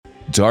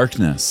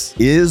Darkness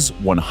is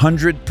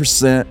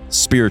 100%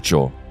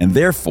 spiritual and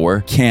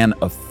therefore can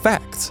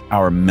affect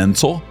our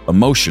mental,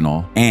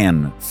 emotional,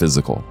 and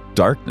physical.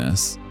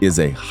 Darkness is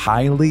a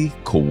highly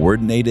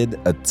coordinated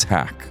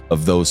attack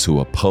of those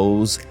who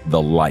oppose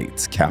the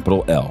light,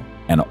 capital L,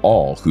 and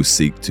all who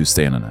seek to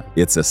stand in it.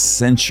 It's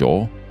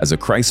essential as a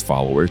Christ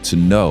follower to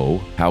know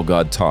how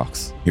God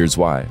talks. Here's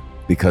why.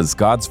 Because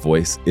God's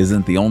voice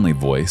isn't the only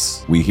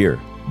voice we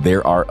hear.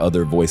 There are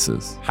other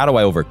voices. How do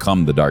I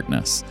overcome the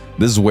darkness?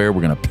 This is where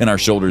we're going to pin our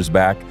shoulders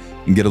back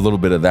and get a little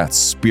bit of that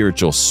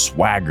spiritual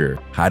swagger.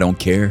 I don't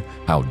care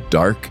how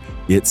dark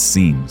it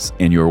seems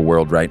in your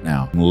world right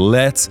now.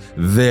 Let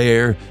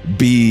there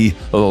be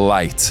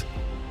light.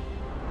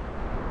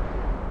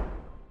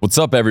 What's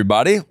up,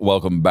 everybody?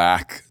 Welcome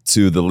back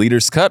to The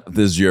Leader's Cut. If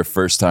this is your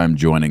first time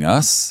joining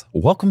us,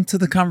 welcome to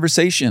the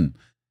conversation.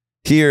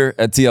 Here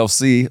at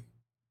TLC,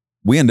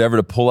 we endeavor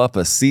to pull up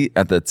a seat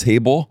at the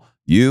table,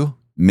 you,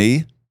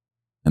 me,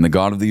 and the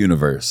God of the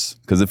universe.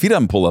 Because if he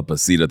doesn't pull up a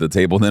seat at the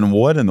table, then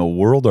what in the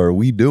world are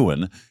we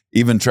doing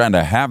even trying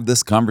to have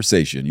this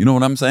conversation? You know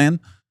what I'm saying?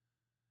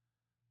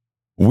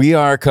 We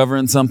are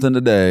covering something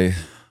today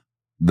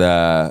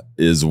that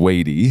is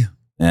weighty.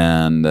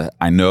 And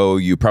I know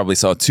you probably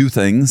saw two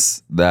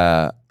things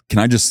that, can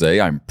I just say,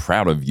 I'm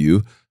proud of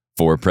you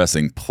for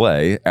pressing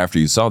play after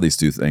you saw these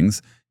two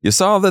things. You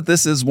saw that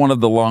this is one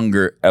of the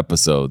longer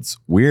episodes.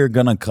 We're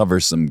going to cover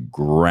some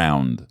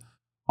ground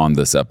on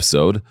this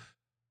episode,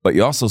 but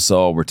you also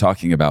saw we're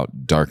talking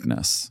about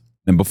darkness.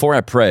 And before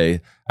I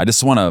pray, I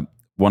just want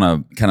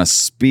to kind of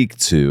speak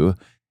to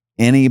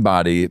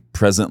anybody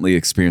presently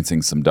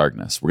experiencing some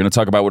darkness. We're going to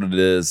talk about what it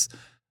is,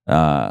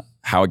 how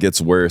it gets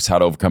worse, how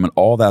to overcome it,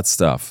 all that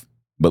stuff.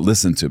 But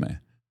listen to me,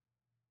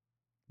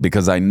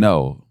 because I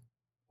know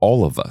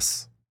all of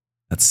us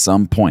at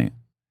some point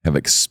have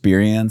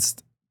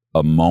experienced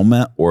a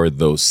moment or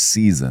those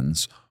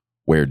seasons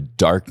where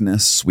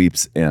darkness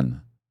sweeps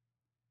in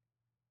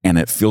and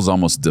it feels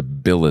almost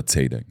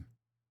debilitating.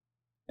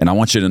 And I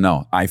want you to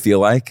know, I feel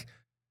like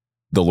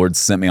the Lord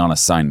sent me on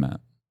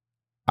assignment.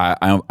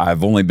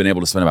 I've only been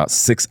able to spend about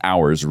 6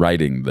 hours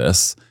writing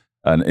this,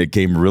 and it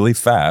came really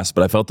fast,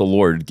 but I felt the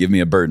Lord give me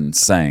a burden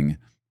saying,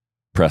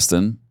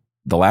 Preston,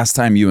 the last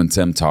time you and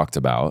Tim talked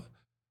about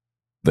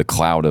the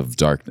cloud of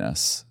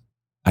darkness,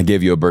 I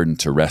gave you a burden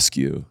to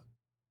rescue.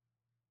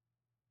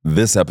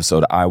 This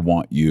episode, I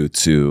want you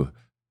to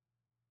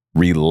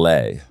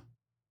relay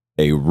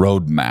a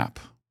roadmap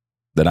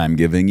that I'm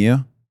giving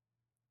you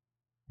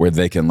where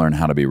they can learn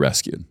how to be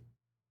rescued.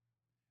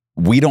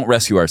 We don't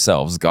rescue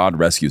ourselves, God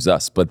rescues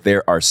us, but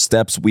there are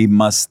steps we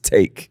must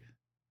take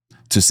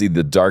to see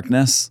the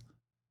darkness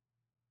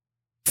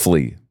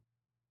flee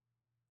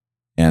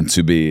and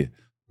to be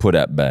put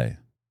at bay.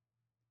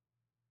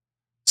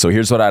 So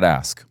here's what I'd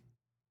ask.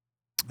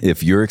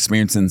 If you're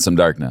experiencing some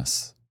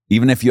darkness,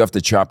 even if you have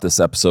to chop this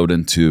episode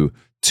into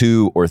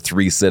 2 or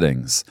 3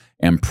 sittings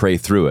and pray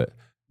through it,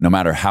 no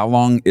matter how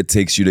long it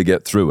takes you to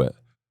get through it,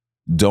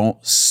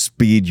 don't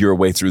speed your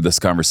way through this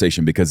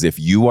conversation, because if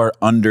you are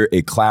under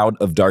a cloud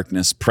of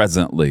darkness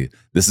presently,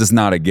 this is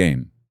not a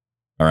game,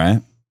 all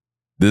right?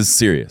 This is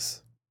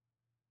serious.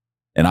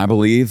 And I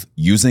believe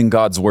using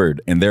God's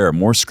word, and there are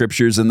more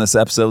scriptures in this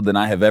episode than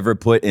I have ever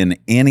put in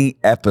any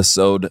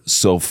episode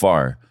so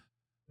far,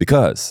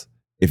 because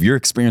if you're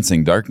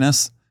experiencing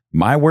darkness,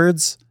 my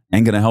words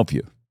ain't going to help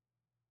you.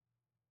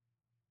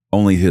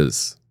 Only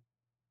his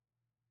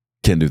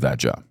can do that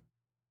job.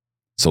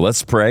 So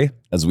let's pray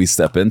as we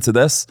step into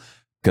this,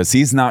 because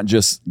he's not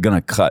just going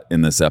to cut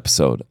in this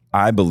episode.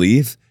 I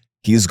believe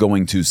he's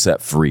going to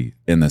set free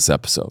in this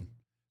episode.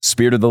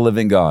 Spirit of the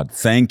living God,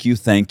 thank you,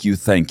 thank you,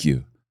 thank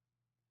you.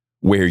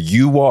 Where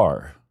you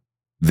are,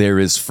 there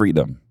is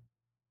freedom.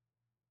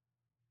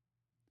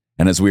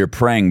 And as we were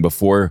praying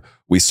before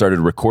we started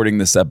recording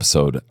this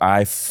episode,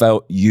 I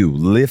felt you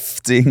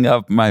lifting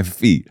up my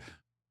feet,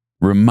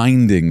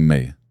 reminding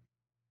me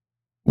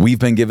we've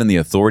been given the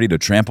authority to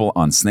trample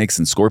on snakes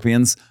and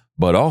scorpions,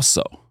 but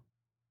also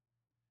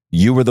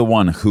you are the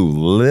one who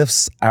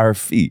lifts our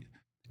feet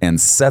and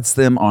sets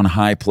them on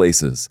high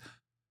places.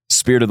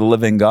 Spirit of the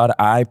living God,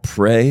 I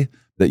pray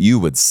that you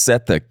would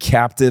set the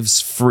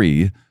captives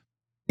free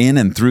in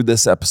and through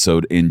this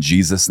episode in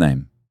Jesus'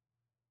 name.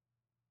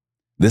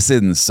 This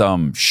isn't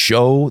some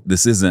show.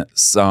 This isn't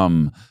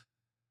some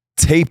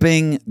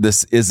taping.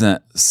 This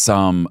isn't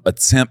some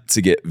attempt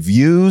to get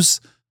views.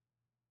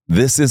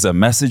 This is a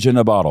message in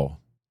a bottle.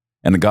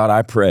 And God,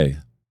 I pray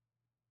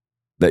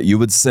that you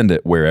would send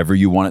it wherever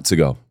you want it to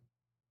go.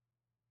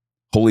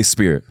 Holy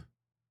Spirit,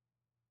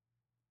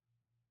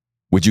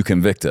 would you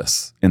convict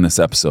us in this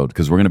episode?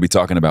 Because we're going to be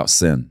talking about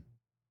sin.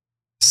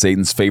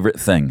 Satan's favorite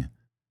thing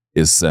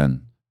is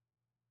sin.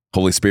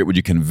 Holy Spirit, would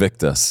you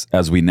convict us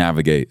as we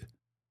navigate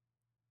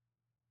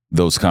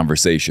those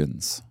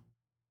conversations?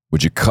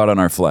 Would you cut on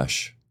our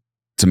flesh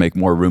to make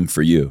more room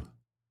for you?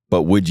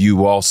 But would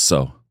you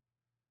also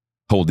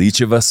hold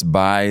each of us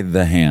by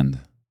the hand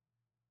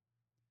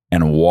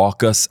and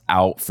walk us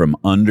out from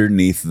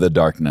underneath the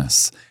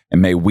darkness.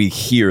 And may we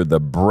hear the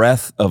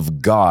breath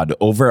of God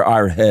over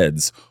our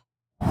heads,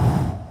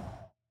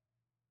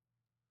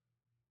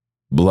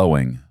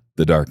 blowing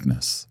the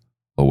darkness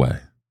away.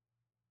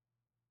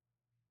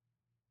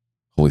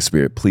 Holy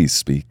Spirit, please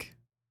speak.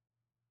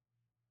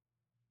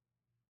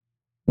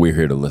 We're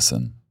here to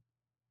listen.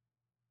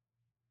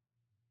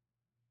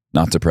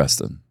 Not to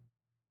Preston,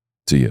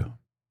 to you.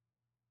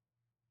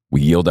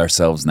 We yield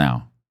ourselves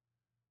now.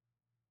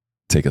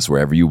 Take us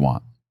wherever you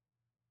want.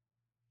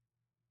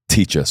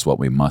 Teach us what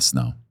we must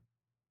know,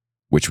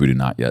 which we do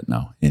not yet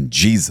know. In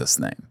Jesus'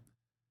 name.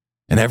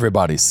 And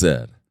everybody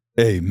said,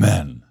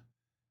 amen.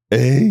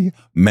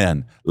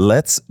 Amen.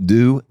 Let's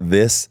do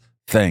this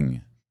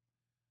thing.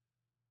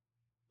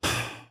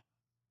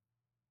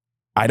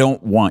 I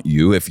don't want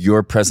you, if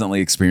you're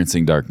presently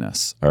experiencing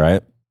darkness, all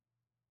right?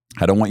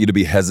 I don't want you to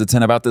be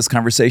hesitant about this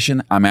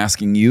conversation. I'm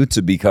asking you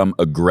to become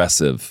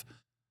aggressive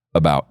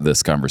about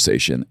this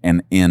conversation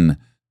and in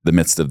the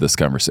midst of this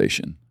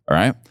conversation, all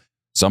right?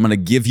 So I'm going to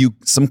give you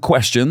some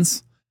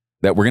questions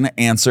that we're going to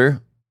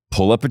answer.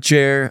 Pull up a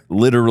chair,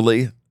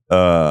 literally,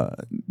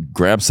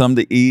 grab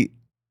something to eat.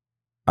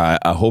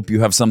 I hope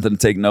you have something to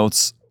take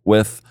notes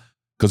with,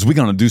 because we're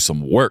going to do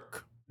some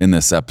work in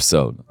this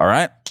episode, all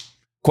right?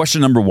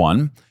 Question number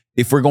one,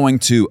 if we're going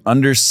to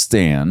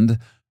understand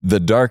the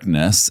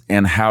darkness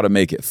and how to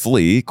make it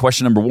flee,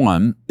 question number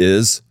one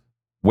is,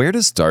 where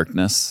does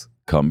darkness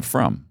come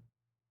from?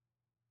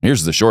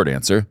 Here's the short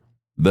answer,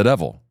 the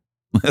devil.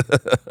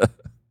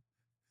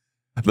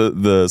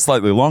 The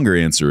slightly longer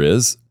answer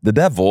is, the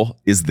devil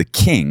is the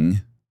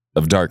king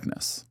of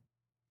darkness.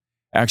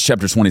 Acts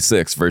chapter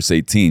 26, verse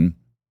 18.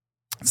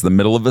 It's the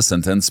middle of a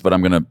sentence, but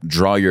I'm going to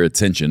draw your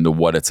attention to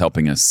what it's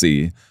helping us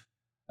see.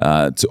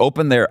 To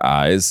open their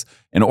eyes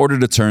in order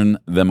to turn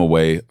them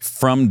away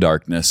from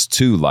darkness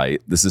to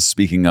light. This is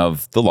speaking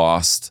of the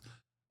lost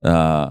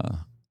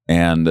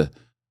and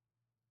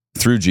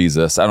through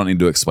Jesus. I don't need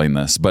to explain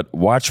this, but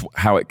watch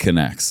how it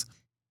connects.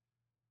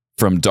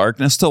 From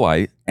darkness to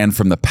light and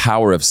from the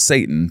power of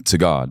Satan to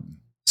God.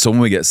 So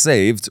when we get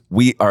saved,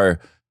 we are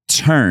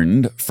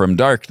turned from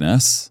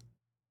darkness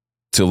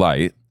to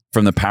light,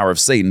 from the power of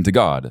Satan to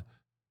God.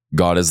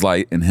 God is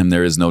light, in him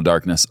there is no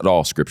darkness at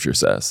all, Scripture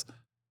says.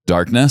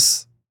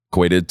 Darkness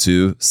equated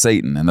to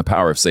Satan and the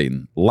power of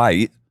Satan.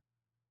 Light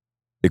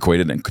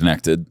equated and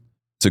connected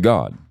to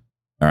God.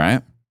 All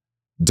right?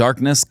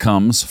 Darkness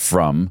comes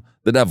from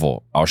the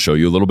devil. I'll show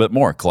you a little bit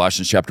more.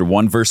 Colossians chapter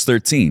 1, verse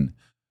 13.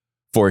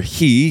 For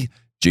he,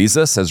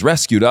 Jesus, has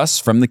rescued us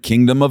from the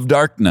kingdom of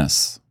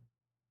darkness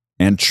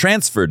and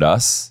transferred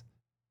us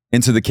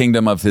into the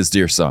kingdom of his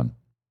dear Son.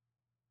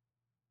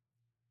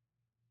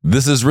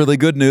 This is really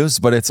good news,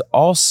 but it's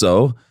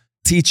also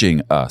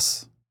teaching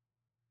us.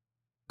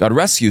 God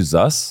rescues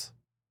us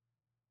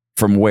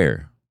from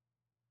where?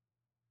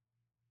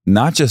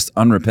 Not just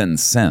unrepentant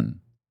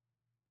sin.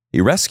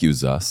 He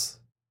rescues us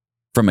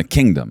from a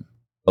kingdom,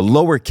 a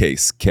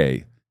lowercase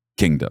k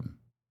kingdom.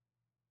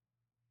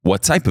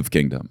 What type of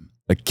kingdom?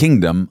 A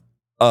kingdom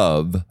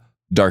of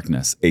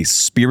darkness, a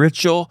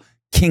spiritual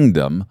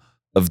kingdom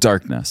of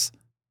darkness.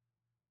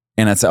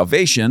 And at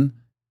salvation,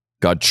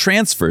 God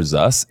transfers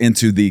us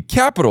into the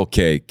capital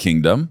K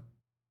kingdom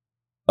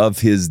of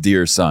his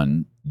dear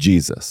Son,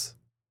 Jesus.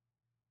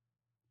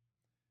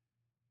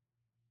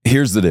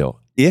 Here's the deal.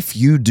 If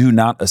you do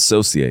not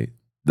associate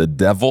the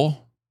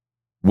devil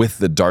with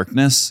the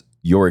darkness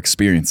you're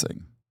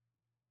experiencing,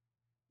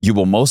 you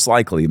will most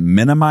likely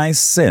minimize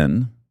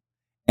sin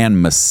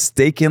and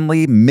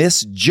mistakenly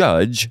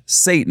misjudge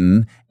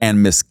Satan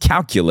and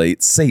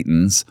miscalculate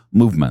Satan's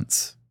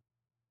movements.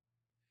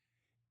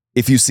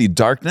 If you see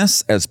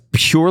darkness as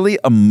purely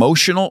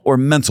emotional or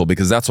mental,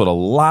 because that's what a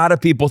lot of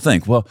people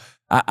think, well,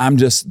 I'm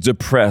just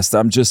depressed,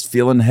 I'm just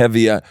feeling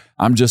heavy,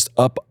 I'm just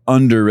up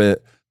under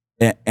it.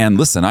 And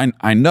listen,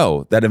 I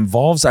know that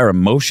involves our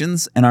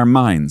emotions and our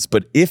minds,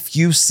 but if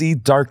you see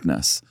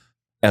darkness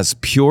as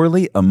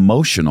purely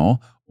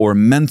emotional or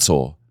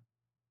mental,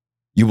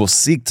 you will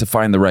seek to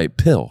find the right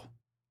pill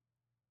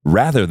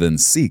rather than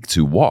seek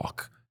to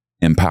walk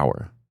in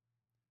power.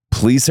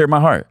 Please hear my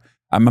heart.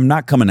 I'm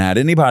not coming at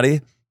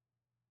anybody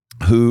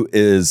who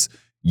is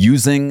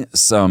using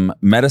some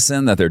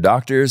medicine that their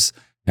doctors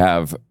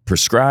have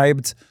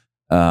prescribed.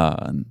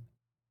 And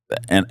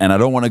I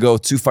don't want to go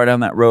too far down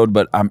that road,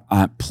 but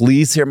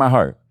please hear my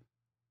heart.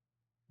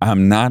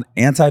 I'm not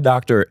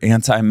anti-doctor or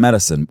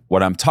anti-medicine.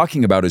 What I'm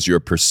talking about is your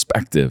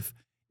perspective.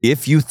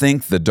 If you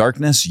think the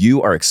darkness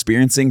you are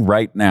experiencing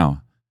right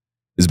now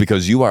is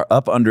because you are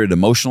up under it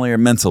emotionally or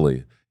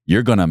mentally,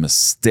 you're going to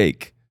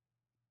mistake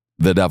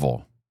the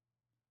devil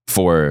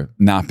for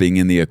not being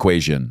in the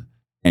equation.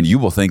 And you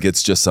will think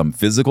it's just some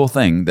physical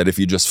thing that if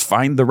you just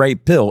find the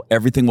right pill,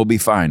 everything will be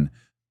fine.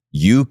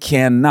 You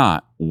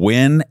cannot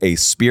win a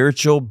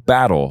spiritual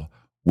battle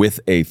with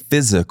a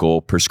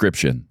physical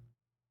prescription.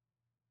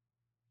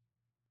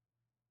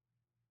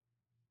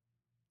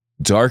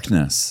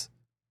 Darkness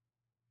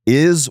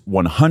is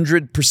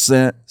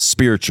 100%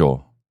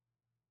 spiritual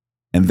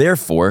and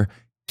therefore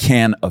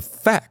can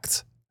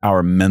affect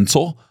our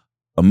mental,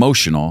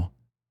 emotional,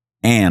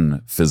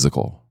 and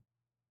physical.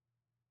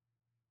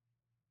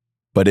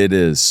 But it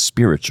is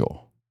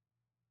spiritual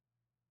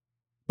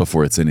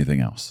before it's anything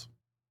else.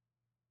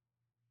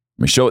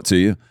 Let me show it to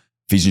you.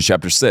 Ephesians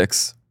chapter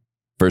 6,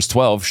 verse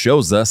 12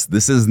 shows us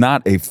this is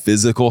not a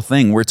physical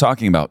thing we're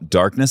talking about.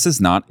 Darkness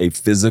is not a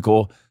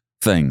physical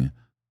thing.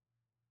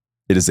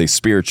 It is a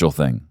spiritual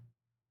thing.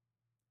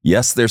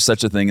 Yes, there's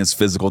such a thing as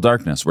physical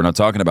darkness. We're not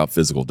talking about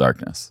physical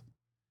darkness.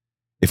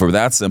 If it were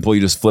that simple,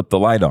 you just flip the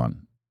light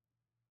on.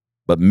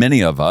 But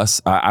many of us,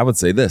 I would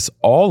say this,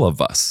 all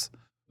of us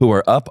who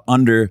are up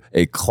under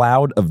a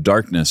cloud of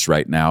darkness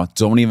right now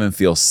don't even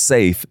feel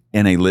safe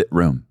in a lit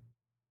room.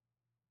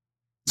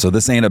 So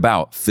this ain't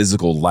about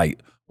physical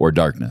light or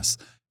darkness.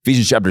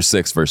 Ephesians chapter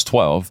 6, verse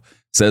 12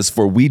 says,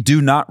 "For we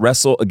do not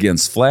wrestle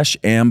against flesh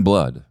and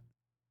blood,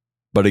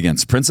 but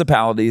against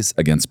principalities,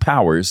 against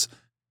powers,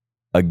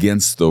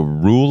 against the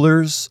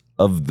rulers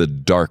of the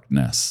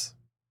darkness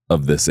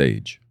of this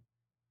age,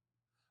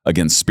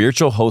 against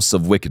spiritual hosts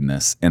of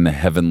wickedness in the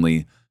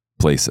heavenly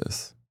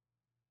places."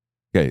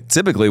 Okay,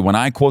 typically when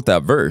I quote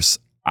that verse,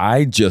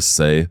 I just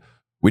say,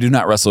 we do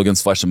not wrestle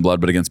against flesh and blood,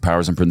 but against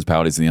powers and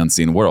principalities in the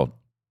unseen world.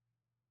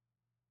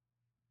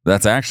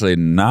 That's actually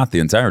not the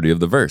entirety of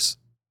the verse.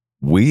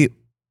 We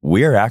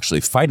are actually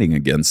fighting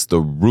against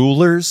the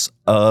rulers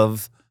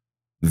of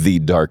the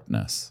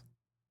darkness.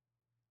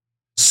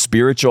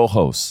 Spiritual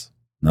hosts.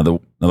 Another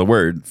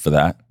word for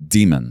that,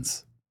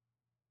 demons.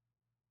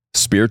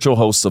 Spiritual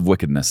hosts of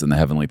wickedness in the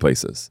heavenly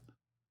places.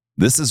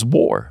 This is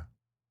war.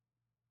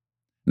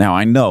 Now,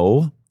 I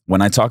know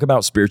when I talk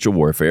about spiritual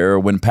warfare, or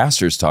when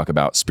pastors talk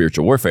about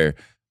spiritual warfare,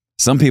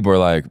 some people are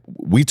like,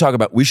 we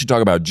should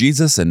talk about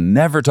Jesus and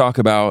never talk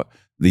about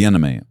the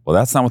enemy. Well,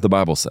 that's not what the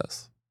Bible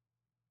says.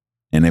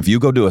 And if you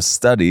go do a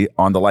study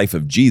on the life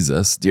of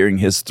Jesus during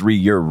his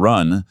 3-year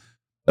run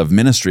of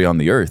ministry on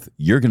the earth,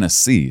 you're going to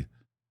see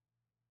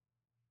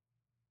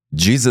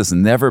Jesus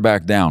never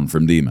backed down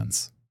from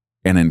demons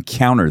and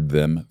encountered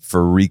them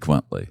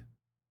frequently.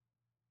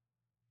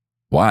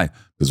 Why?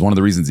 Because one of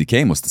the reasons he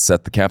came was to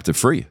set the captive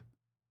free.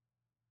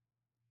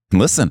 And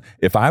listen,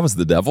 if I was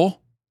the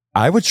devil,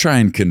 I would try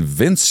and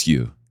convince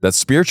you that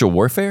spiritual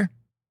warfare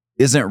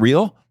isn't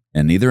real,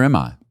 and neither am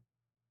I.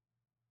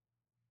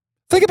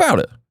 Think about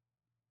it.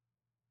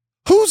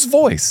 Whose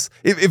voice?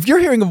 If you're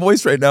hearing a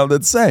voice right now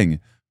that's saying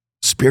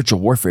spiritual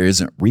warfare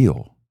isn't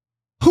real,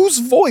 whose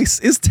voice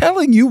is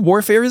telling you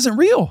warfare isn't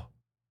real?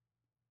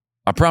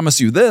 I promise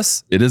you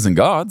this, it isn't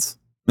God's.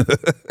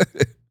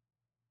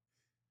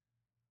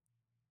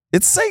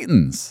 It's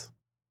Satan's.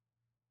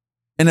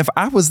 And if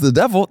I was the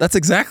devil, that's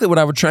exactly what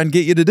I would try and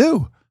get you to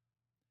do.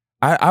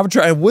 I would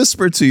try and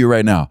whisper to you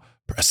right now,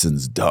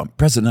 Preston's dumb.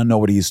 Preston doesn't know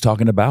what he's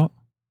talking about.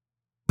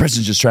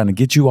 Preston's just trying to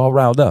get you all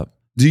riled up.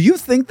 Do you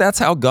think that's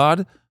how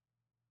God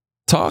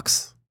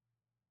talks?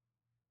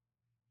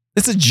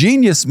 It's a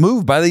genius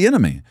move by the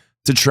enemy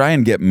to try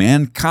and get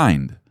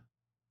mankind,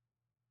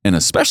 and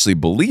especially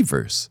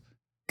believers,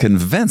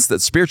 convinced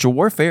that spiritual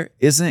warfare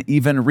isn't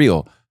even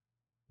real.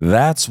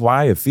 That's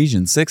why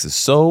Ephesians 6 is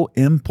so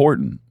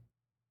important.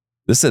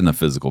 This isn't a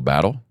physical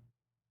battle.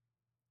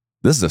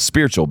 This is a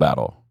spiritual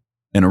battle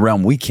in a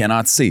realm we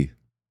cannot see.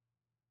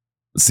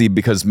 See,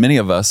 because many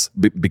of us,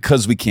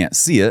 because we can't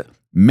see it,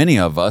 many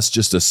of us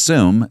just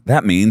assume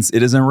that means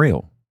it isn't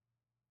real.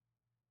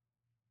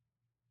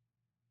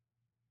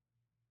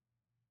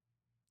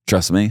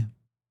 Trust me.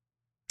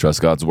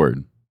 Trust God's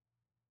word.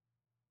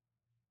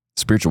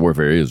 Spiritual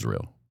warfare is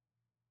real.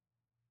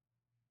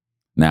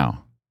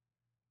 Now,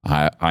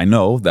 I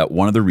know that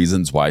one of the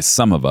reasons why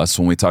some of us,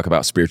 when we talk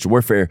about spiritual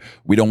warfare,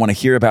 we don't want to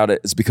hear about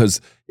it is because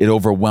it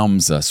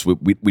overwhelms us.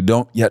 We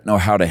don't yet know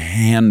how to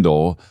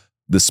handle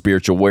the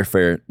spiritual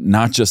warfare,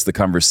 not just the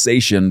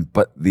conversation,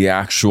 but the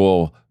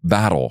actual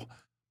battle.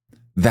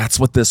 That's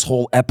what this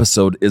whole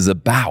episode is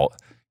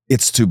about.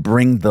 It's to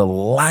bring the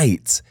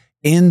light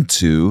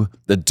into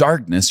the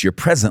darkness you're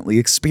presently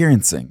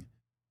experiencing.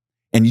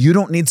 And you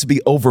don't need to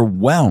be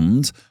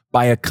overwhelmed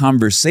by a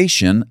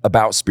conversation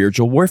about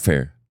spiritual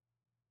warfare.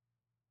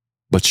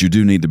 But you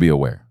do need to be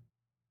aware.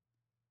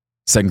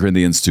 2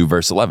 Corinthians 2,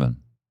 verse 11.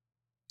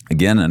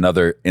 Again,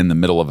 another in the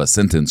middle of a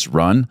sentence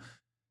run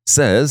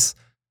says,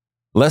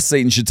 lest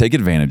Satan should take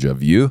advantage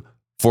of you,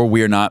 for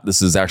we are not,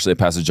 this is actually a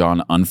passage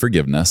on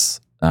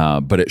unforgiveness,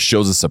 but it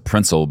shows us a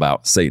principle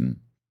about Satan.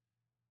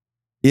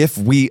 If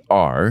we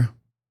are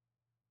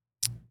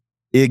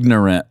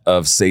ignorant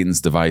of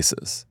Satan's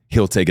devices,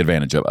 he'll take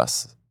advantage of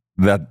us.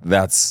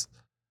 That's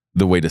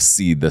the way to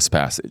see this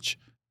passage.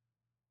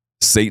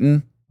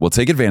 Satan will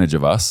take advantage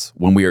of us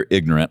when we are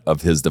ignorant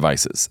of his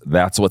devices.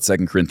 That's what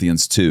 2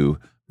 Corinthians 2,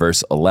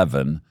 verse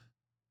 11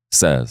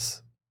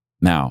 says.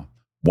 Now,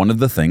 one of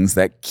the things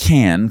that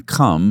can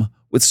come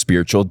with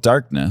spiritual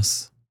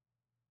darkness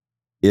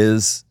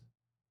is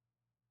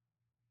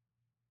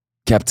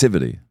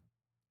captivity.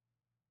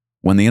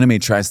 When the enemy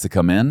tries to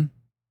come in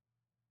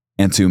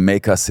and to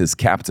make us his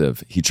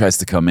captive, he tries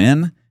to come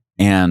in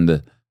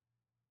and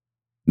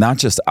not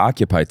just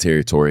occupy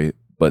territory,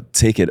 but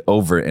take it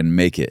over and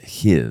make it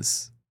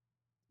his,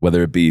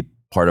 whether it be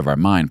part of our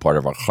mind, part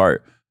of our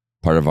heart,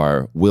 part of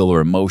our will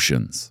or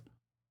emotions.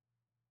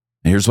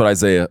 And here's what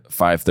Isaiah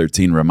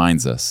 5:13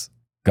 reminds us.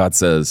 God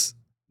says,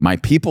 my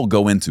people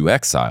go into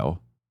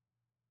exile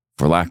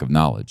for lack of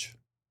knowledge.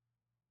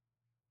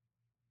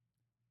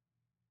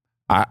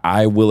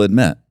 I will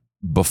admit,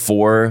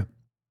 before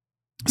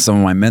some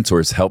of my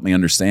mentors helped me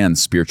understand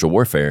spiritual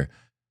warfare,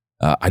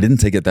 I didn't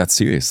take it that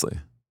seriously.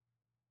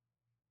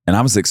 And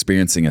I was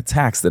experiencing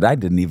attacks that I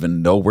didn't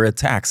even know were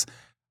attacks.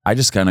 I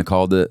just kind of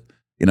called it,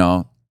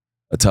 a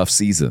tough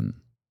season.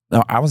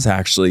 Now, I was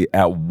actually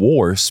at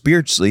war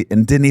spiritually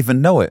and didn't even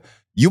know it.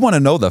 You want to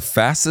know the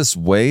fastest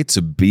way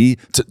to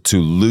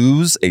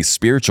lose a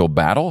spiritual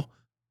battle?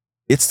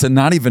 It's to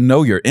not even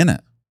know you're in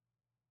it.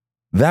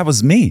 That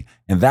was me,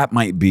 and that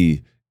might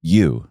be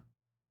you.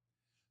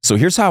 So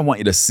here's how I want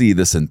you to see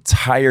this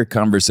entire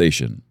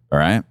conversation, all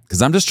right?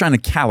 Because I'm just trying to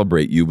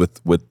calibrate you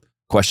with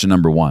question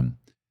number one.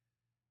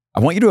 I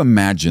want you to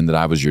imagine that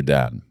I was your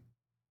dad,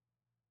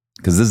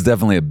 because this is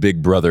definitely a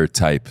big brother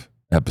type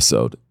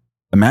episode.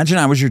 Imagine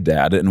I was your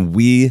dad and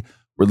we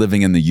were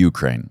living in the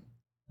Ukraine,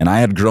 and I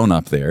had grown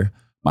up there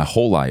my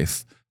whole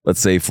life,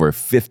 let's say for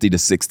 50 to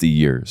 60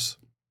 years.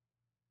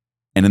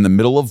 And in the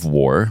middle of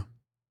war,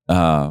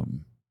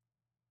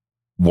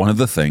 one of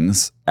the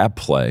things at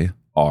play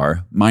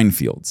are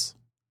minefields.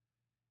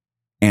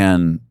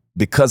 And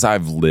because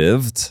I've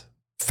lived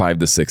 5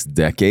 to 6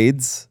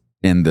 decades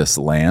in this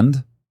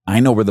land,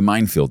 I know where the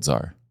minefields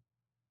are.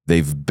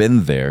 They've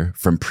been there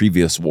from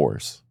previous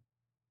wars.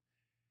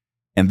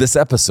 And this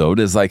episode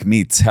is like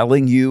me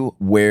telling you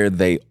where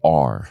they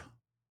are.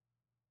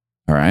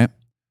 All right?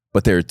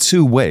 But there are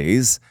 2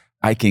 ways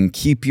I can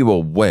keep you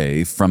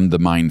away from the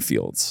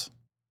minefields.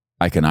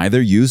 I can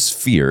either use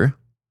fear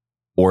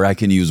or I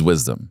can use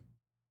wisdom.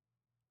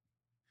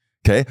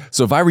 Okay?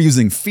 So if I were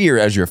using fear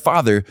as your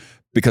father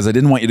because I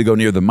didn't want you to go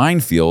near the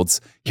minefields,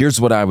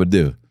 here's what I would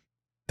do.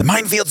 The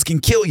minefields can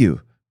kill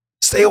you.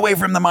 Stay away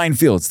from the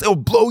minefields. They'll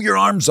blow your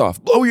arms off,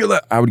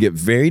 I would get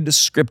very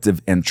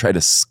descriptive and try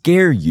to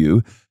scare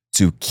you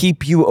to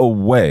keep you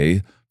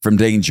away from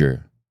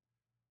danger.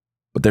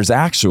 But there's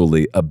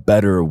actually a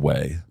better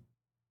way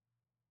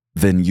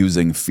than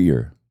using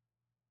fear,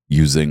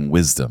 using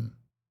wisdom.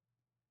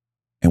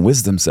 And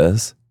wisdom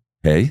says,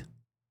 hey,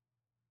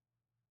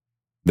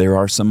 there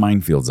are some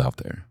minefields out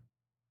there,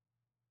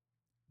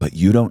 but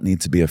you don't need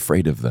to be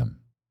afraid of them.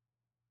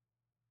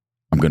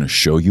 I'm going to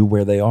show you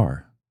where they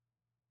are.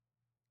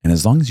 And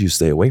as long as you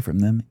stay away from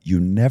them, you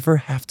never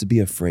have to be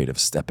afraid of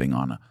stepping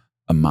on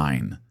a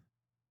mine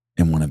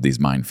in one of these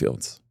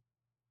minefields.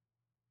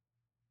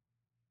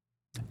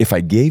 If I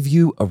gave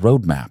you a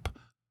roadmap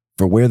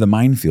for where the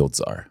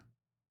minefields are,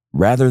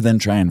 rather than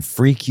try and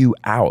freak you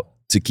out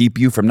to keep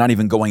you from not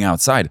even going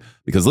outside,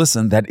 because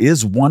listen, that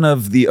is one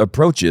of the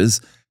approaches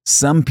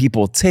some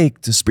people take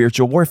to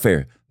spiritual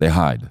warfare. They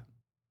hide.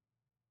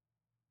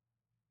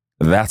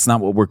 That's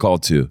not what we're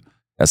called to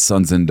as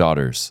sons and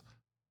daughters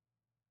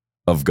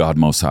of God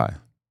Most High.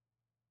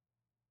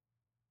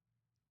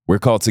 We're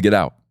called to get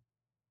out.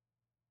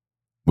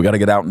 We got to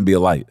get out and be a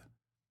light.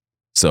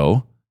 So,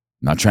 I'm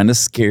not trying to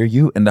scare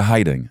you into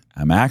hiding.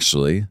 I'm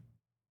actually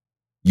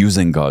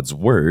using God's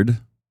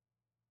word,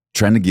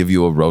 trying to give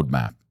you a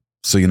roadmap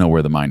so you know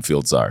where the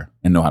minefields are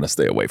and know how to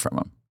stay away from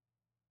them.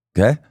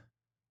 Okay?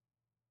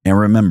 And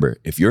remember,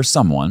 if you're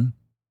someone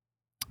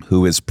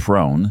who is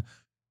prone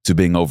to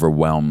being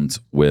overwhelmed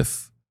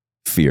with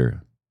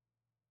fear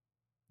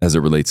as it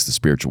relates to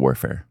spiritual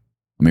warfare,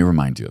 let me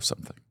remind you of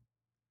something.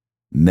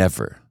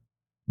 Never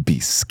be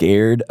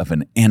scared of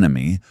an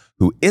enemy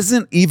who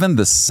isn't even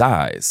the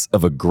size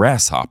of a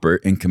grasshopper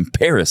in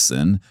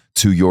comparison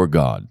to your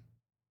God.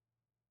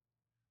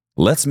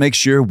 Let's make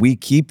sure we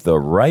keep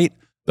the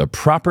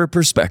proper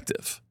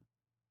perspective.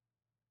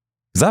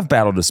 Because I've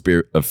battled a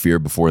spirit of fear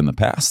before in the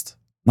past.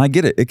 And I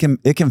get it.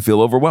 It can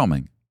feel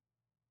overwhelming.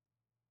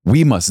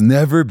 We must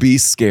never be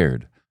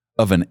scared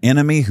of an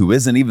enemy who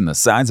isn't even the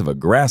size of a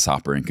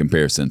grasshopper in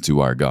comparison to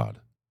our God.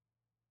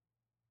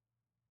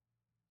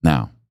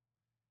 Now,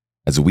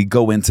 as we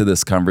go into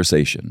this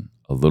conversation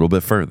a little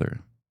bit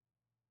further,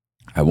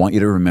 I want you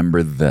to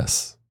remember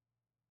this.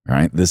 All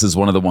right? This is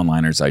one of the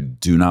one-liners I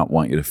do not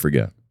want you to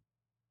forget.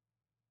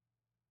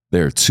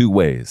 There are 2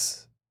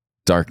 ways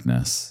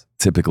darkness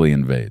typically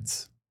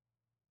invades.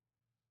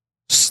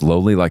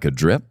 Slowly like a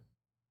drip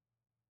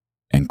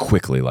and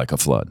quickly like a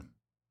flood.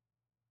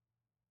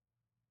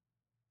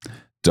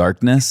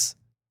 Darkness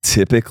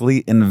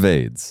typically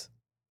invades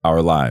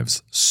our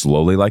lives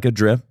slowly like a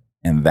drip,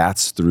 and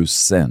that's through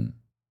sin.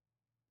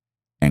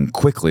 And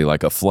quickly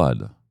like a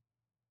flood,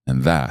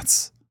 and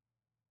that's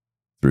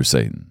through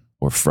Satan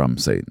or from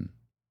Satan.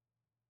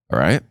 All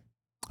right?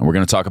 And we're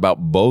going to talk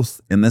about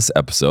both in this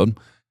episode.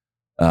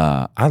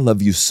 I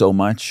love you so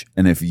much.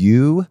 And if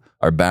you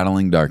are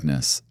battling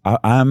darkness,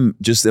 I'm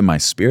just in my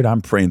spirit,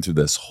 I'm praying through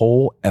this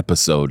whole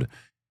episode.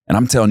 And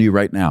I'm telling you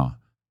right now,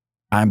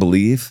 I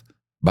believe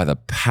by the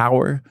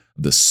power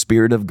of the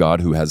Spirit of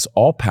God who has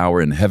all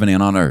power in heaven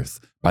and on earth,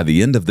 By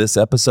the end of this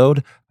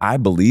episode, I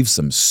believe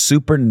some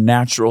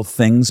supernatural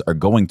things are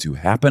going to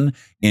happen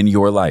in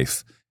your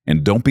life.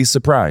 And don't be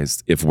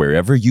surprised if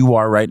wherever you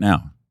are right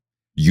now,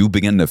 you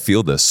begin to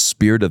feel the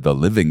Spirit of the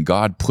living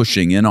God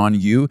pushing in on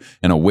you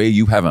in a way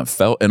you haven't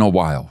felt in a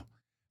while.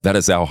 That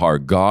is how our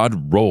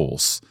God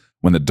rolls.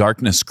 When the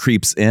darkness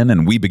creeps in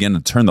and we begin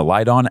to turn the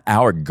light on,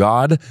 our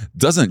God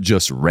doesn't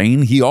just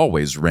reign, he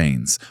always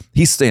reigns.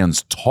 He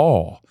stands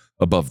tall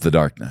above the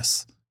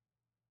darkness.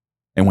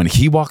 And when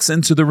he walks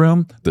into the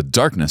room, the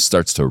darkness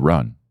starts to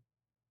run.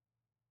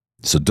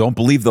 So don't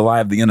believe the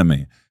lie of the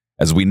enemy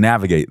as we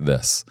navigate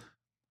this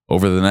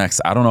over the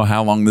next, I don't know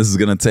how long this is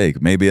going to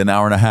take, maybe an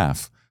hour and a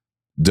half.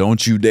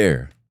 Don't you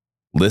dare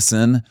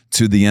listen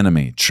to the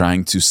enemy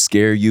trying to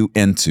scare you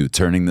into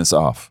turning this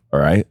off, all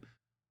right?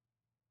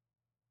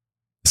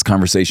 This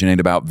conversation ain't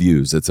about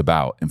views. It's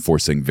about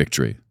enforcing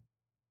victory.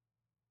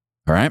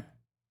 All right?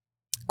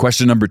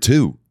 Question number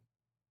 2.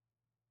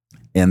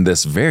 In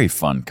this very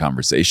fun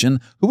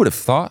conversation, who would have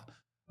thought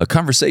a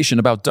conversation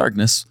about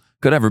darkness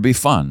could ever be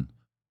fun?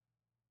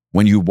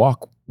 When you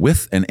walk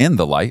with and in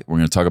the light, we're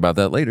going to talk about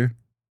that later,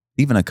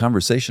 even a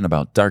conversation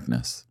about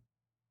darkness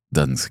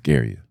doesn't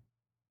scare you.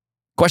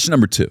 Question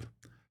number 2.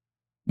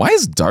 Why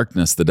is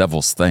darkness the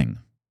devil's thing?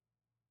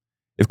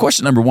 If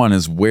question number 1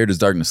 is where does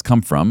darkness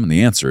come from? And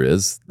the answer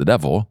is the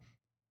devil.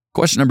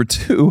 Question number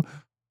 2,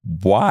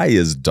 why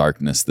is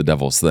darkness the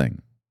devil's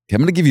thing? Okay,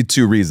 I'm going to give you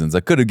 2 reasons. I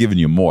could have given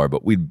you more,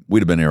 but we'd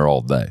have been here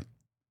all day.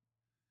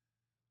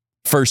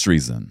 First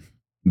reason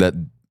that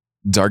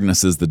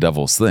darkness is the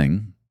devil's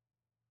thing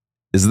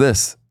is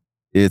this.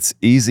 It's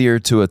easier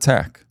to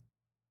attack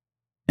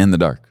in the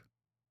dark.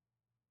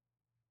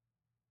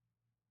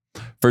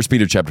 1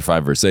 Peter chapter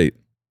 5, verse 8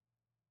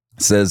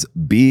 says,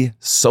 be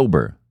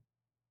sober,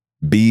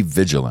 be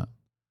vigilant,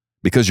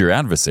 because your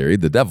adversary,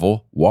 the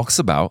devil, walks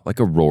about like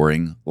a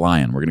roaring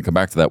lion. We're going to come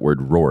back to that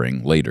word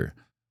roaring later.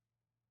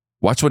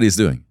 Watch what he's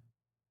doing.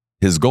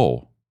 His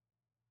goal,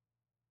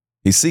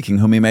 he's seeking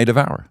whom he may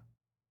devour.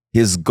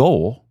 His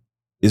goal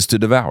is to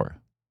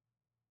devour.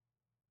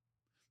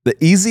 The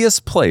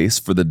easiest place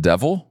for the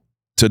devil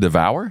to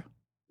devour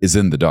is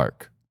in the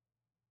dark.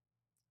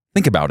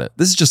 Think about it.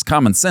 This is just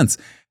common sense.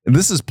 And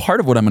this is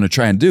part of what I'm going to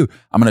try and do.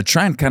 I'm going to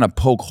try and kind of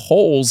poke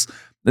holes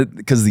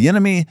because the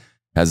enemy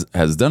has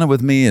done it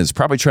with me, is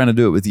probably trying to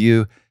do it with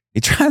you. He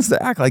tries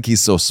to act like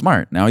he's so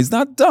smart. Now, he's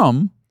not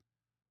dumb,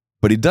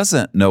 but he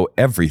doesn't know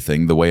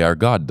everything the way our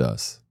God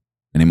does.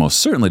 And he most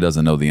certainly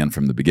doesn't know the end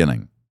from the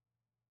beginning.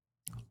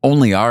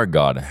 Only our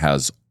God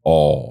has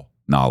all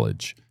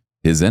knowledge.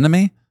 His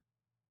enemy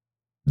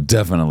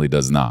definitely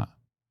does not.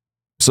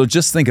 So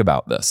just think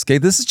about this, okay?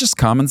 This is just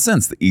common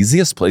sense. The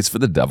easiest place for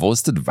the devil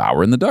is to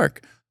devour in the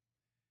dark.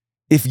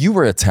 If you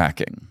were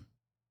attacking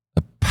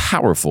a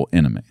powerful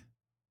enemy,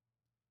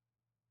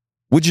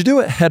 would you do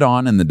it head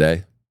on in the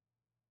day?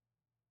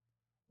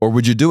 Or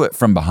would you do it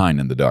from behind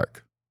in the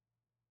dark?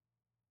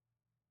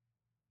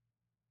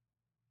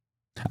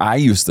 I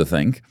used to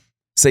think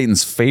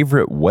Satan's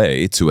favorite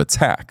way to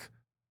attack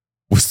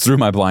was through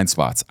my blind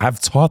spots. I've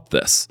taught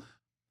this.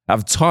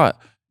 I've taught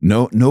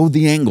know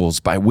the angles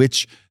by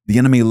which the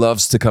enemy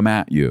loves to come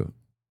at you.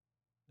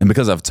 And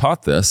because I've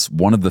taught this,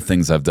 one of the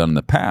things I've done in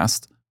the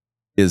past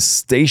is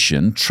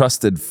station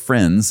trusted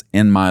friends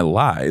in my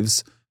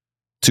lives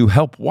to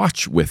help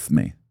watch with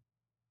me.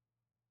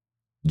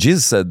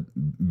 Jesus said,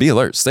 be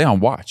alert, stay on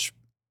watch,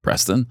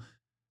 Preston.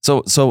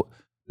 So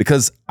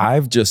because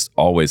I've just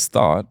always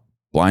thought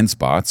blind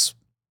spots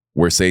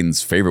were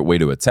Satan's favorite way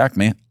to attack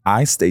me,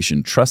 I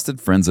stationed trusted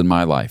friends in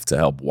my life to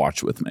help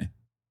watch with me.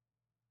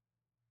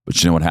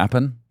 But you know what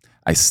happened?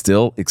 I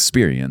still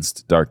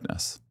experienced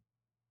darkness.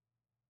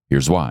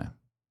 Here's why.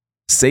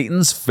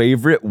 Satan's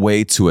favorite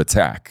way to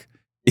attack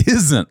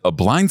isn't a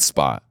blind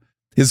spot.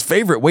 His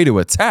favorite way to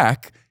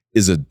attack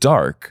is a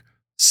dark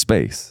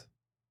space.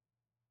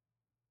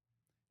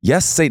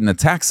 Yes, Satan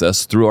attacks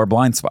us through our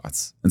blind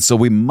spots, and so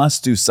we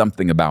must do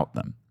something about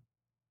them.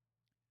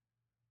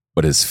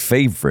 But his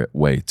favorite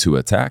way to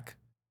attack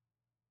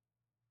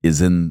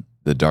is in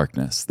the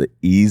darkness. The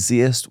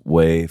easiest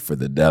way for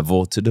the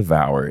devil to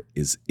devour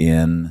is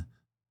in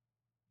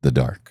the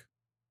dark.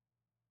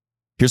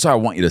 Here's how I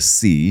want you to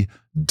see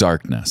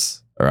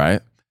darkness, all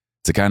right?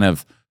 To kind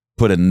of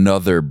put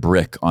another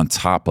brick on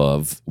top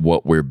of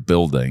what we're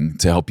building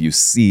to help you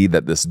see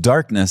that this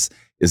darkness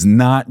is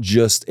not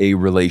just a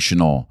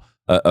relational,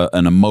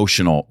 an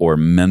emotional or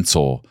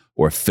mental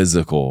or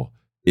physical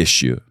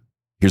issue.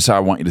 Here's how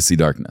I want you to see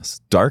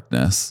darkness.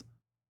 Darkness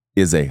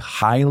is a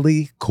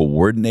highly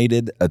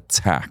coordinated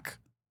attack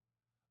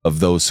of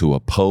those who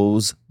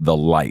oppose the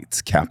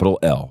light, capital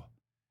L,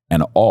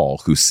 and all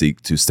who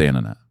seek to stand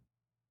in it.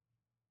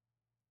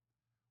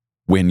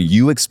 When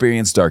you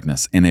experience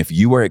darkness, and if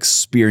you are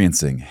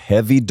experiencing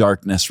heavy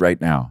darkness right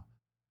now,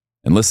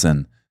 and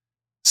listen,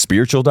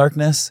 spiritual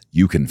darkness,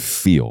 you can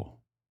feel.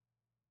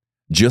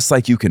 Just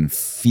like you can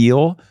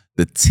feel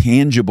the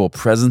tangible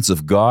presence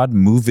of God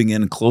moving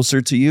in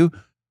closer to you,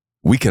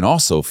 we can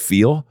also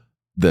feel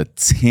the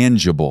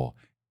tangible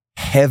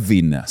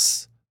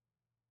heaviness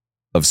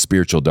of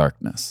spiritual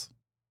darkness.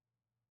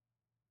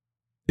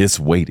 It's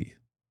weighty.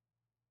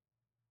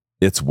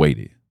 It's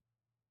weighty.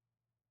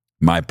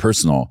 My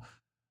personal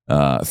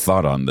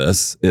thought on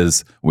this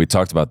is, we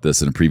talked about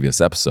this in a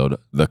previous episode,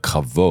 the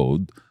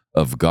kavod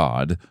of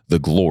God, the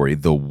glory,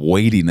 the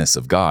weightiness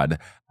of God.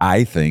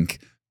 I think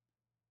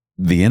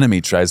the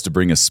enemy tries to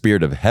bring a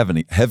spirit of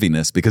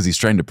heaviness because he's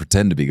trying to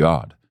pretend to be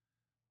God.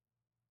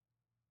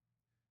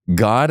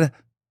 God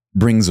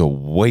brings a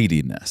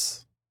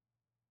weightiness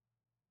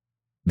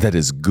that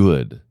is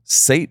good.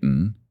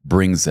 Satan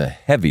brings a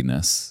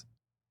heaviness,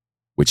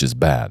 which is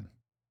bad.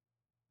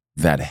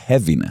 That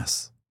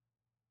heaviness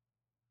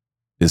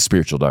is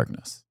spiritual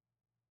darkness.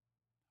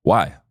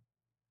 Why?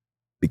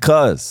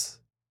 Because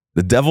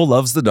the devil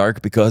loves the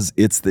dark because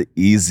it's the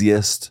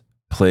easiest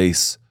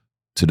place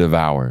to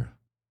devour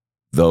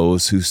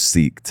those who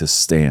seek to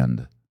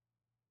stand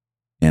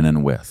in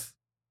and with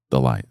the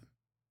light.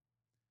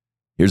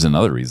 Here's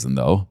another reason,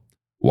 though,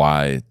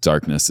 why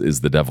darkness is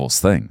the devil's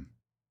thing.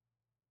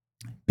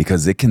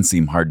 Because it can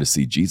seem hard to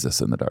see Jesus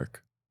in the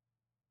dark.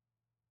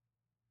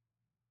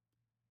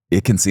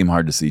 It can seem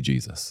hard to see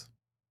Jesus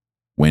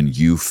when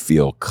you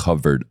feel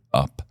covered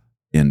up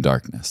in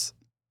darkness.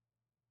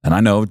 And I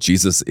know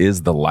Jesus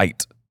is the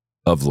light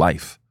of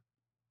life.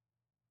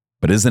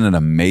 But isn't it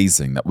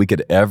amazing that we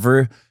could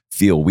ever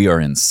feel we are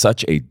in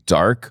such a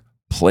dark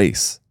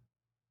place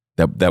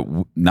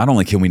that not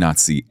only can we not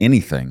see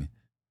anything,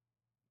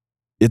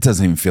 it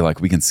doesn't even feel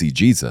like we can see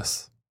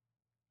Jesus.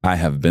 I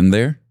have been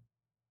there.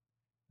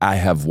 I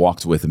have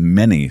walked with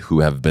many who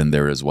have been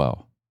there as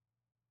well.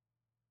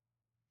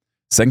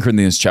 2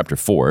 Corinthians chapter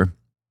 4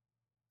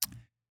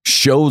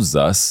 shows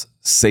us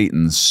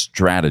Satan's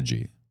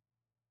strategy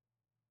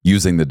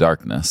using the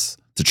darkness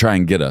to try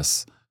and get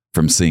us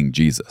from seeing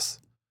Jesus.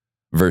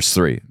 Verse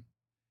 3,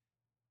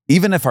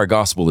 even if our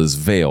gospel is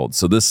veiled,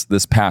 so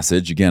this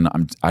passage, again,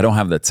 I don't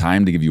have the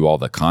time to give you all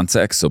the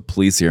context, so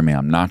please hear me.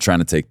 I'm not trying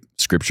to take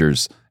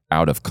scriptures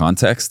out of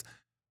context,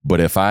 but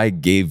if I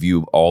gave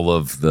you all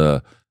of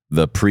the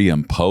pre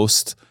and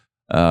post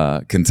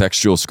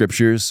contextual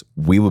scriptures,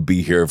 we would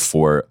be here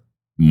for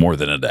more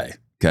than a day,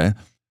 okay?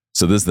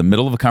 So this is the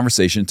middle of a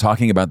conversation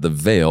talking about the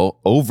veil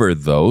over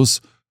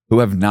those who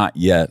have not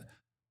yet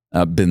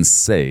been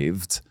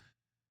saved.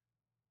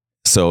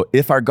 So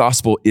if our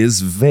gospel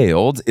is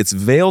veiled, it's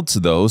veiled to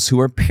those who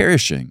are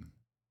perishing,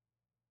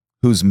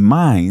 whose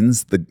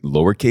minds, the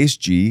lowercase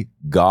g,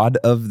 God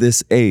of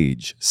this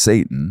age,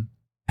 Satan,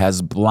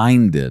 has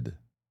blinded,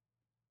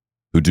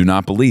 who do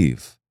not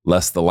believe,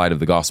 lest the light of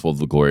the gospel of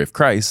the glory of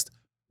Christ,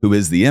 who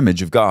is the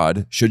image of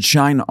God, should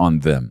shine on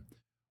them.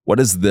 What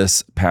is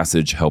this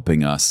passage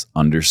helping us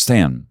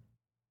understand?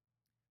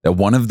 That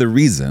one of the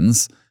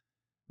reasons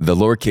the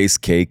lowercase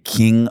k,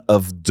 king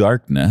of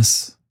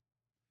darkness,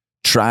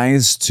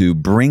 tries to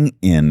bring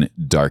in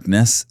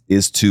darkness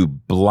is to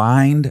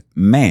blind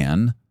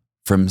man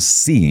from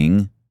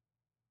seeing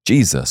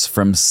Jesus,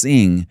 from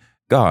seeing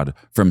God,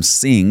 from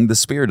seeing the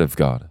Spirit of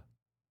God.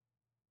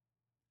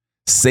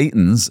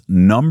 Satan's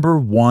number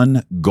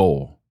one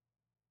goal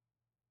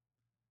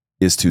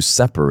is to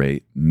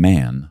separate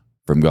man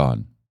from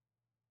God.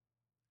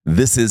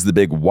 This is the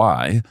big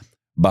why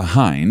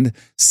behind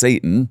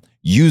Satan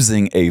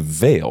using a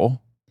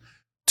veil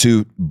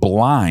to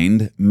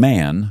blind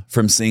man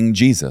from seeing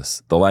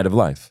Jesus, the light of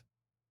life.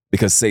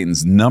 Because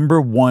Satan's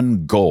number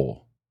one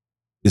goal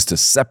is to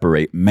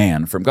separate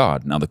man from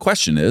God. Now the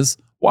question is,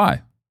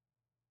 why?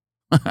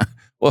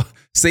 Well,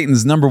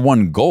 Satan's number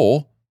one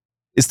goal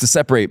is to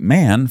separate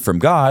man from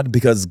God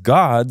because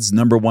God's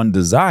number one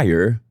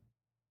desire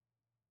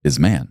is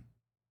man.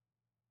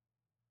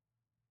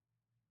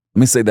 Let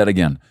me say that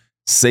again.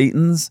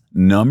 Satan's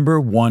number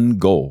one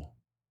goal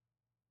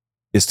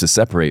is to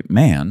separate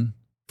man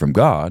from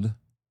God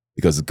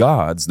because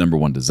God's number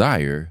one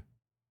desire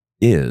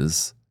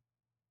is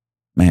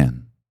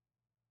man.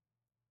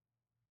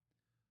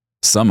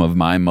 Some of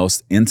my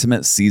most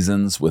intimate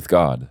seasons with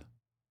God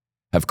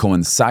have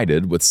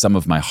coincided with some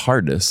of my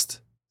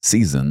hardest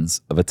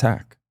seasons of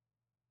attack.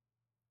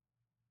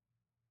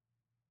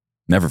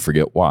 Never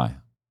forget why.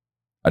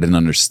 I didn't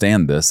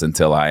understand this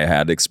until I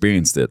had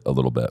experienced it a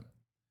little bit.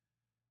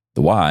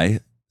 The why,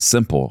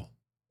 simple.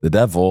 The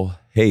devil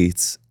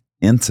hates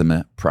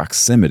intimate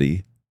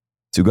proximity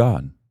to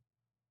God.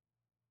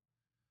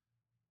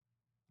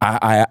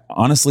 I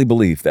honestly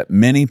believe that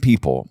many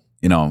people,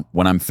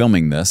 when I'm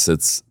filming this,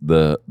 it's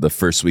the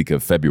first week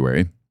of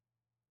February.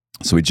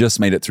 So we just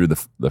made it through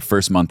the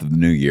first month of the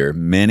new year.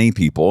 Many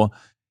people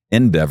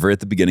endeavor at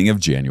the beginning of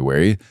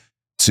January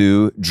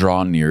to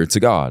draw near to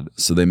God.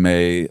 So they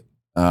may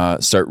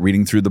start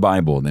reading through the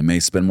Bible. They may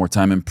spend more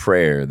time in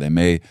prayer. They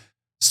may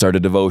start a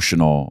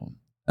devotional.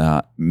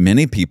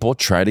 Many people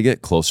try to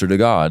get closer to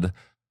God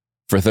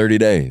for 30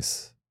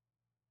 days.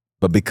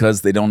 But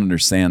because they don't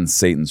understand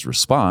Satan's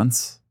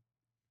response,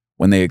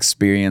 when they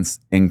experience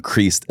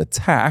increased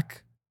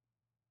attack,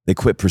 they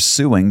quit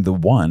pursuing the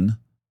one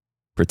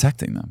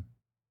protecting them.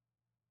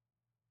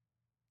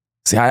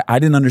 See, I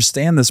didn't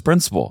understand this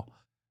principle.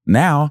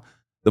 Now,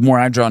 the more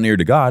I draw near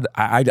to God,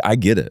 I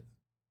get it.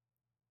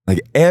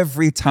 Like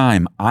every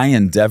time I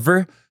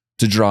endeavor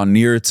to draw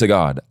nearer to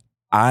God,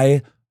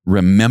 I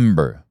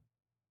remember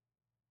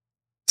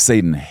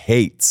Satan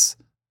hates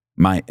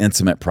my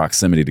intimate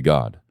proximity to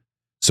God.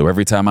 So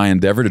every time I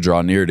endeavor to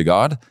draw nearer to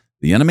God,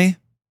 the enemy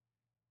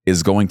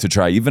is going to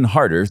try even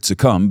harder to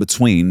come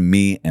between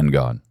me and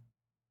God.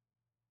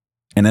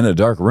 And in a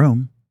dark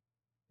room,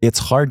 it's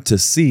hard to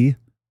see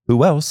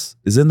who else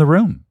is in the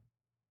room.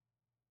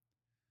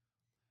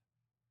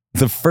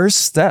 The first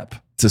step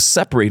to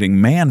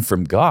separating man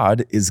from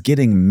God is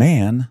getting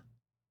man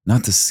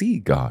not to see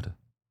God.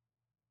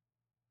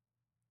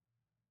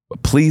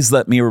 But please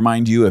let me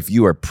remind you, if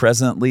you are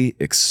presently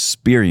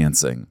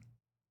experiencing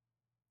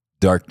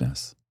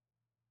darkness,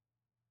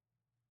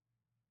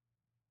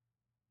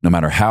 no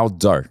matter how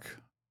dark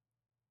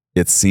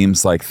it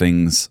seems like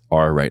things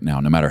are right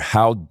now, no matter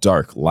how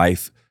dark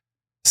life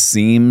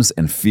seems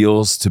and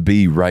feels to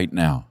be right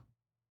now,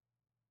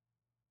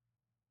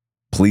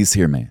 please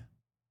hear me.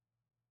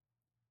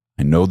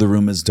 I know the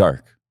room is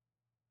dark.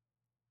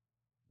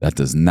 That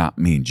does not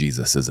mean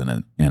Jesus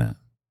isn't in it.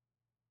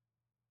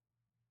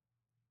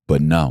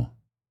 But no,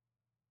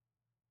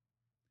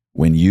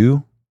 when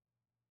you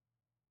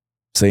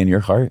say in your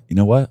heart, you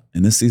know what?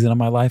 In this season of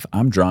my life,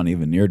 I'm drawn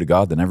even nearer to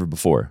God than ever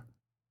before.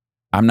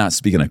 I'm not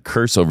speaking a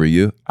curse over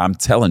you. I'm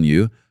telling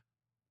you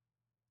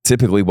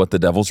typically what the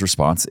devil's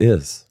response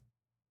is.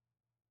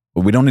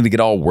 But we don't need to get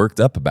all worked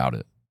up about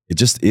it. It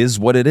just is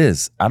what it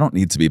is. I don't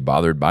need to be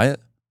bothered by it.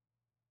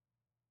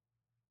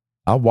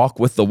 I'll walk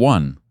with the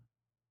one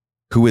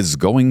who is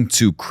going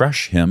to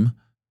crush him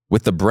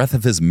with the breath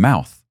of his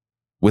mouth,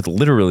 with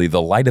literally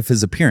the light of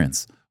his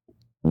appearance.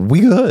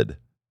 We good.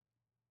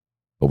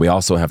 But we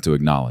also have to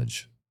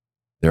acknowledge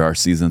there are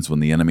seasons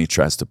when the enemy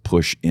tries to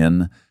push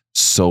in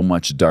so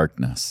much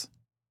darkness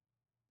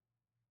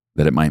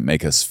that it might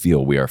make us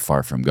feel we are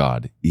far from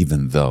God,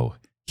 even though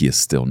he is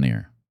still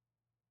near.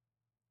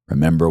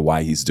 Remember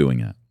why he's doing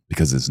it,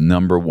 because his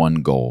number one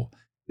goal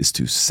is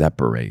to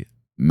separate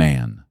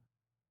man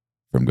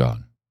from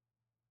God.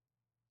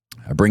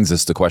 That brings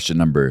us to question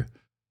number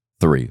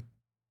 3.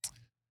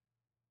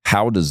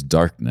 How does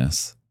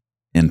darkness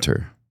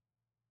enter?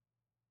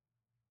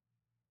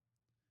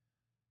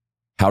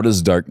 How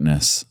does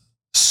darkness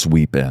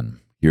sweep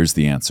in? Here's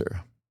the answer.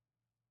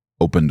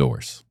 Open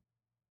doors.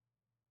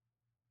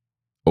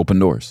 Open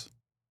doors.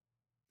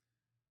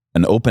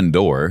 An open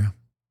door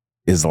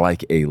is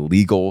like a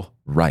legal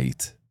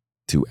right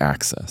to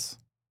access.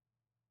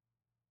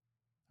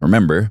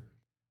 Remember,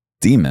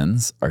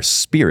 demons are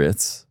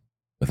spirits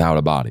without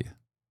a body.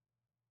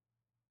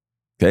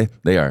 Okay?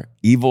 They are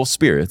evil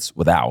spirits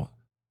without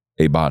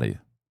a body.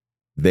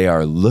 They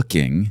are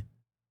looking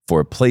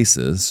for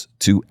places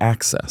to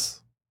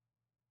access,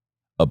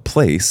 a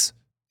place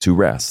to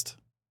rest.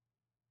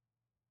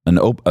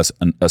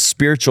 A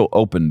spiritual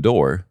open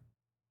door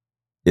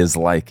is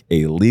like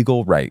a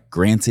legal right,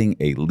 granting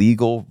a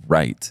legal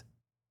right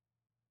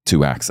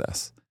to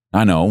access.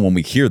 I know when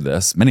we hear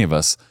this, many of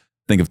us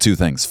think of two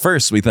things.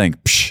 First, we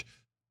think, psh,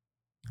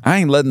 I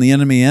ain't letting the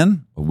enemy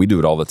in. We do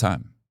it all the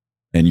time.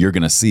 And you're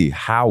going to see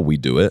how we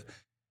do it.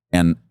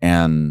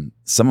 And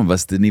some of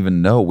us didn't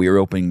even know we were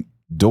opening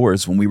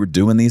doors when we were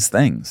doing these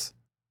things.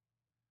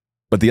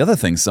 But the other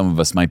thing some of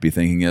us might be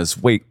thinking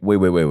is, wait a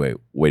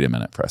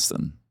minute,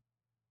 Preston.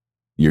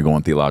 You're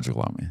going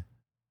theological on me.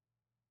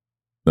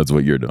 That's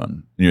what you're doing.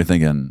 And you're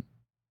thinking,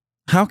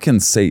 how can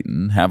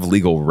Satan have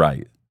legal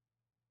right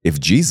if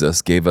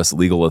Jesus gave us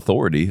legal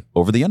authority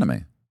over the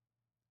enemy?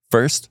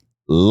 First,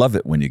 love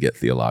it when you get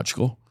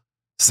theological.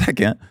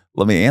 Second,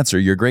 let me answer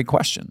your great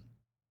question.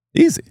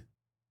 Easy.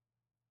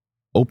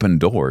 Open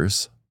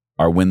doors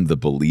are when the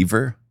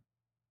believer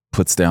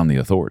puts down the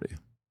authority.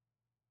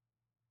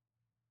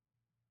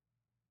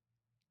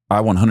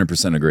 I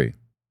 100% agree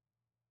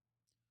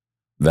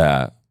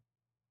that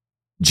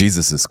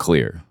Jesus is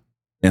clear.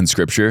 In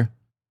Scripture,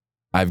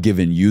 I've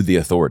given you the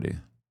authority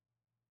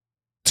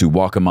to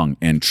walk among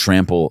and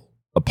trample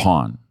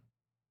upon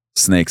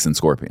snakes and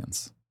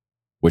scorpions,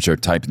 which are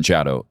type and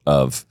shadow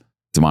of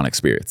demonic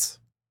spirits.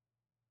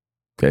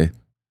 Okay?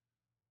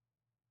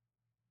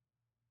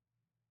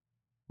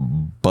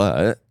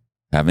 But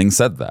having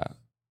said that,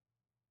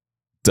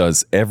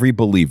 does every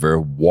believer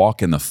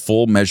walk in the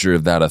full measure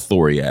of that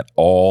authority at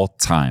all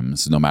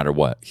times, no matter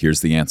what?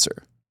 Here's the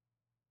answer.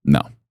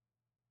 No.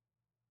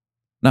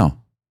 No.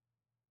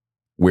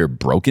 We're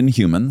broken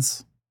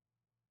humans,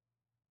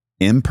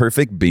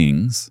 imperfect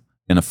beings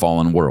in a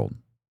fallen world.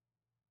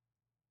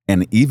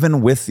 And even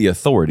with the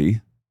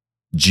authority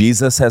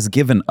Jesus has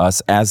given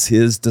us as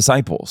his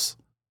disciples,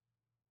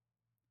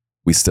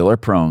 we still are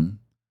prone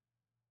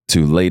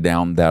to lay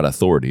down that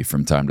authority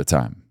from time to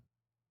time.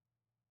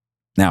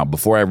 Now,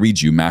 before I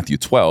read you Matthew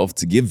 12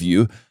 to give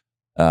you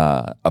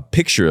a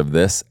picture of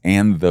this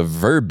and the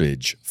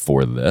verbiage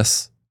for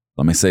this,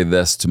 let me say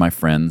this to my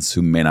friends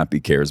who may not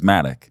be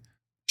charismatic.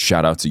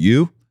 Shout out to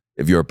you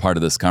if you're a part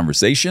of this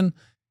conversation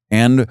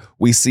and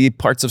we see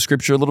parts of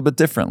Scripture a little bit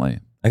differently.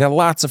 I got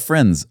lots of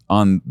friends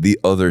on the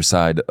other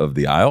side of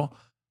the aisle.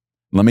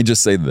 Let me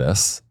just say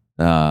this.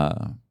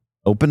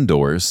 A Open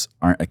doors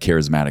aren't a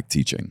charismatic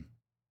teaching.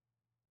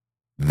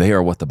 They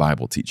are what the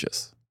Bible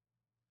teaches.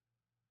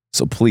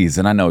 So please,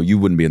 and I know you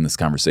wouldn't be in this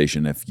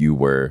conversation if you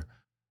were,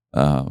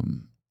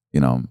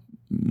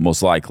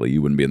 most likely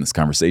you wouldn't be in this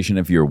conversation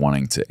if you're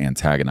wanting to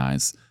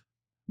antagonize.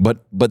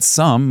 But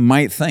some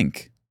might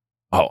think,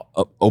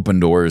 open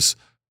doors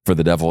for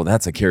the devil,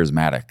 that's a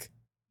charismatic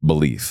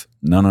belief.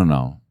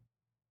 No.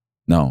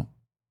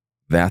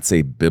 That's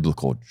a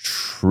biblical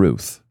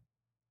truth.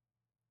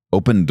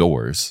 Open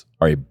doors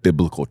are a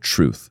biblical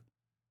truth,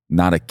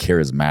 not a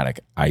charismatic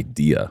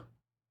idea.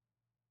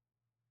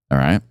 All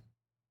right?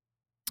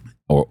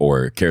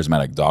 Or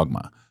charismatic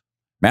dogma.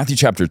 Matthew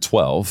chapter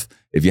 12,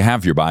 if you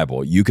have your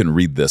Bible, you can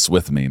read this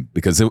with me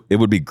because it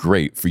would be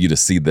great for you to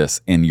see this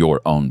in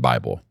your own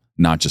Bible,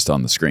 not just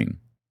on the screen.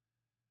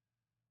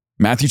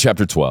 Matthew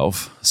chapter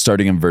 12,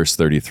 starting in verse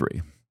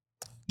 33.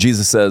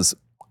 Jesus says,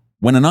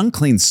 "When an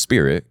unclean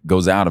spirit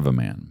goes out of a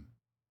man,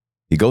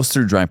 he goes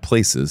through dry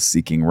places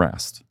seeking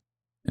rest,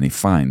 and he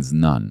finds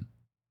none."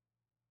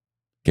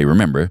 Okay,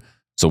 remember,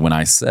 so when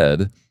I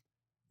said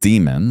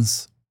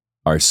demons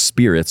are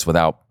spirits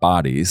without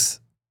bodies,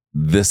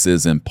 this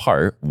is in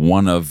part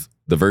one of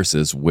the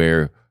verses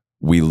where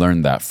we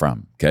learned that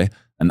from, okay?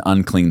 An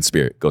unclean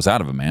spirit goes out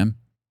of a man.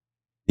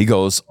 He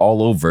goes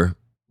all over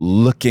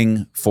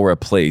looking for a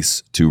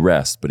place to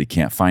rest, but he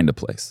can't find a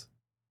place.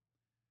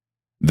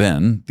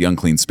 Then the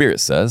unclean spirit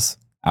says,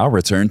 "I'll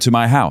return to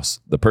my house,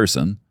 the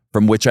person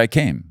from which I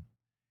came."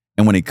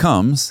 And when he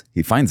comes,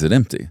 he finds it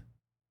empty,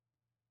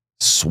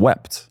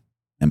 swept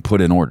and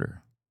put in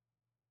order.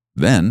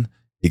 Then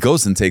he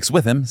goes and takes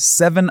with him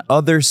 7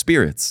 other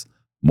spirits,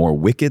 more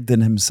wicked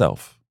than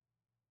himself.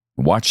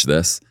 Watch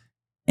this.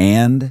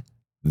 And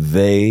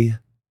they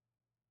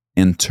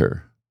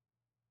enter.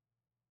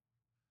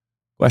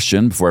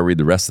 Question before I read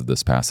the rest of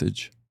this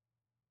passage.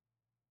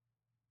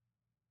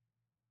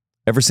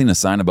 Ever seen a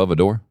sign above a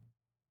door?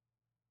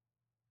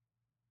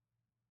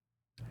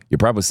 You're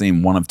probably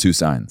seeing one of 2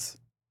 signs.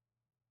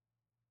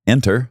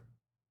 Enter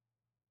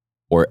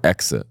or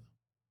exit.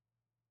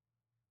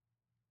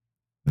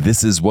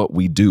 This is what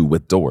we do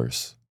with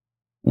doors.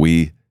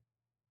 We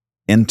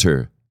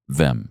enter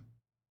them.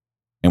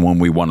 And when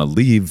we want to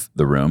leave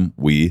the room,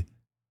 we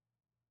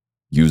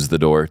use the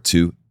door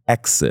to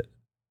exit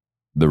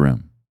the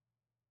room.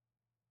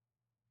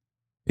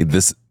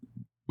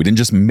 We didn't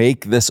just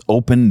make this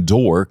open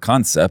door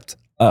concept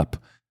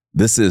up.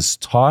 This is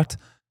taught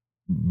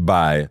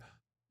by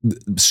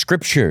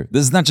Scripture.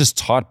 This is not just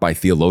taught by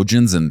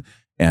theologians and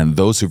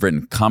those who've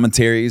written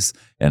commentaries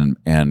and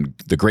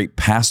the great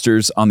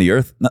pastors on the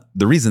earth.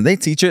 The reason they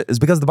teach it is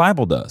because the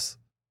Bible does.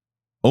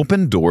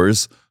 Open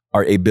doors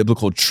are a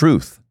biblical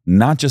truth,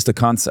 not just a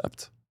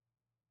concept.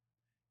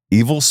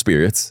 Evil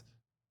spirits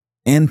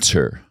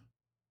enter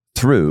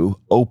through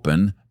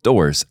open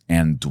doors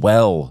and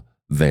dwell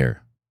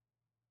there.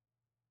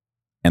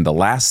 And the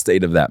last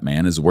state of that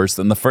man is worse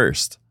than the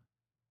first.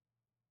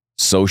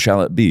 So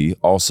shall it be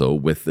also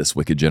with this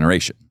wicked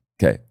generation.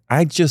 Okay,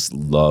 I just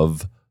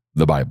love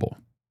the Bible,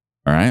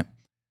 all right?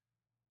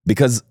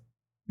 Because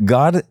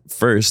God,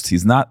 first,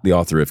 he's not the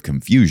author of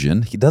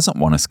confusion. He doesn't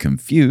want us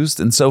confused.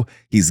 And so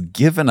he's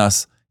given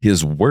us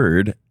his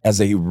word as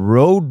a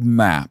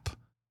roadmap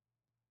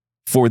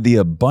for the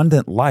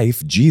abundant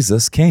life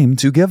Jesus came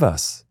to give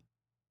us.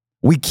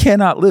 We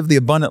cannot live the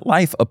abundant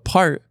life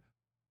apart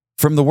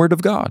from the word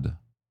of God.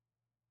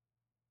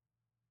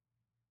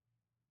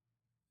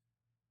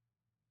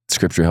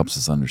 Scripture helps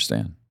us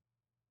understand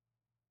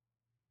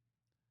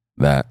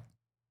that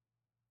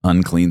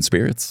unclean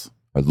spirits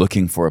are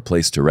looking for a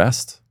place to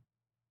rest,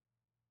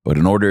 but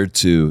in order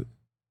to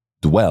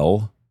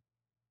dwell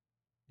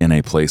in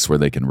a place where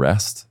they can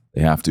rest,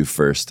 they have to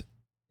first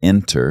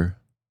enter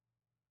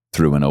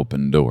through an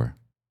open door.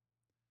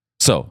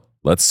 So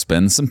let's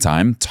spend some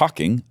time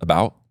talking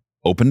about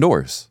open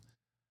doors.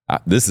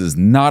 This is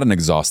not an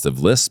exhaustive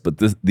list,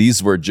 but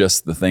these were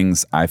just the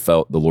things I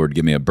felt the Lord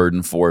give me a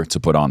burden for to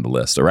put on the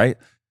list, all right?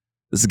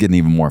 This is getting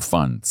even more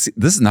fun. See,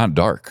 this is not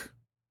dark.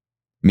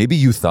 Maybe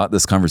you thought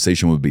this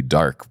conversation would be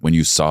dark when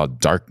you saw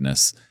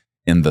darkness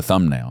in the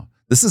thumbnail.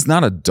 This is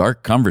not a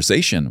dark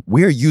conversation.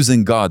 We are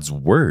using God's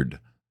word,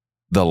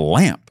 the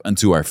lamp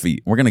unto our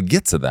feet. We're going to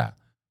get to that.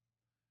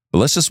 But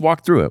let's just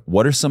walk through it.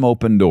 What are some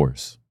open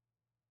doors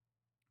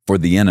for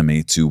the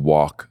enemy to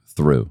walk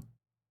through?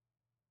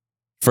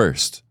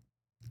 First,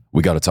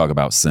 we got to talk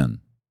about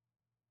sin.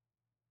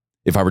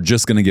 If I were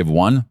just going to give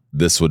one,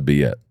 this would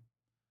be it.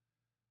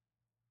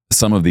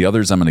 Some of the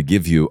others I'm going to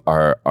give you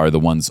are the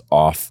ones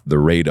off the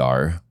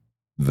radar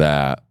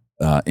that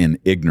in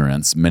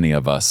ignorance, many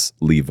of us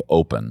leave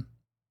open.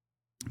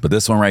 But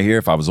this one right here,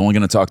 if I was only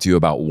going to talk to you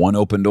about one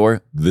open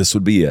door, this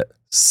would be it: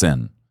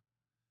 sin.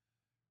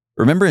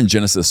 Remember in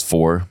Genesis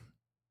 4,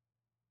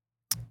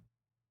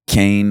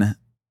 Cain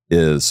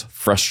is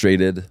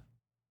frustrated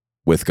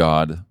with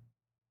God,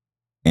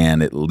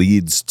 and it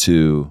leads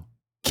to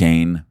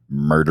Cain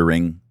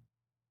murdering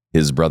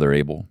his brother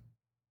Abel.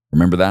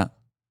 Remember that?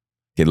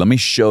 Okay, let me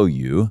show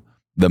you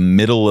the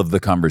middle of the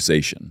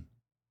conversation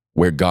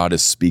where God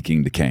is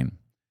speaking to Cain.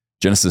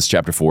 Genesis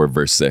chapter 4,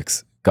 verse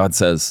 6, God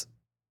says,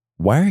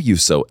 "Why are you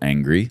so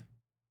angry,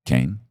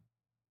 Cain?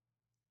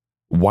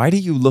 Why do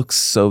you look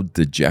so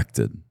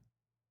dejected?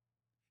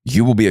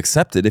 You will be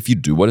accepted if you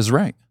do what is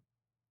right.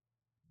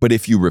 But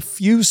if you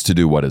refuse to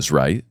do what is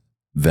right,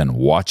 then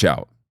watch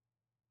out.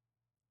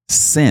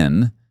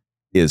 Sin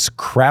is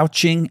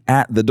crouching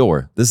at the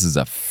door." This is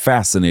a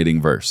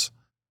fascinating verse.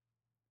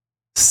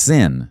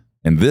 Sin,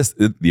 and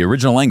the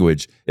original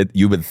language,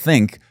 you would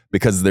think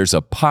because there's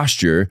a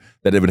posture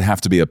that it would have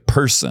to be a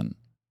person.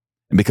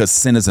 And because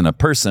sin isn't a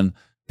person,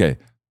 okay,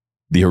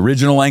 the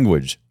original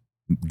language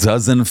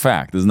does in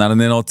fact, this is not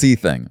an NLT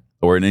thing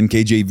or an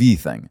NKJV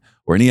thing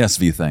or an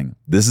ESV thing.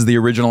 This is the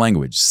original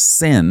language.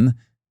 Sin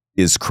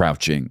is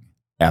crouching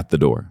at the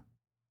door,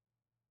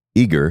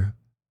 eager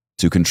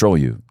to control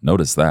you.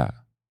 Notice that.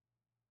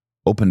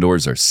 Open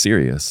doors are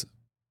serious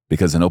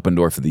because an open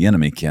door for the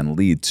enemy can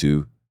lead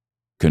to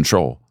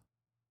control.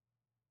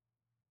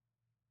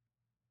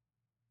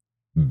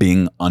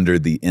 Being under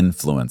the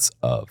influence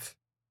of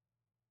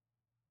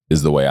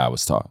is the way I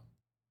was taught.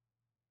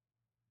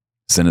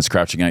 Sin is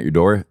crouching at your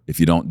door. If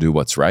you don't do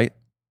what's right,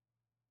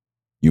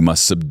 you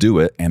must subdue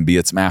it and be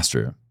its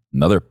master.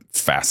 Another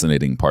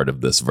fascinating part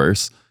of this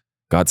verse,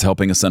 God's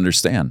helping us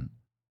understand.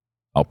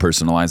 I'll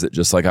personalize it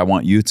just like I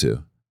want you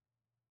to.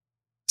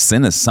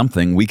 Sin is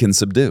something we can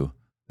subdue.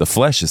 The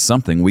flesh is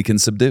something we can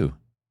subdue.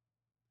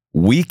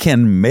 We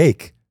can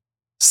make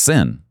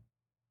sin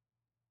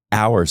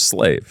our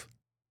slave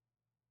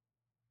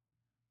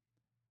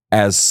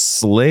as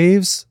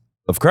slaves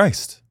of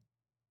Christ,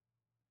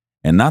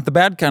 and not the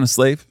bad kind of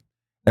slave,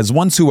 as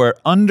ones who are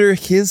under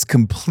his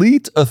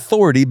complete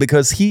authority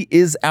because he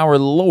is our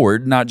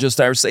Lord, not just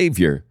our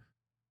Savior.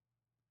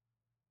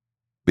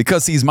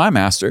 Because he's my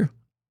master,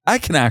 I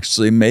can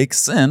actually make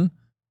sin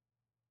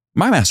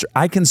my master.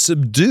 I can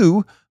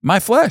subdue my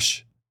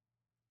flesh.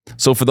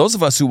 So for those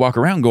of us who walk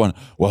around going,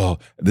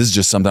 well, this is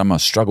just something I'm going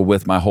to struggle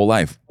with my whole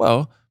life.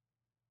 Well,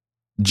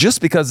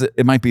 just because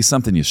it might be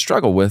something you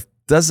struggle with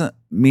doesn't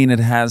mean it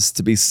has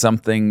to be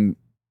something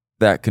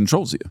that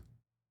controls you.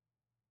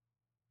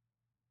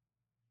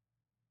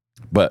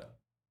 But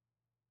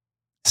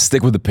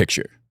stick with the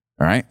picture,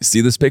 all right?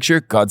 See this picture?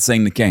 God's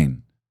saying to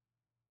Cain.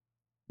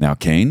 Now,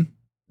 Cain,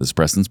 this is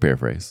Preston's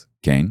paraphrase.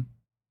 Cain,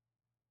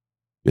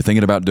 you're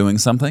thinking about doing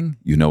something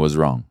you know is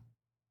wrong.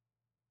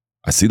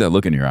 I see that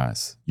look in your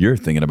eyes. You're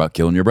thinking about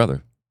killing your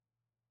brother.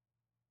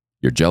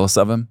 You're jealous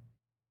of him.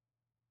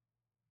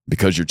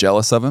 Because you're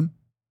jealous of him,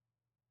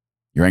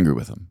 you're angry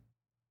with him.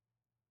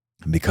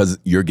 And because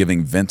you're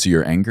giving vent to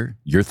your anger,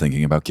 you're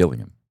thinking about killing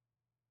him.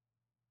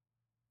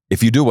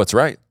 If you do what's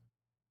right,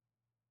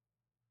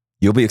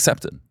 you'll be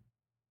accepted.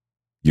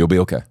 You'll be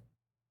okay.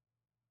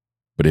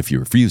 But if you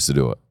refuse to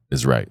do what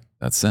is right,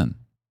 that's sin.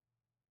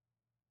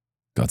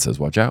 God says,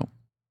 watch out.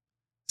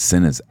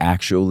 Sin is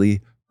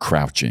actually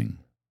crouching.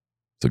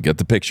 So get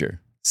the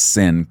picture.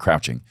 Sin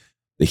crouching.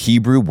 The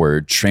Hebrew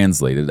word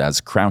translated as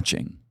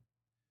crouching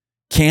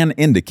can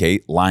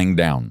indicate lying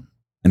down.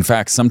 In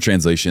fact, some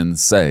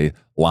translations say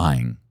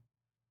lying.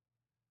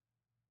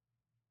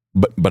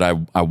 But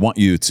I want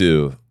you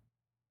to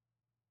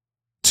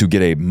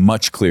get a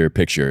much clearer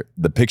picture.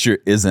 The picture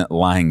isn't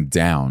lying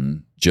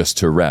down just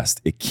to rest.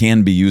 It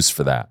can be used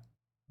for that,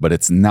 but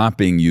it's not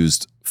being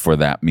used for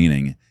that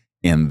meaning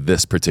in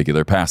this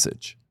particular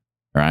passage,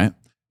 all right?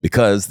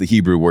 Because the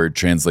Hebrew word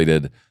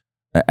translated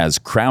as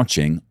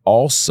crouching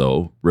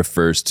also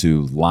refers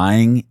to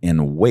lying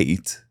in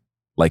wait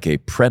like a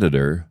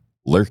predator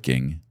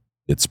lurking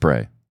its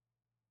prey.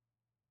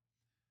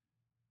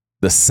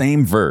 The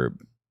same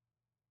verb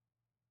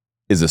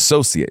is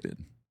associated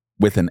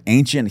with an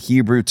ancient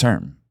Hebrew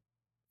term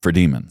for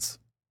demons.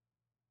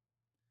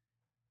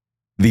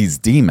 These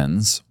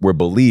demons were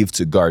believed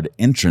to guard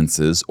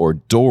entrances or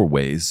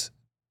doorways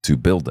to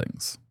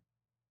buildings.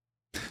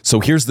 So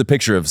here's the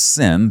picture of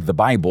sin the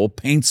Bible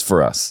paints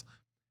for us.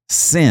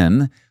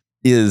 Sin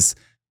is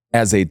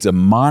as a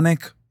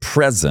demonic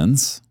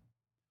presence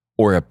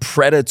or a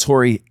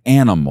predatory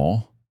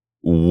animal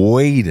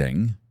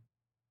waiting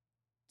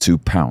to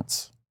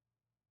pounce.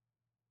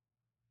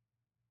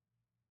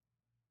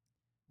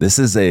 This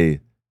is a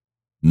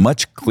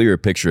much clearer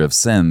picture of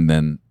sin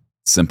than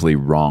simply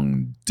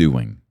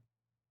wrongdoing.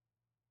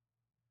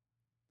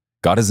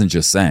 God isn't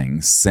just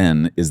saying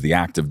sin is the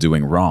act of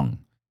doing wrong.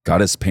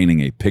 God is painting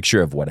a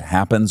picture of what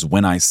happens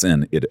when I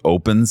sin. It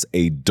opens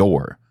a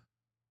door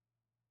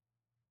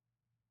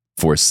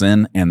for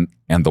sin and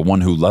the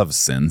one who loves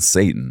sin,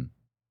 Satan,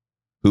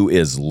 who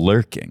is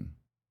lurking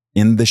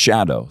in the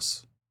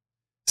shadows,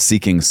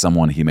 seeking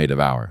someone he may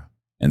devour.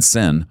 And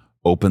sin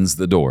opens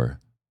the door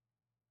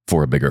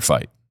for a bigger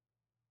fight.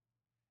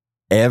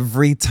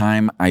 Every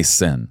time I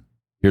sin,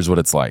 here's what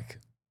it's like.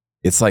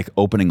 It's like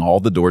opening all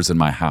the doors in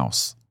my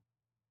house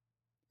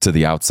to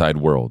the outside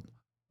world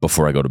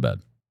before I go to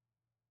bed.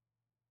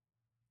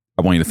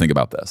 I want you to think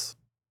about this.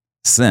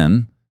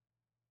 Sin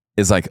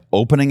is like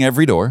opening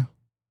every door,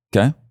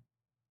 okay?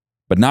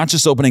 But not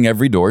just opening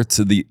every door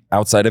to the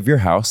outside of your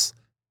house.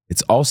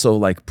 It's also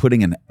like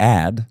putting an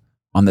ad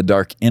on the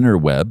dark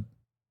interweb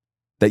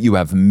that you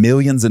have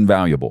millions in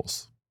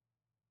valuables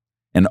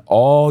and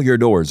all your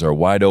doors are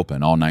wide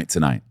open all night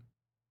tonight.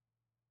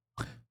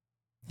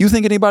 You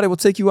think anybody will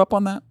take you up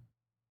on that?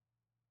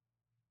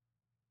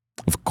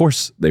 Of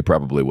course, they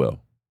probably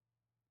will.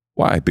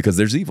 Why? Because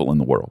there's evil in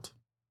the world.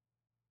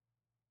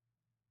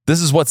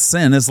 This is what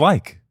sin is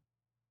like.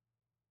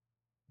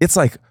 It's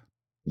like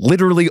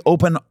literally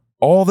open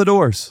all the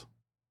doors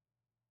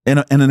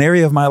in an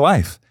area of my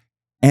life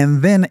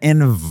and then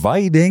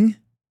inviting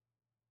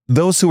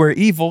those who are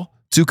evil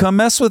to come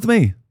mess with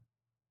me.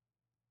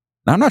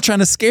 Now, I'm not trying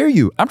to scare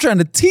you. I'm trying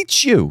to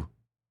teach you.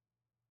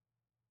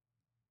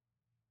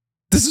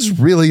 This is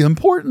really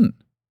important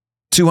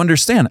to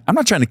understand. I'm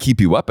not trying to keep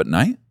you up at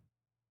night.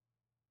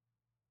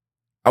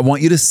 I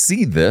want you to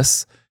see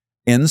this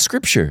in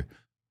Scripture.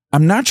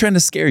 I'm not trying to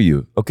scare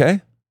you,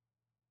 okay?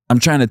 I'm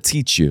trying to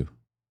teach you.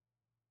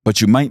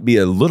 But you might be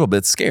a little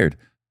bit scared.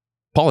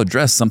 Paul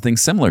addressed something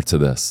similar to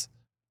this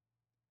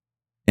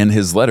in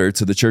his letter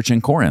to the church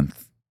in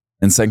Corinth.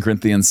 In 2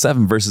 Corinthians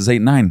 7, verses 8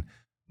 and 9,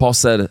 Paul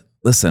said,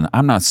 listen,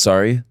 I'm not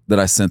sorry that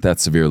I sent that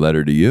severe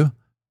letter to you,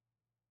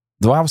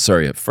 though I was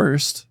sorry at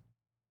first,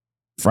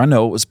 for I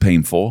know it was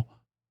painful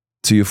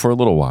to you for a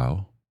little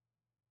while.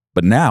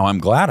 But now I'm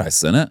glad I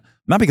sent it,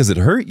 not because it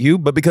hurt you,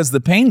 but because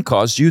the pain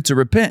caused you to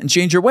repent and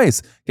change your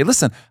ways. Okay,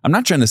 listen, I'm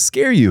not trying to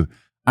scare you.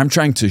 I'm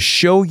trying to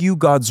show you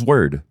God's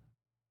word.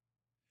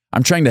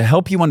 I'm trying to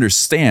help you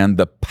understand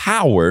the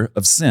power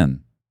of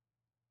sin.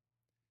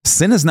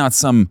 Sin is not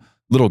some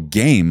little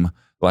game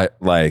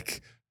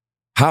like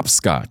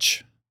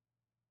hopscotch.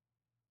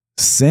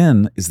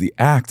 Sin is the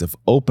act of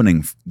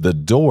opening the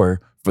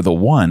door for the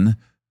one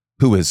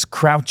who is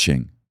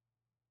crouching,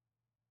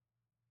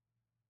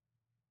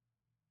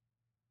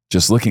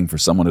 just looking for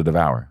someone to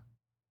devour.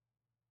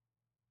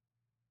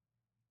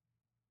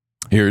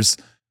 Here's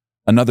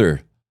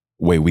another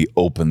way we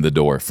open the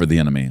door for the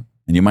enemy,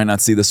 and you might not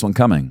see this one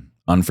coming: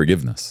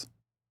 unforgiveness.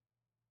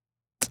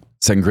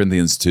 2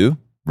 Corinthians 2,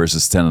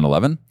 verses 10 and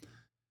 11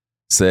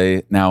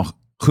 say, now,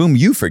 whom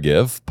you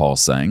forgive,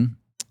 Paul's saying,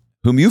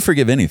 whom you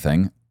forgive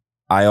anything,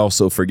 I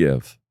also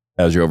forgive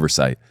as your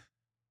oversight.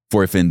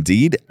 For if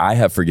indeed I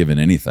have forgiven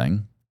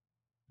anything,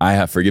 I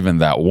have forgiven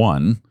that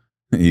one,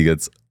 he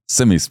gets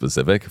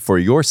semi-specific, for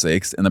your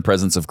sakes in the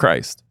presence of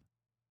Christ.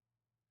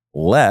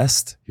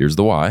 Lest, here's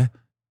the why,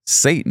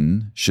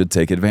 Satan should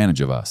take advantage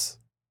of us.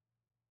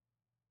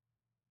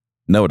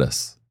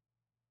 Notice,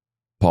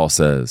 Paul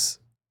says,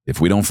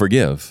 if we don't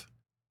forgive,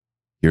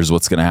 here's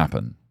what's going to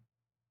happen.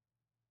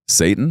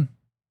 Satan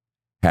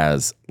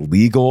has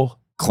legal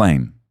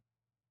claim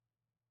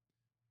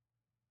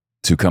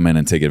to come in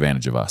and take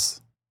advantage of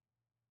us.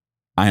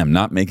 I am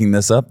not making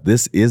this up.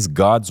 This is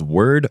God's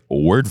word,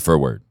 word for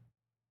word.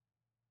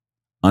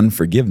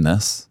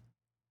 Unforgiveness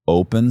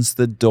opens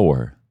the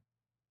door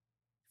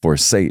for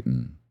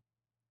Satan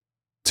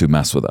to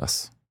mess with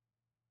us.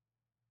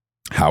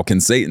 How can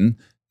Satan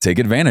take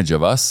advantage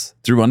of us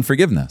through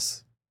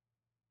unforgiveness?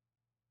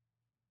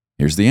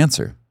 Here's the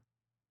answer.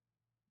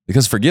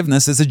 Because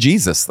forgiveness is a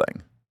Jesus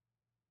thing.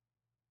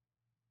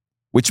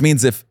 Which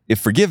means if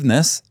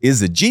forgiveness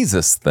is a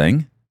Jesus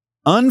thing,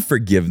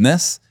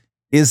 unforgiveness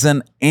is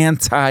an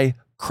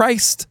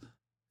anti-Christ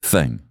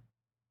thing.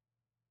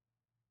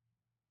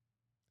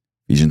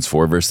 Ephesians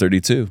 4, verse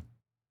 32.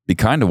 Be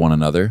kind to one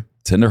another,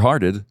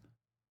 tenderhearted,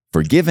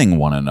 forgiving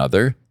one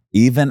another,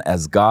 even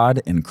as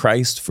God in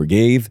Christ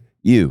forgave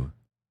you.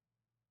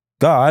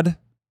 God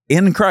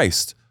in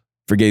Christ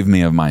forgave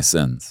me of my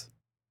sins.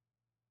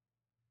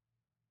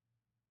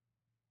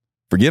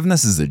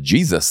 Forgiveness is a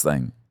Jesus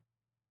thing.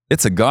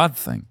 It's a God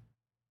thing.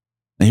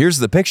 And here's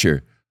the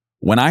picture.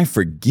 When I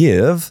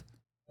forgive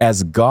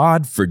as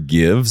God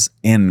forgives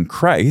in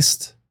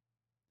Christ,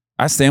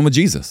 I stand with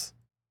Jesus.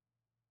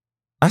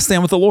 I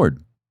stand with the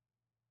Lord.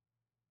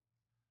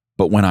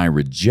 But when I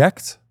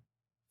reject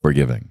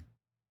forgiving,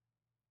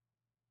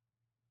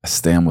 I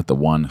stand with the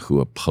one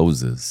who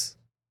opposes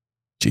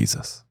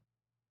Jesus.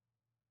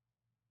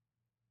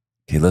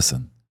 Okay,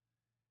 listen.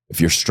 If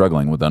you're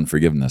struggling with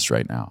unforgiveness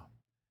right now,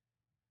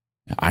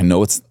 I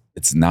know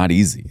it's not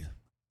easy.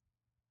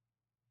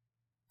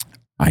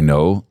 I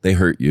know they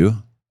hurt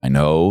you. I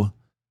know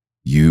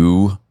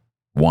you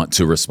want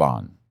to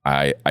respond.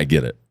 I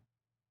get it.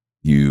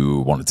 You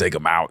want to take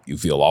them out. You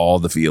feel all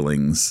the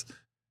feelings.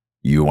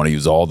 You want to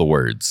use all the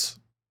words.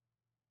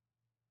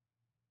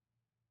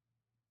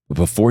 But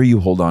before you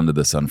hold on to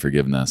this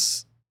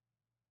unforgiveness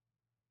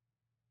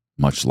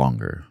much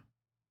longer,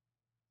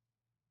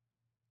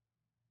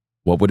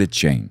 what would it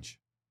change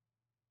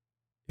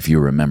if you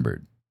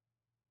remembered?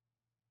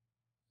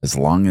 As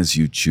long as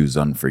you choose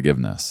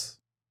unforgiveness,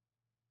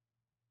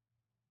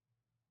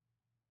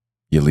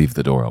 you leave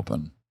the door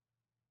open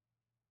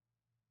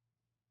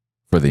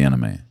for the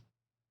enemy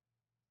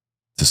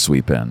to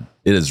sweep in.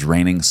 It is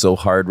raining so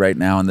hard right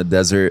now in the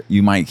desert.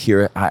 You might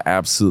hear it. I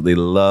absolutely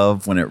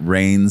love when it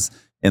rains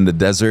in the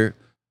desert.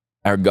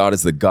 Our God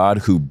is the God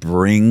who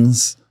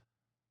brings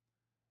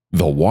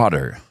the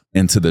water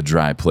into the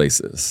dry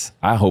places.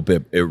 I hope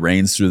it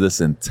rains through this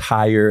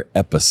entire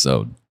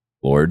episode,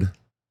 Lord.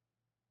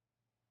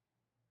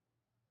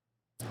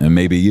 And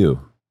maybe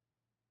you,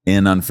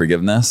 in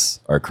unforgiveness,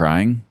 are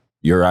crying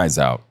your eyes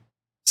out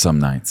some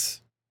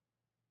nights.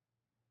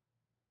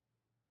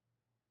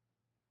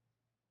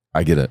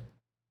 I get it.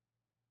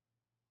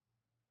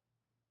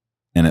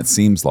 And it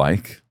seems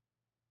like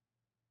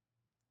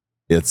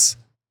it's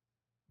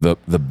the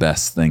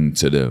best thing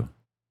to do.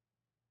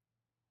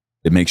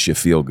 It makes you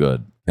feel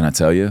good. Can I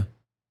tell you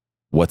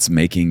what's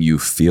making you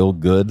feel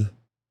good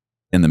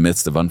in the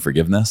midst of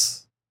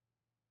unforgiveness?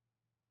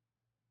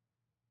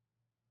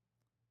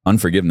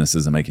 Unforgiveness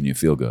isn't making you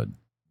feel good.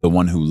 The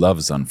one who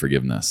loves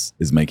unforgiveness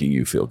is making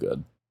you feel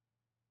good.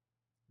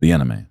 The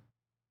enemy.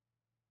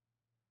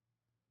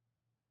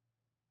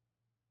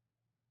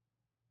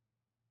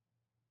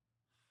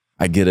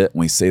 I get it.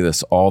 We say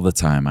this all the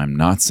time. I'm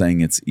not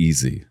saying it's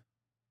easy,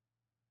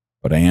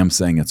 but I am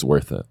saying it's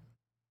worth it.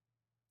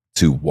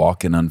 To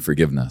walk in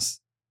unforgiveness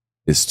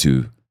is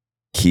to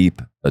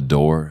keep a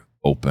door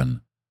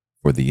open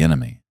for the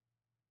enemy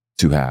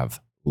to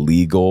have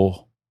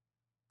legal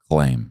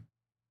claim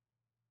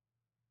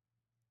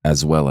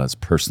as well as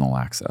personal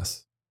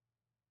access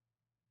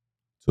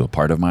to a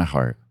part of my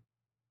heart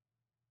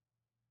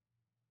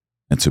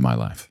and to my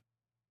life.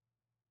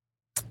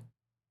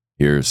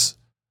 Here's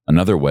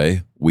another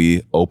way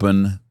we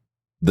open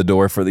the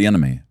door for the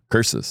enemy: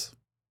 curses.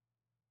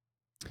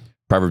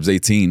 Proverbs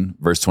 18,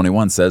 verse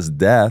 21 says,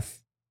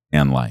 death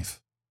and life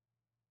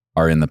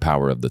are in the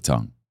power of the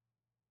tongue.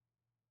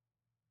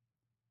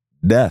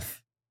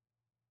 Death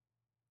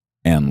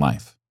and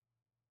life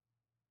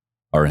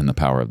are in the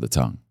power of the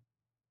tongue.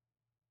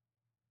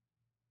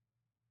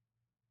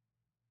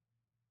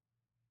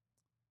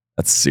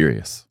 That's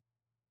serious.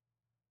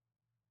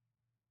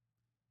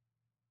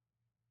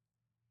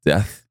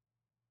 Death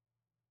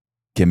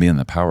can be in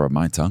the power of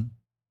my tongue.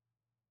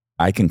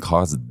 I can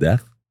cause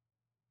death.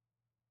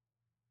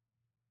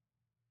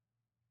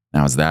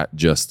 Now, is that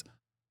just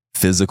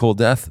physical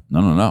death?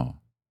 No.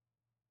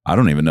 I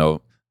don't even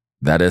know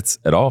that it's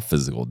at all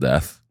physical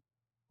death,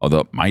 although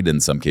it might in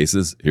some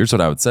cases. Here's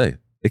what I would say.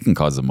 It can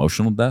cause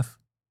emotional death.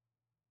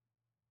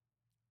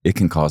 It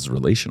can cause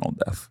relational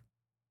death.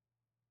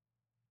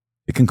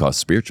 It can cause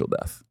spiritual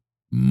death.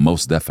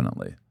 Most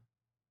definitely.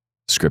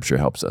 Scripture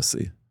helps us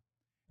see.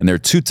 And there are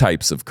two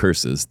types of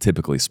curses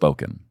typically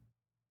spoken.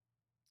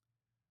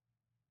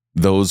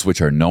 Those which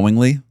are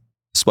knowingly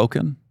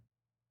spoken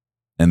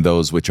and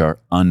those which are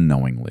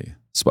unknowingly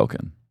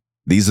spoken.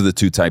 These are the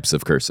two types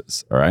of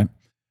curses, all right?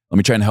 Let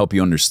me try and help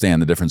you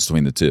understand the difference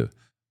between the two.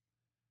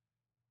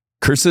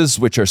 Curses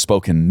which are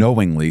spoken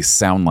knowingly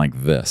sound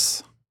like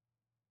this: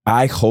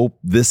 I hope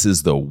this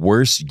is the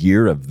worst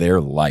year of their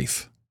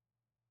life.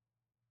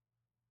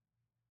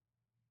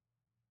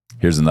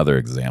 Here's another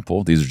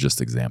example. These are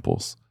just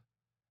examples.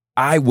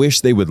 I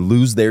wish they would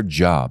lose their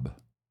job.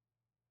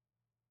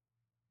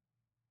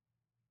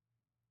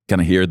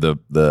 Kind of hear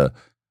the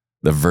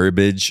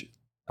verbiage,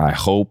 I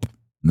hope,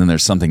 and then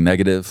there's something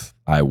negative.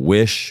 I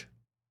wish,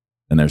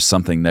 and there's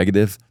something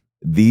negative.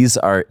 These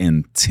are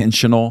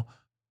intentional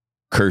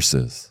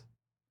curses.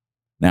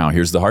 Now,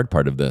 here's the hard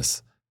part of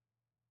this.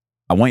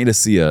 I want you to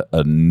see a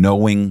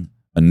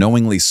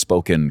knowingly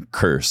spoken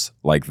curse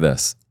like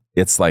this.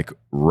 It's like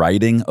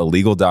writing a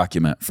legal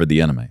document for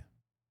the enemy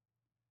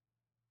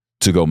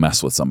to go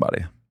mess with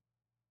somebody.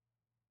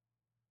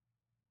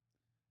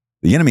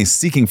 The enemy is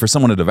seeking for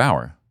someone to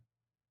devour.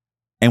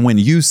 And when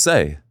you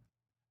say,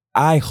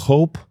 I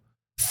hope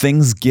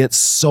things get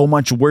so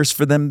much worse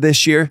for them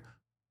this year,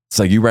 it's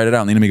like you write it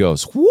out and the enemy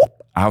goes, whoop,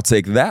 I'll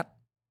take that.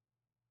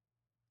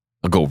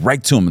 I'll go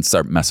right to him and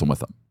start messing with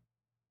them.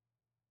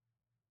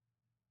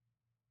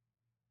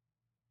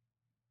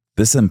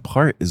 This in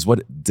part is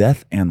what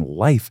death and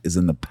life is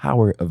in the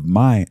power of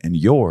my and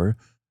your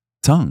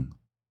tongue.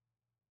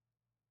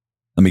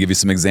 Let me give you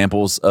some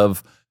examples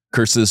of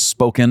curses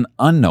spoken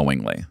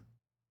unknowingly.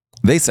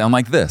 They sound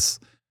like this.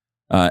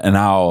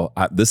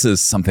 This is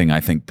something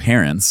I think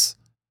parents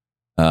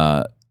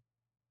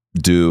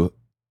do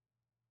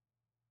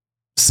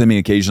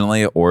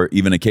semi-occasionally or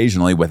even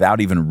occasionally without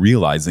even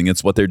realizing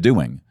it's what they're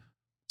doing.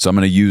 So I'm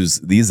going to use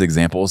these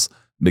examples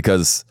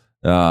because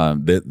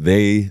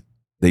they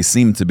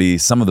seem to be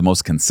some of the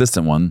most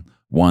consistent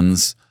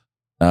ones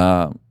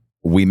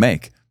we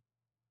make.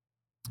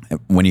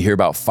 When you hear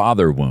about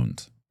father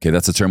wound, okay,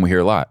 that's a term we hear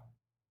a lot.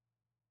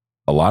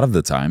 A lot of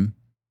the time,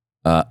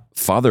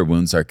 father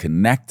wounds are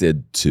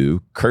connected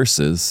to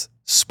curses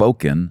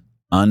spoken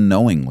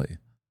unknowingly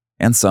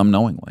and some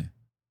knowingly.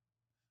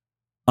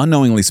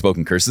 Unknowingly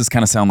spoken curses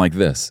kind of sound like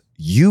this: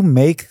 you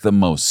make the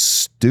most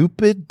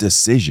stupid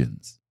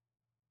decisions.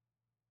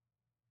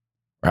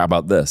 Or how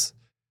about this?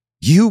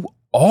 You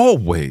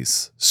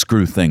always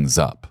screw things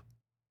up.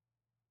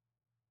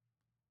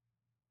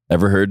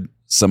 Ever heard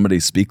somebody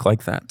speak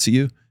like that to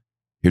you?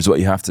 Here's what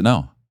you have to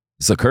know.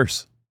 It's a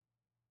curse.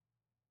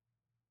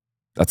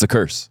 That's a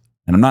curse.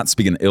 And I'm not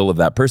speaking ill of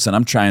that person.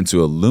 I'm trying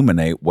to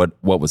illuminate what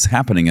was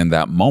happening in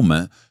that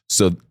moment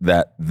so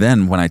that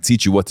then when I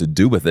teach you what to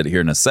do with it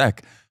here in a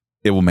sec,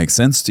 it will make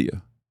sense to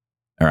you.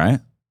 All right?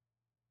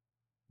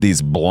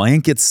 These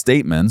blanket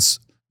statements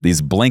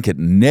These blanket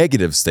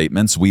negative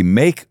statements we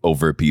make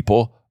over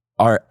people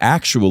are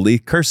actually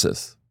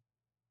curses,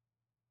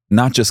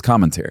 not just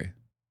commentary.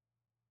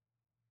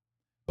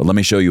 But let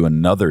me show you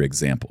another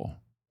example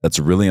that's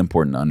really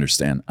important to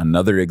understand.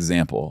 Another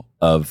example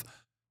of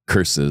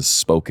curses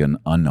spoken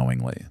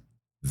unknowingly.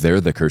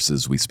 They're the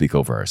curses we speak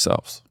over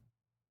ourselves.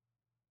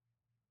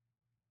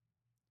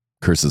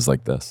 Curses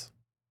like this.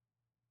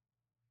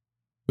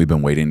 We've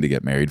been waiting to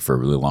get married for a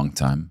really long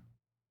time.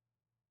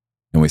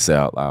 And we say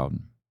out loud,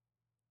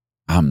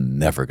 I'm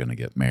never going to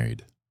get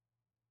married.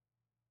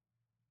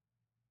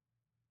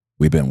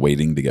 We've been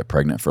waiting to get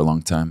pregnant for a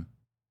long time.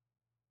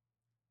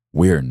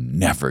 We're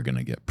never going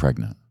to get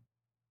pregnant.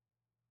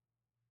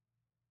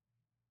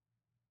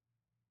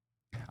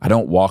 I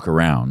don't walk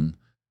around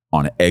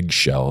on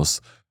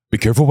eggshells. Be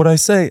careful what I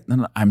say.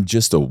 No, I'm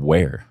just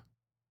aware.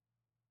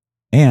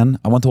 And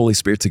I want the Holy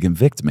Spirit to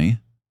convict me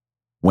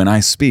when I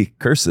speak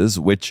curses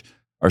which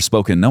are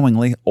spoken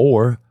knowingly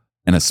or,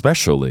 and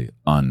especially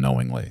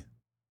unknowingly.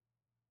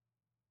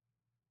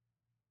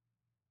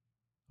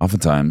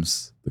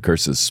 Oftentimes, the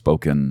curses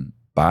spoken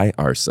by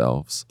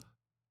ourselves,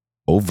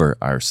 over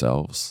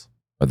ourselves,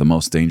 are the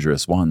most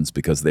dangerous ones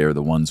because they are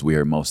the ones we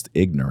are most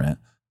ignorant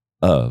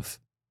of.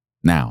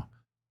 Now,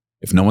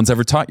 if no one's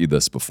ever taught you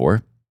this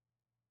before,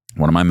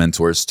 one of my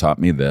mentors taught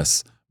me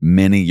this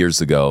many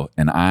years ago,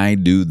 and I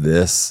do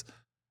this,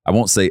 I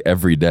won't say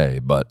every day,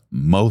 but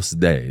most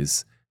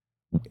days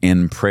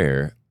in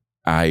prayer,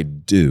 I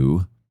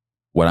do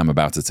what I'm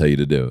about to tell you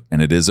to do.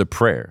 And it is a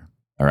prayer,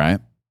 all right?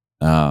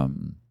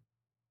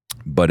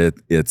 But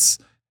it's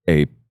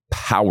a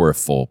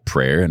powerful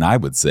prayer, and I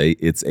would say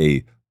it's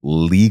a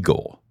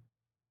legal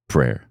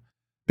prayer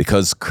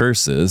because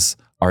curses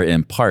are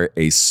in part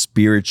a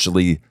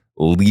spiritually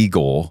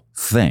legal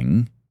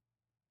thing.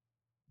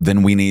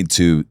 Then we need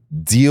to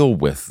deal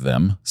with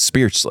them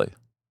spiritually,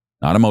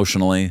 not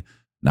emotionally,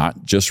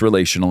 not just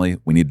relationally.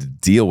 We need to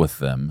deal with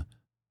them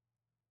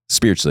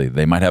spiritually.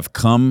 They might have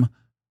come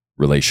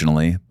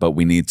relationally, but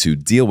we need to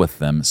deal with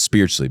them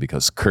spiritually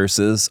because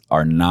curses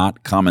are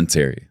not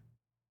commentary.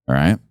 All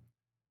right?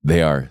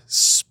 They are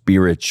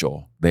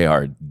spiritual. They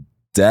are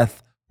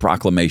death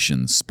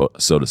proclamations,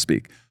 so to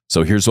speak.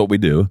 So here's what we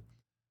do.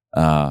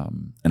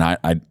 And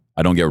I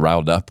don't get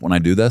riled up when I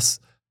do this.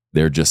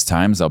 There are just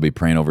times I'll be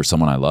praying over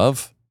someone I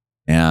love,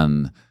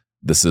 and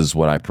this is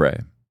what I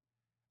pray.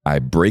 I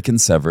break and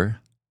sever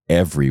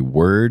every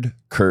word,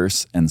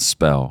 curse, and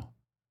spell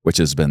which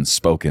has been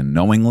spoken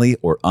knowingly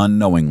or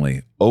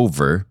unknowingly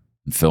over,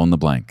 and fill in the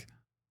blank,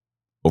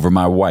 over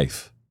my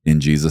wife in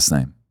Jesus'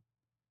 name.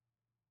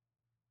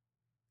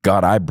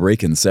 God, I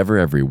break and sever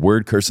every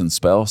word, curse, and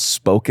spell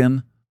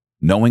spoken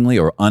knowingly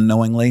or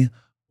unknowingly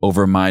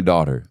over my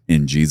daughter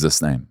in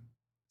Jesus' name.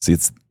 See,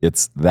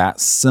 it's that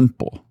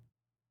simple.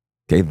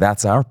 Okay,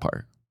 that's our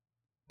part.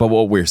 But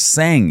what we're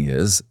saying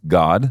is,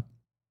 God,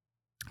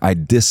 I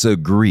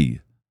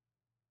disagree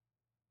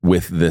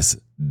with this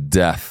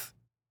death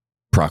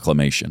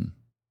proclamation,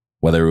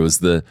 whether it was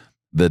the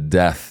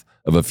death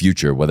of a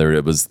future, whether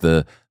it was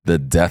the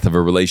death of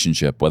a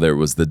relationship, whether it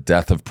was the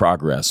death of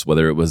progress,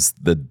 whether it was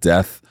the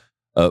death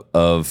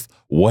of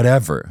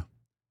whatever.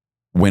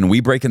 When we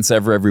break and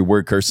sever every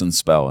word, curse, and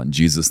spell in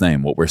Jesus'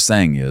 name, what we're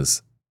saying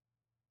is,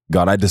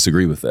 God, I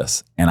disagree with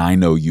this, and I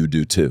know you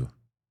do too.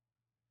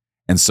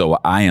 And so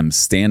I am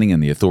standing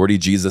in the authority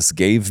Jesus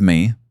gave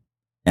me,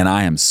 and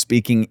I am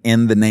speaking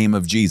in the name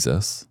of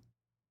Jesus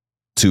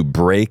to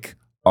break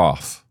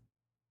off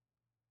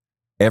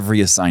every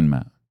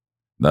assignment.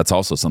 That's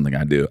also something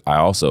I do. I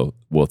also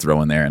will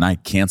throw in there, and I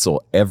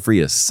cancel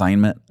every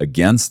assignment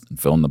against, and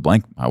fill in the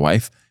blank, my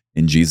wife,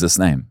 in Jesus'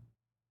 name.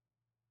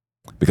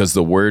 Because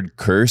the word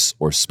curse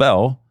or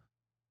spell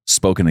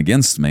spoken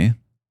against me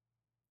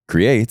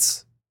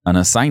creates an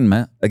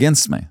assignment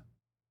against me.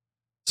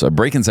 So I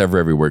break and sever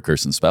every word,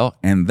 curse, and spell,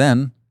 and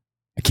then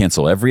I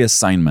cancel every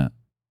assignment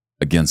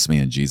against me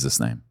in Jesus'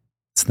 name.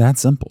 It's that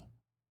simple.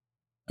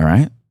 All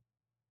right?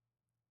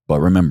 But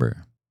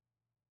remember,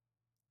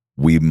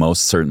 we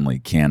most certainly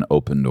can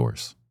open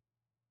doors.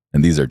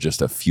 And these are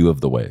just a few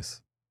of the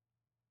ways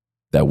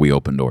that we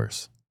open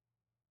doors.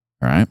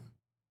 All right?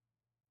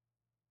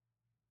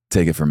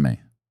 Take it from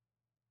me.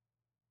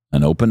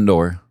 An open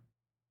door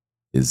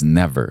is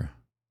never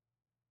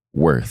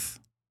worth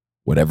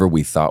whatever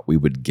we thought we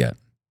would get.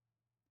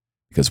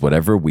 Because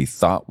whatever we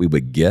thought we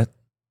would get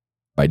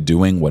by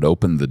doing what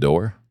opened the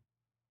door,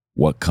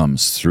 what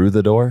comes through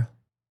the door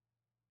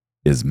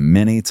is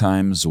many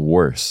times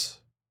worse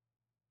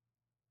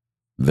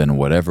than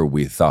whatever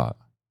we thought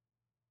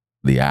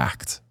the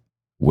act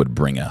would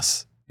bring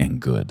us in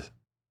good.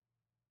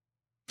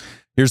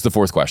 Here's the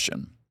fourth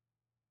question.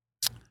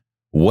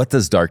 What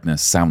does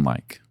darkness sound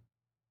like?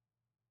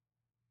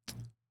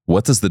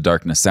 What does the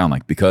darkness sound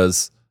like?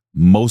 Because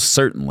most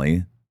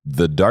certainly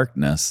the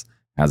darkness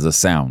has a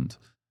sound.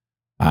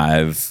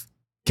 I've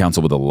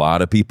counseled with a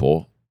lot of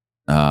people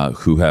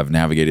who have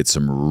navigated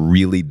some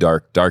really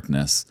dark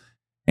darkness,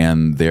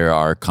 and there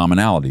are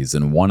commonalities.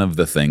 And one of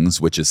the things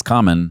which is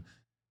common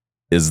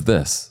is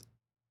this: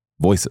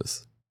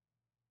 voices.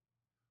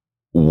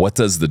 What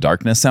does the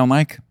darkness sound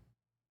like?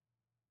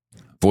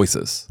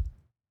 Voices.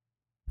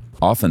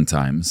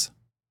 Oftentimes,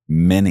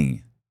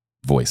 many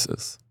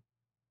voices.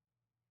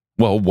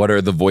 Well, what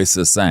are the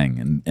voices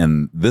saying?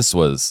 And this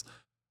was,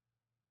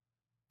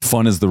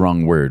 fun is the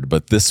wrong word,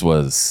 but this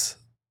was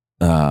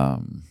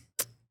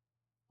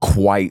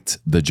quite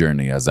the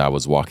journey as I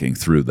was walking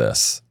through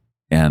this.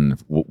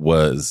 And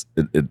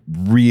it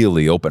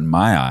really opened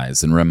my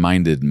eyes and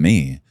reminded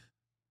me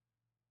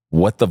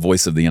what the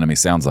voice of the enemy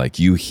sounds like.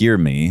 You hear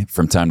me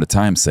from time to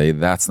time say,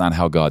 that's not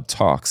how God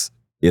talks.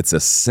 It's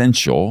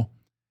essential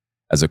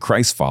as a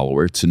Christ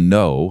follower to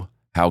know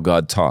how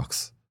God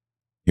talks.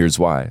 Here's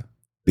why.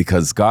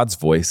 Because God's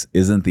voice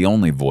isn't the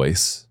only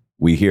voice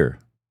we hear.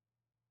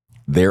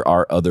 There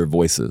are other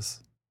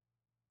voices.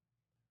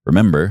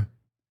 Remember,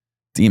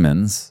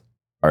 demons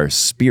are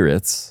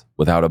spirits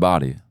without a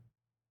body.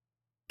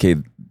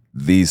 Okay,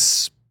 these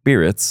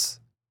spirits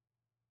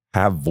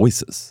have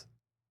voices.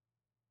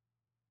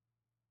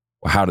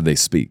 How do they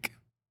speak?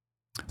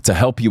 To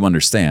help you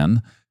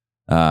understand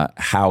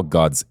how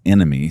God's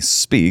enemy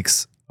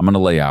speaks, I'm going to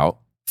lay out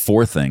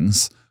 4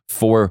 things,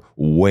 4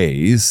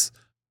 ways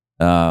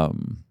the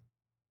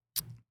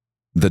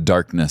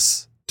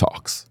darkness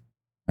talks.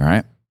 All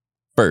right?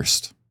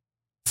 First,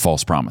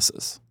 false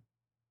promises.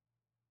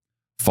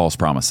 False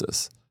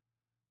promises.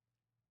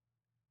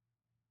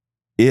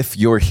 If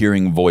you're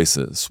hearing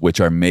voices which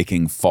are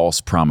making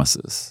false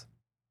promises,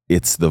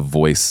 it's the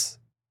voice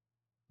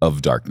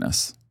of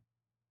darkness.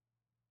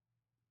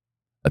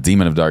 A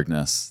demon of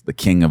darkness, the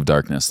king of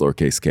darkness,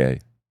 lowercase k.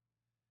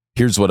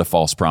 Here's what a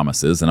false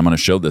promise is, and I'm going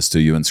to show this to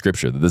you in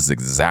Scripture, that this is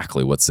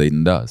exactly what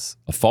Satan does.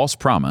 A false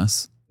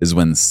promise is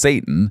when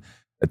Satan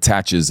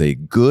attaches a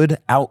good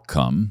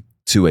outcome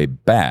to a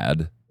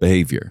bad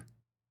behavior.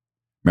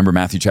 Remember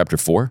Matthew chapter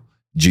 4?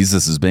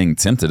 Jesus is being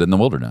tempted in the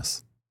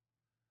wilderness.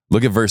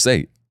 Look at verse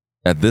 8.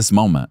 At this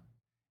moment,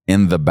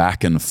 in the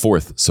back and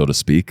forth, so to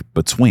speak,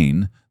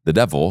 between the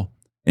devil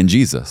and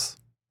Jesus.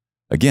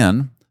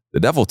 Again, the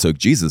devil took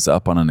Jesus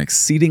up on an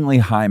exceedingly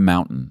high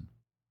mountain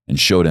and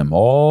showed him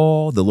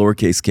all the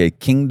lowercase k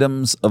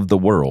kingdoms of the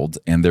world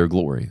and their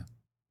glory.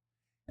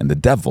 And the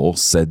devil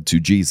said to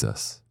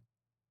Jesus,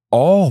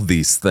 all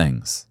these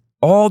things,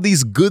 all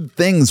these good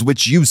things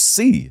which you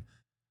see,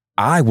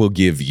 I will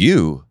give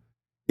you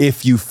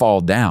if you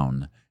fall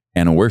down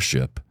and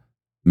worship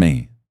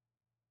me.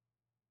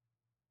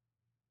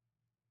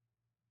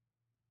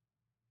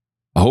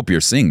 I hope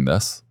you're seeing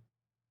this.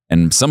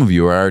 And some of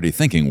you are already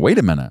thinking, wait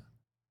a minute.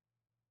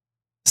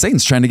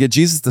 Satan's trying to get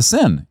Jesus to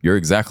sin. You're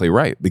exactly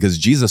right, because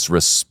Jesus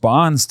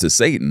responds to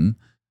Satan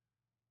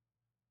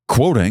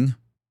quoting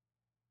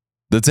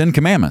the 10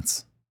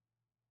 Commandments.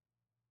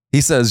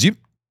 He says,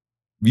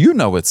 you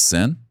know it's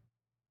sin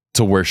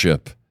to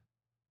worship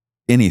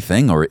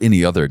anything or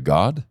any other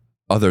God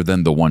other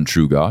than the one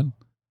true God.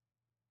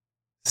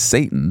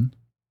 Satan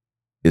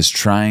is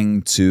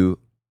trying to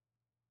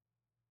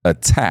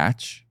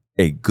attach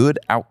a good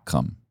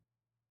outcome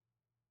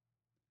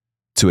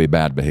to a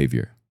bad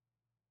behavior.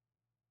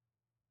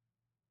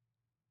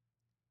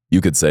 You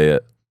could say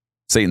it,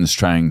 Satan's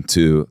trying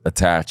to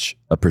attach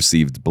a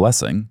perceived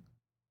blessing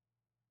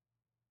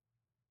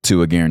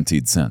to a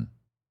guaranteed sin.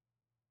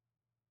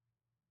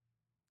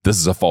 This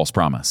is a false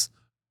promise.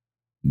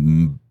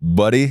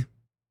 Buddy,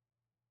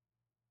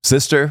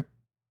 sister,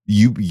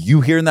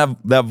 you hearing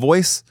that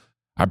voice?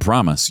 I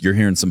promise you're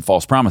hearing some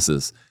false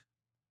promises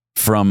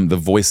from the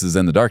voices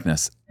in the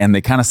darkness, and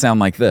they kind of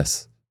sound like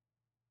this.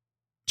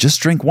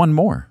 Just drink one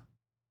more,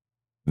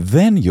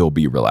 then you'll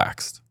be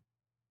relaxed.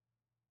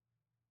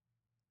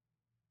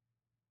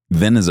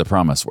 Then is a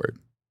promise word.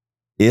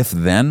 If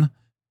then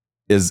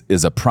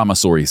is a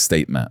promissory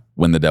statement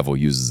when the devil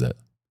uses it.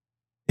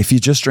 If you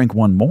just drink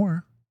one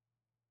more,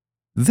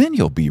 then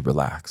you'll be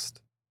relaxed.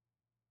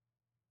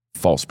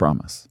 False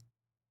promise.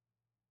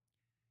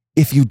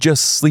 If you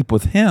just sleep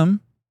with him,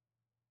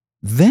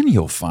 then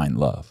you'll find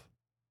love.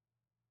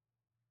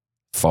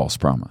 False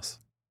promise.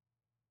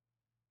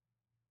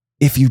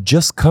 If you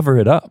just cover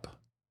it up,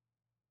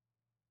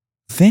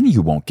 then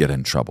you won't get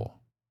in trouble.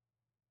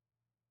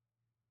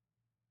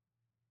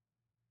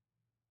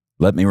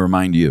 Let me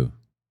remind you,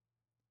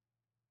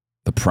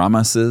 the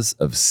promises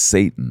of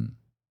Satan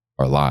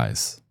are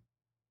lies.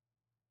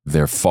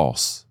 They're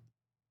false.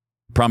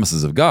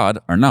 Promises of God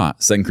are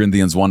not. 2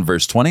 Corinthians 1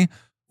 verse 20,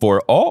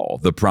 for all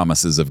the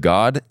promises of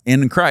God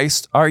in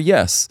Christ are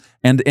yes,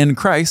 and in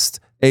Christ,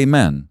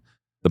 amen.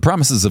 The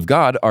promises of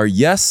God are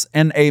yes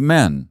and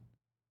amen.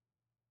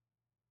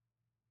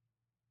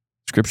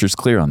 Scripture's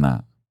clear on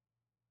that.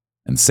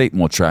 And Satan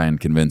will try and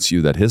convince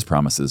you that his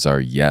promises are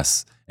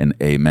yes and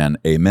amen.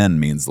 Amen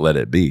means let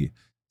it be.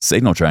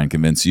 Satan will try and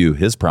convince you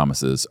his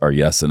promises are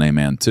yes and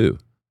amen too.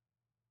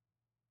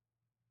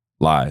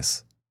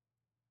 Lies.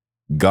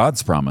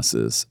 God's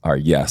promises are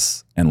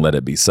yes and let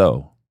it be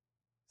so.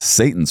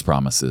 Satan's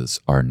promises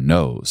are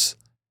no's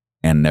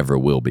and never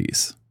will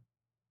be's.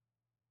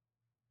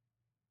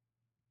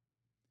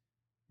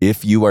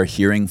 If you are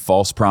hearing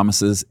false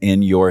promises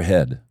in your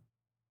head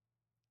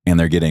and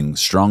they're getting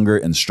stronger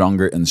and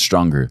stronger and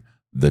stronger,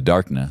 the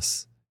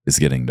darkness is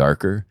getting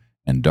darker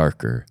and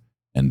darker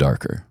and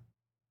darker.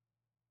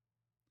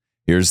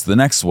 Here's the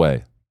next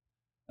way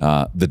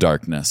the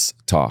darkness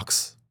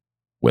talks,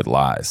 with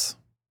lies.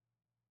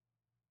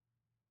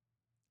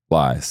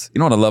 Lies. You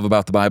know what I love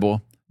about the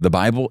Bible? The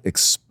Bible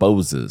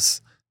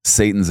exposes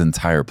Satan's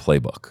entire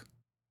playbook.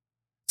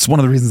 It's one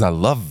of the reasons I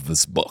love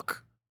this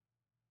book.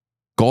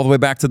 Go all the way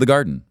back to the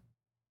garden.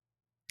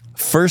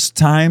 First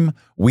time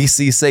we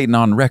see Satan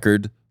on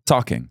record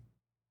talking.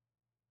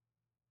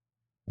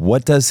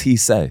 What does he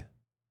say?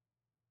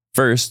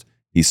 First,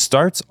 he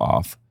starts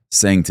off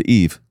saying to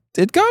Eve,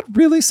 "Did God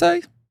really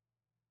say?"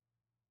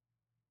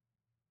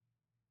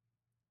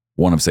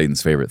 One of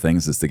Satan's favorite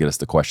things is to get us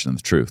to question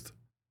the truth.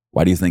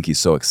 Why do you think he's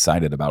so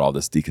excited about all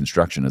this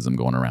deconstructionism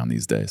going around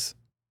these days?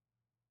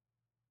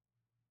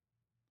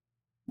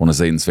 One of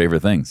Satan's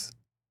favorite things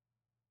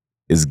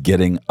is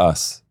getting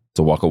us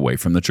to walk away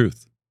from the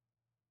truth,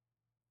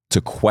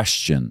 to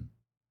question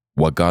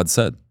what God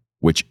said,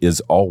 which is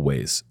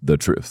always the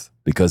truth,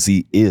 because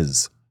he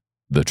is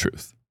the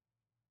truth.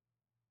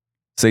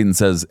 Satan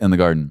says in the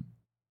garden,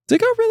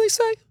 "Did God really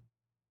say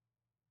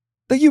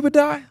that you would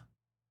die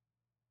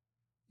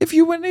if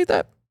you wouldn't eat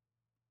that?"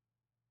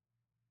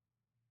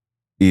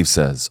 Eve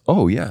says,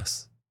 "Oh,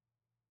 yes.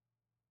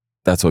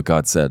 That's what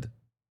God said."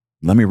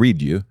 Let me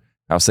read you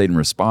how Satan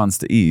responds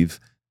to Eve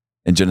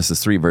in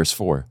Genesis 3, verse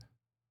 4.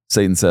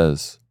 Satan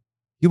says,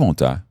 "You won't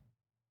die."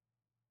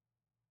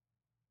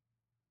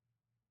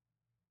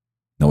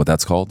 Know what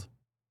that's called?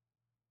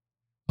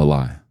 A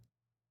lie.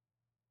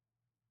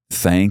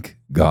 Thank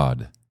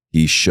God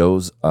he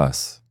shows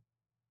us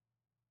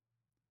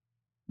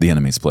the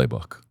enemy's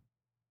playbook.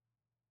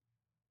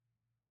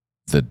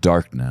 The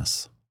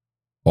darkness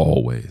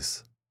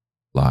always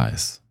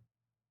lies.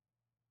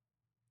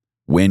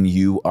 When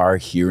you are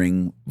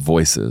hearing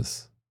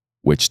voices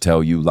which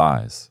tell you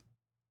lies,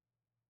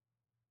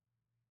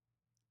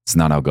 it's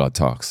not how God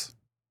talks.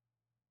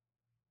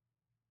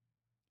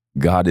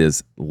 God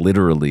is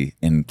literally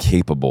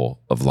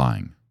incapable of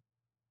lying.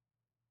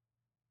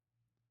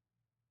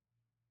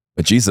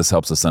 But Jesus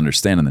helps us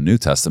understand in the New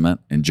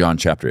Testament, in John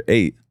chapter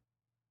 8,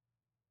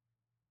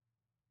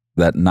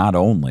 that not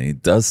only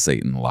does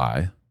Satan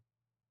lie,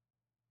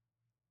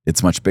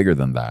 it's much bigger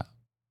than that.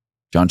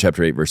 John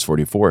chapter 8, verse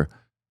 44,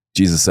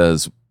 Jesus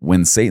says,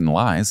 when Satan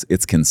lies,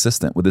 it's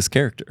consistent with his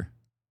character.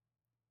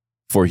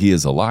 For he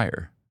is a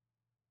liar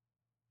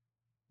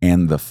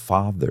and the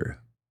father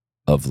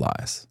of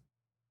lies.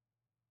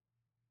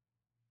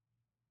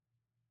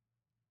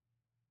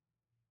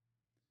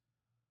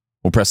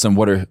 Well, Preston,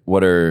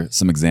 what are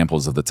some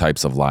examples of the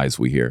types of lies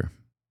we hear?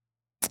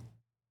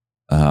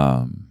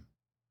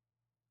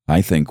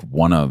 I think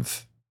one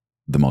of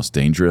the most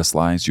dangerous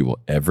lies you will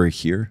ever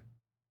hear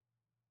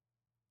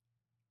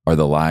are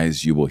the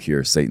lies you will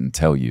hear Satan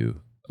tell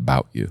you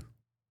about you.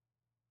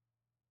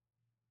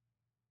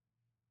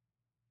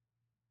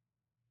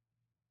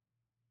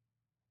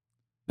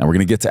 Now, we're going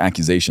to get to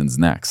accusations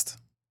next.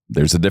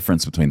 There's a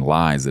difference between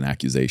lies and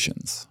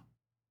accusations.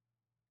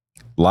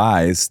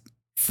 Lies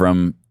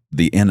from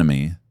the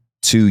enemy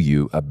to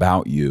you,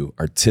 about you,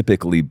 are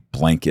typically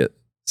blanket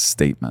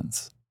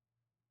statements.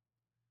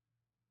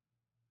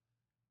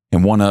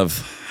 And one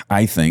of,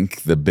 I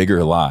think, the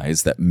bigger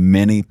lies that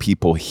many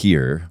people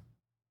hear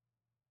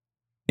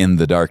in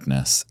the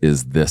darkness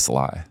is this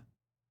lie: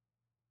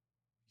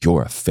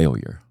 you're a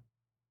failure.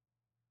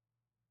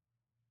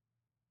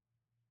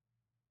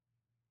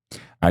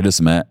 I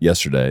just met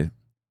yesterday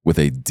with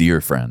a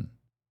dear friend,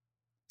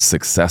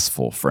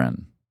 successful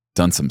friend,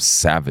 done some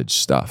savage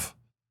stuff,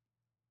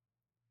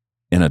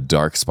 in a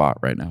dark spot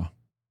right now.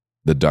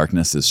 The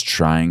darkness is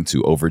trying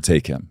to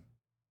overtake him.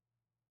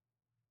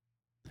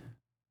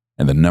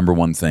 And the number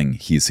one thing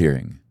he's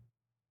hearing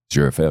is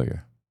you're a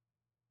failure.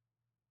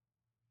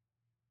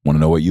 Want to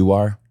know what you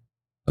are?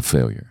 A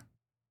failure.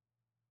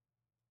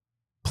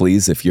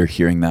 Please, if you're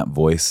hearing that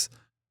voice,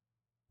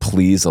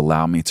 please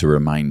allow me to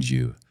remind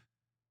you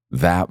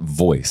that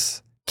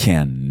voice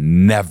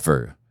can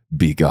never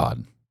be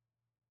God.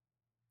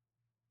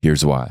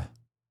 Here's why.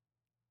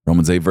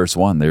 Romans 8, verse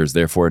 1, there is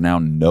therefore now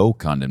no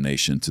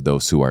condemnation to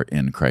those who are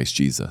in Christ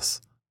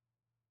Jesus.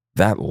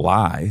 That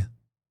lie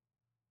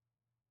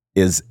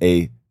is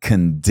a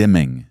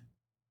condemning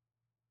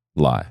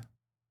lie.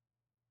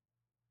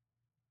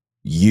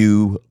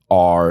 You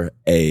are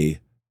a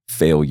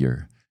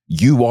failure.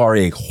 You are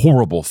a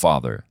horrible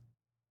father.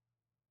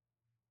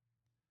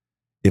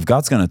 If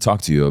God's going to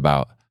talk to you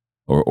about,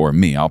 or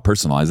me, I'll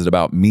personalize it,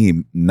 about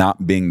me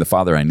not being the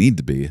father I need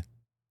to be,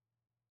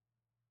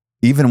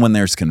 even when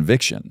there's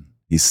conviction,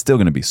 he's still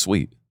going to be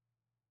sweet.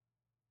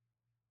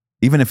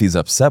 Even if he's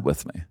upset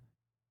with me,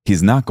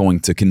 he's not going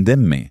to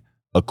condemn me.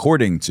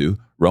 According to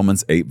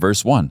Romans 8,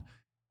 verse 1,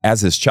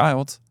 as his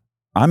child,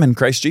 I'm in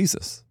Christ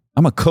Jesus.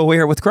 I'm a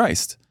co-heir with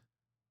Christ.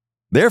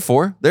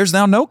 Therefore, there's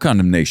now no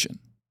condemnation.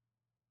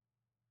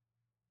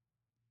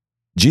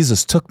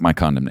 Jesus took my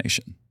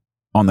condemnation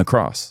on the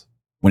cross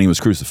when he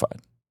was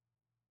crucified.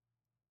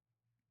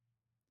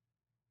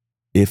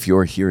 If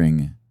you're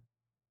hearing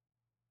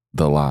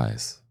the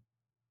lies,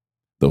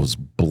 Those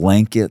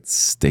blanket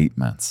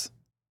statements.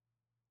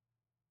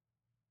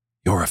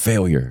 You're a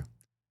failure.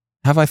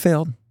 Have I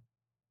failed?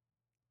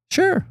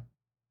 Sure.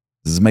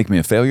 Does this make me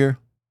a failure?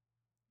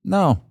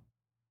 No.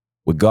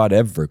 Would God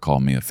ever call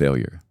me a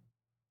failure?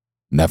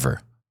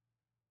 Never.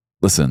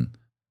 Listen,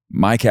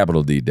 my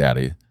capital D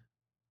daddy,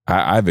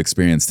 I've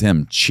experienced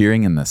him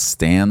cheering in the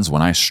stands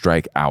when I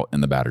strike out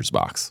in the batter's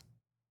box,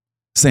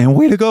 saying,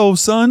 way to go,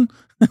 son.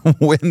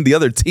 When the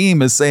other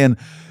team is saying,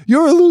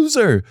 you're a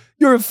loser,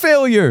 you're a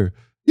failure,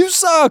 you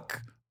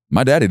suck.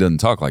 My daddy doesn't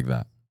talk like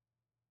that,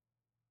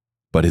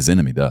 but his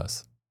enemy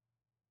does.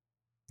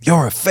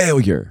 You're a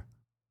failure.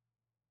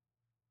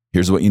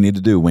 Here's what you need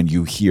to do when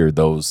you hear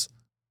those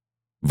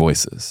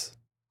voices.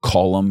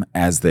 Call them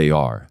as they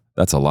are.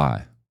 That's a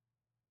lie.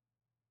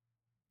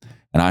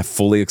 And I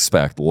fully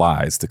expect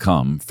lies to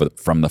come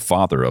from the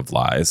father of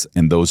lies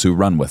and those who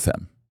run with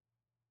him.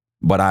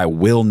 But I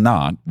will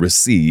not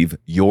receive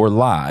your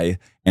lie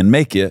and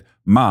make it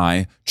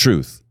my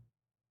truth.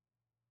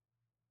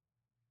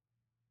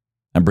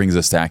 That brings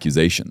us to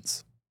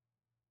accusations.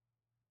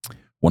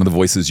 One of the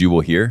voices you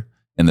will hear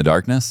in the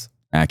darkness,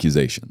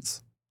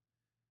 accusations.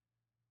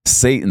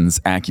 Satan's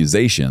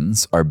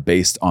accusations are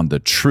based on the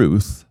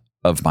truth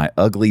of my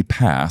ugly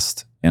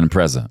past and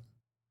present.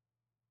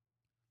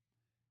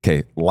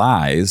 Okay,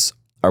 lies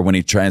are when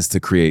he tries to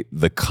create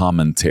the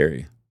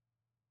commentary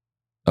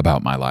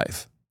about my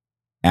life.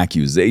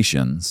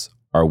 Accusations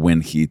are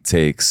when he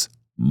takes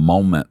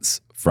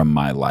moments from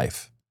my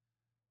life,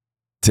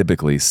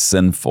 typically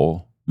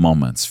sinful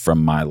moments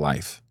from my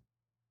life,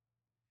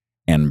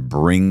 and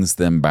brings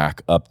them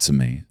back up to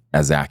me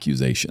as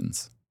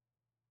accusations.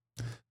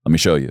 Let me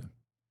show you.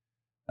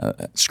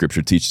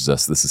 Scripture teaches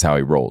us this is how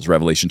he rolls.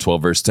 Revelation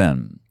 12, verse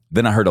 10.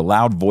 Then I heard a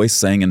loud voice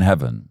saying in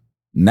heaven,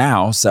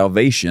 now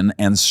salvation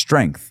and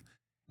strength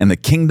and the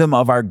kingdom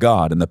of our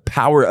God and the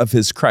power of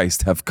his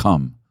Christ have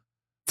come.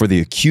 For the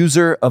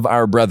accuser of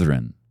our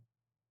brethren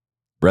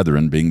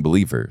being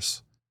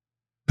believers,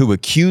 who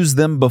accuse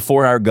them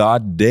before our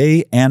God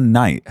day and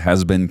night,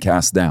 has been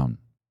cast down.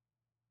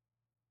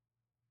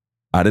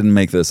 I didn't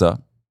make this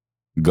up.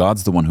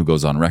 God's the one who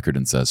goes on record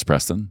and says,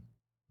 Preston,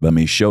 let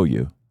me show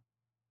you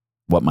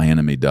what my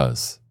enemy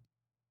does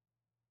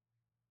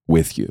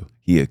with you.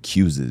 He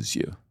accuses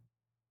you.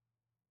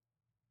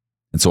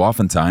 And so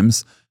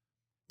oftentimes,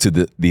 to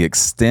the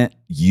extent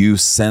you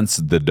sense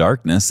the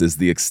darkness is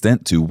the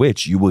extent to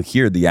which you will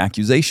hear the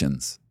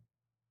accusations.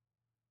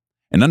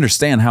 And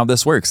understand how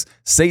this works.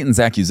 Satan's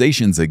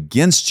accusations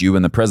against you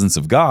in the presence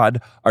of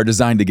God are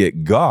designed to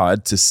get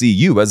God to see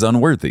you as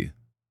unworthy.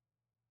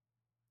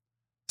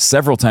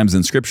 Several times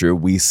in Scripture,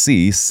 we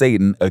see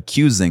Satan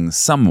accusing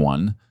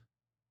someone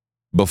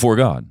before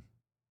God.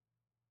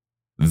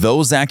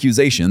 Those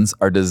accusations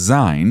are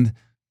designed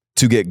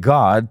to get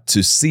God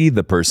to see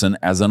the person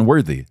as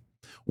unworthy.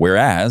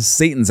 Whereas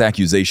Satan's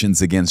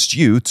accusations against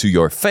you to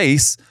your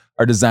face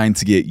are designed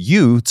to get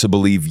you to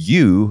believe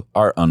you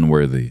are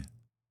unworthy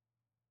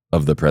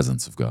of the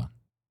presence of God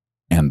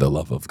and the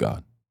love of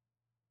God.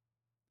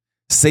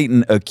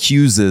 Satan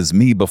accuses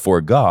me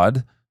before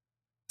God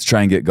to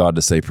try and get God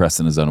to say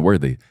Preston is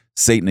unworthy.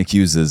 Satan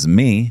accuses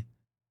me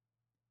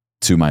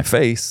to my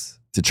face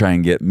to try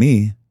and get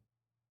me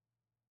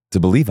to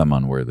believe I'm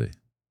unworthy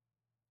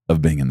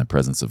of being in the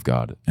presence of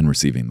God and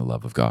receiving the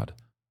love of God.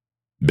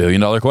 $1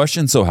 billion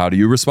question. So how do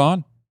you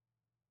respond?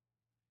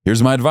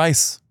 Here's my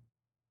advice.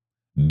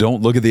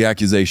 Don't look at the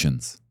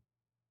accusations.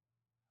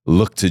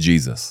 Look to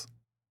Jesus.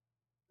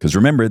 Because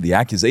remember, the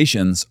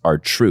accusations are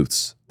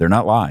truths. They're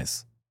not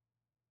lies.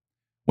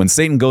 When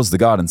Satan goes to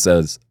God and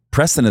says,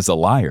 Preston is a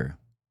liar,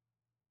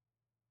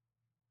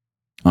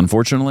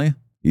 unfortunately,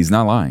 he's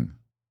not lying.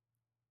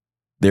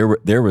 There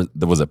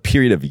was a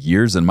period of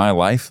years in my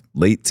life,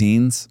 late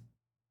teens,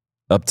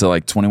 up to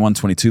like 21,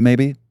 22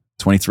 maybe,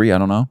 23, I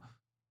don't know,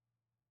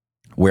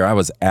 where I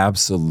was I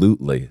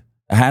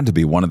had to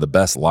be one of the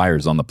best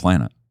liars on the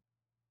planet.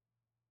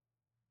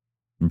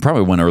 It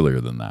probably went earlier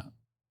than that.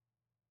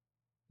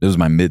 It was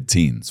my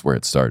mid-teens where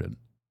it started. And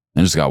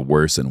it just got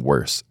worse and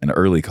worse. In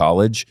early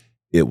college,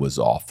 it was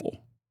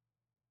awful.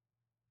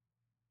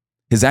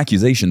 His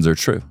accusations are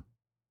true.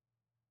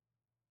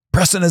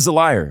 Preston is a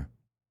liar.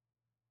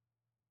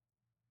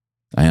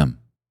 I am.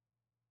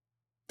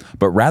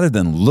 But rather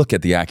than look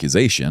at the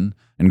accusation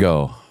and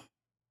go,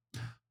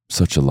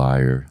 such a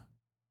liar.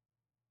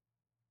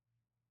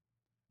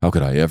 How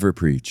could I ever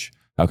preach?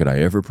 How could I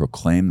ever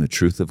proclaim the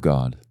truth of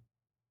God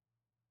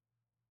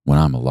when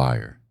I'm a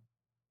liar?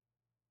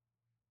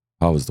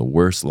 I was the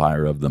worst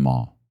liar of them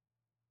all.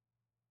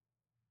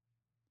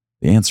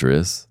 The answer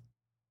is,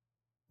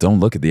 don't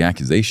look at the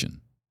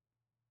accusation.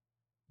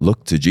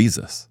 Look to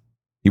Jesus.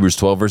 Hebrews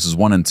 12 verses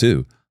 1 and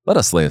 2. Let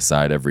us lay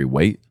aside every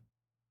weight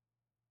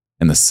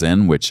and the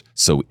sin which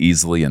so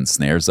easily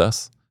ensnares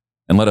us,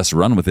 and let us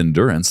run with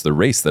endurance the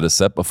race that is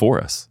set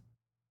before us,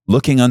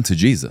 looking unto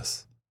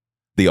Jesus,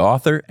 the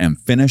author and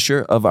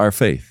finisher of our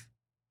faith,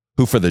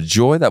 who for the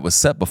joy that was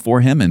set before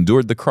him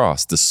endured the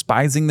cross,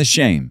 despising the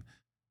shame,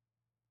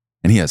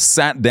 and he has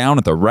sat down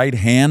at the right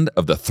hand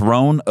of the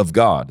throne of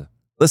God.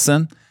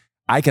 Listen,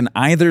 I can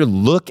either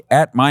look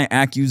at my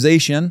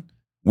accusation,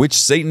 which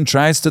Satan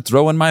tries to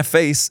throw in my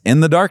face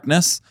in the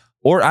darkness,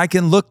 or I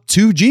can look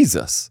to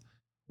Jesus.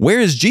 Where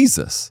is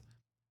Jesus?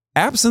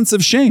 Absence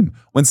of shame.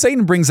 When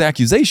Satan brings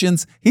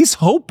accusations, he's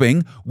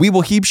hoping we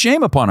will heap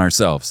shame upon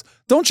ourselves.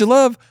 Don't you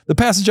love the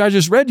passage I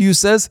just read you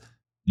says,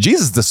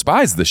 Jesus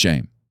despised the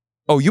shame.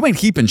 Oh, you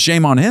ain't heaping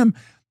shame on him.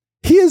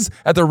 He is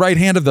at the right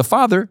hand of the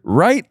Father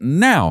right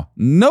now.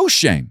 No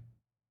shame.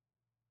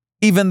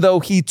 Even though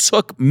he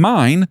took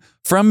mine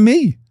from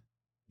me.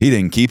 He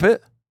didn't keep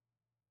it.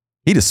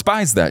 He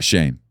despised that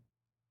shame.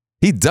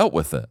 He dealt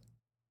with it.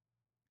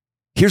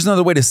 Here's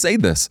another way to say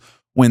this.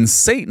 When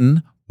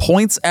Satan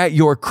points at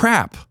your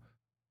crap,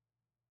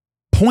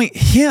 point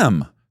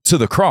him to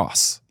the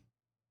cross.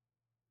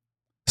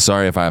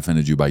 Sorry if I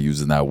offended you by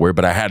using that word,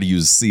 but I had to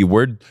use the C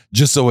word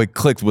just so it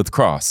clicked with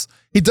cross.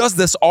 He does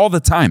this all the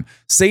time.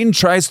 Satan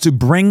tries to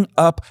bring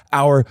up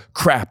our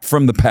crap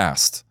from the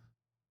past.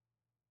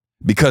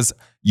 Because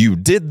you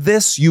did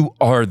this, you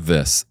are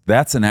this.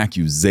 That's an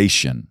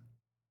accusation.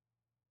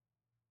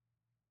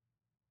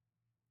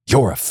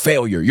 You're a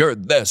failure. You're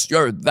this.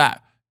 You're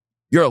that.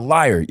 You're a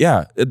liar.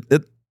 Yeah,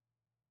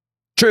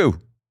 true.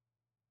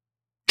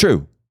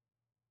 True.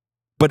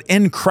 But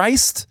in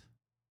Christ,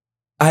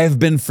 I have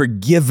been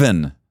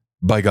forgiven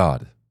by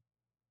God.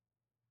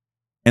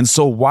 And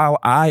so while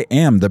I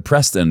am the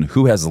Preston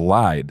who has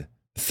lied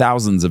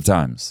thousands of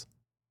times,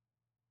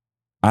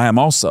 I am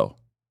also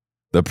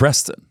the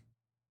Preston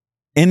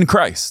in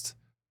Christ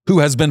who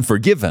has been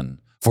forgiven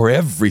for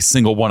every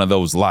single one of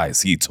those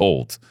lies he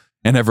told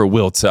and ever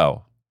will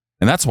tell.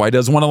 And that's why he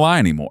doesn't want to lie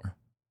anymore.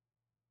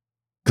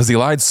 Because he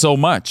lied so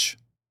much.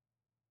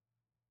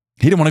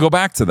 He didn't want to go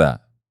back to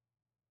that.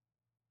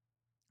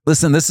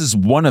 Listen, this is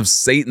one of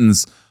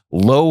Satan's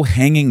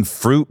low-hanging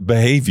fruit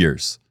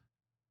behaviors.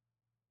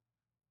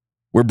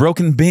 We're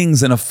broken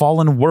beings in a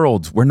fallen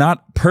world. We're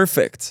not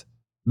perfect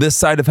this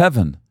side of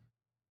heaven.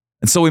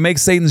 And so we make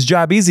Satan's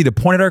job easy to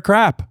point at our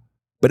crap.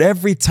 But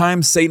every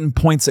time Satan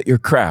points at your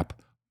crap,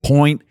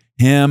 point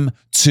him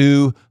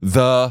to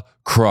the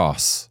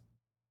cross.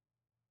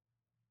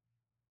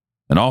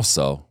 And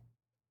also,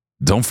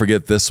 don't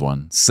forget this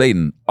one.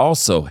 Satan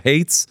also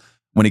hates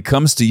when he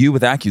comes to you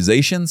with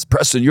accusations.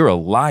 Preston, you're a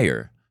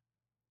liar.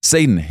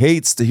 Satan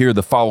hates to hear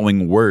the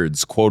following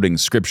words quoting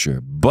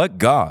scripture. But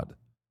God,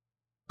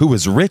 who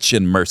is rich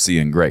in mercy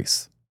and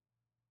grace.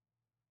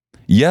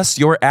 Yes,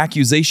 your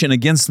accusation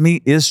against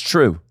me is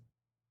true.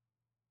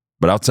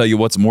 But I'll tell you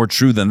what's more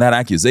true than that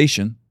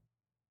accusation.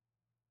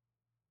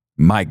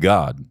 My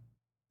God,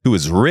 who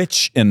is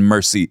rich in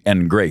mercy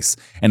and grace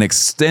and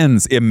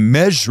extends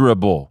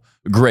immeasurable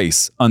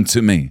grace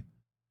unto me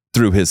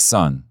through his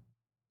Son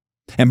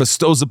and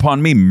bestows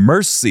upon me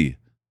mercy,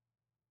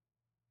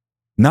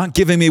 not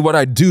giving me what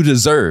I do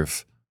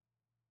deserve.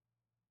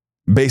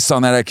 Based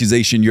on that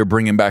accusation you're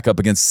bringing back up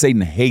against,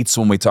 Satan hates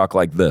when we talk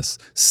like this.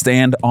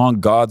 Stand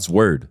on God's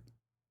word.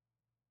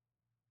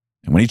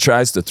 And when he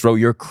tries to throw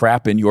your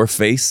crap in your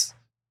face,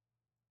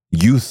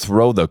 you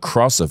throw the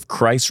cross of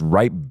Christ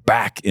right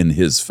back in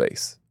his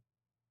face.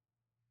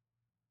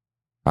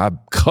 I'm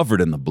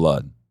covered in the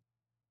blood.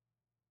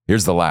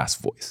 Here's the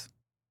last voice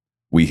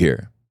we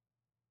hear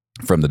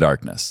from the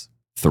darkness.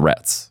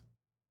 Threats.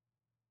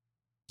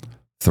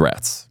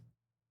 Threats.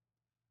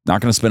 Not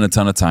going to spend a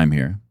ton of time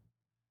here,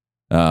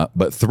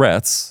 but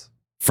threats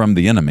from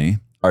the enemy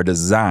are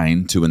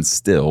designed to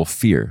instill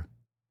fear.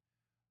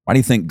 Why do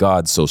you think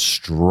God so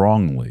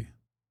strongly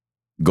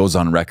goes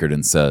on record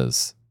and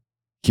says,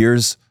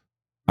 here's,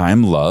 I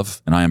am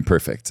love and I am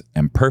perfect.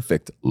 And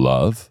perfect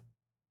love,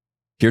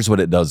 here's what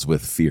it does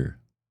with fear.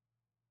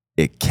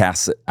 It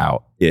casts it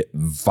out. It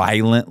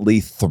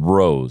violently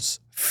throws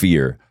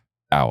fear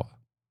out.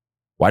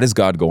 Why does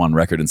God go on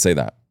record and say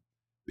that?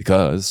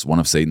 Because one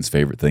of Satan's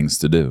favorite things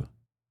to do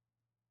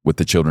with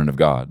the children of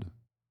God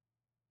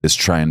is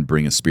try and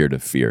bring a spirit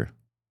of fear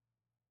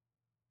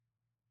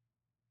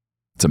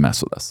to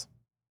mess with us.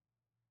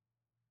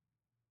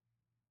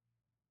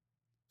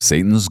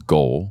 Satan's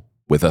goal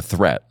with a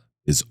threat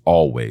is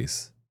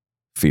always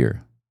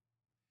fear.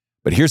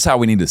 But here's how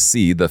we need to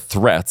see the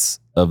threats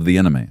of the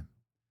enemy.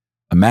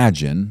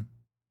 Imagine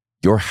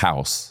your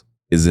house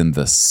is in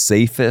the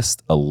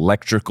safest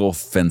electrical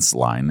fence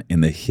line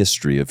in the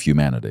history of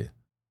humanity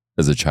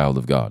as a child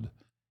of God.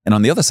 And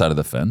on the other side of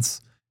the fence,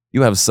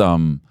 you have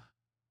some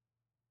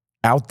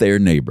out there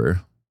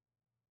neighbor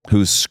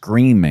who's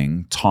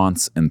screaming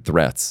taunts and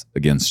threats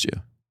against you.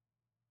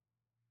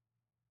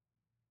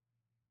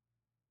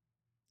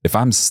 If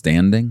I'm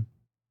standing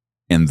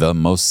in the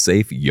most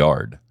safe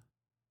yard,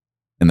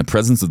 in the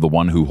presence of the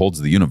one who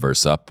holds the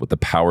universe up with the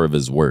power of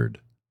his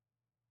word,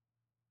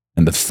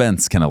 and the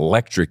fence can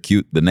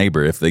electrocute the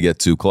neighbor if they get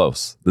too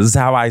close. This is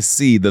how I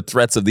see the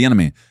threats of the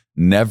enemy.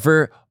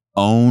 Never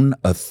own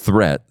a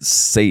threat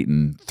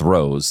Satan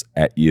throws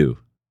at you.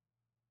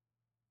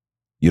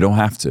 You don't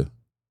have to.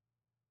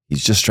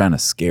 He's just trying to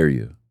scare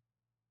you.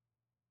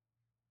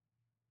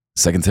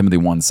 2 Timothy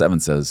 1:7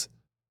 says,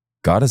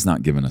 God has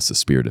not given us a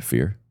spirit of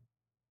fear,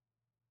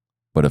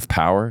 but of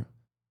power,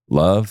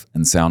 love,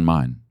 and sound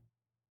mind.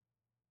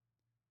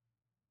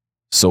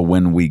 So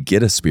when we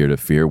get a spirit of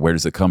fear, where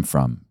does it come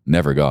from?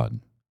 Never God,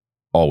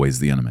 always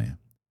the enemy.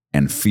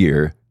 And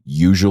fear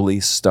usually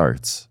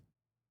starts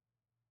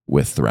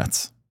with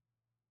threats.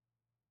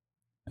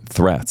 And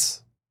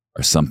threats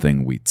are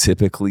something we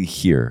typically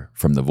hear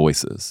from the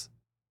voices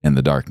in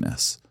the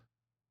darkness,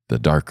 the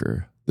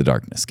darker the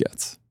darkness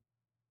gets.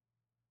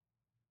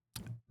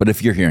 But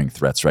if you're hearing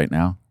threats right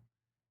now,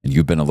 and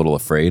you've been a little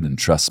afraid, and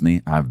trust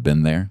me, I've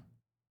been there.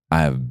 I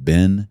have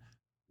been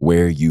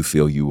where you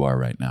feel you are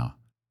right now.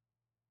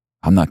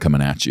 I'm not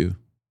coming at you.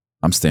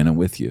 I'm standing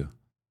with you.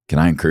 Can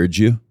I encourage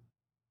you?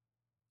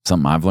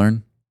 Something I've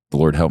learned, the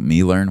Lord helped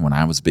me learn when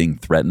I was being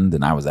threatened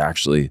and I was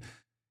actually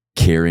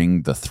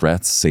carrying the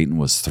threats Satan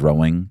was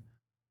throwing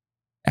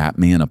at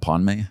me and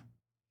upon me.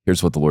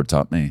 Here's what the Lord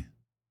taught me.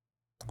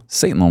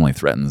 Satan only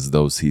threatens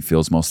those he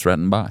feels most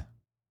threatened by.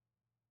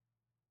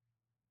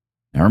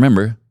 Now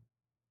remember,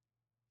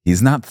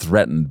 he's not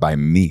threatened by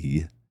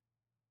me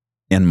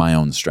in my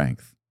own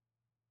strength.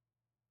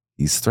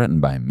 He's threatened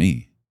by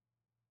me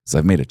because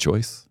I've made a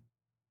choice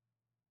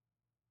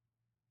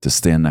to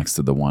stand next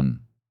to the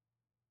one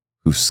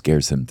who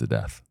scares him to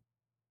death.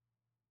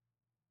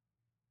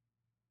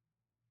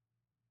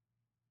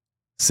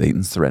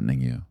 Satan's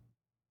threatening you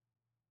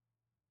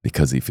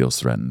because he feels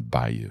threatened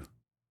by you,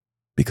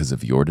 because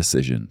of your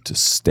decision to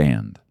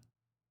stand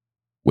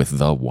with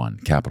the one,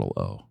 capital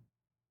O,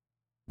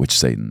 which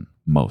Satan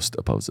most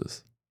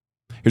opposes.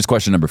 Here's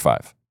question number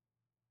 5.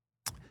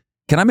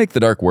 Can I make the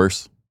dark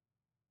worse?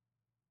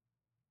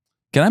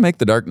 Can I make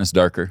the darkness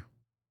darker?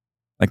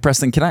 Like,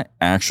 Preston, can I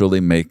actually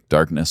make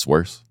darkness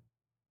worse?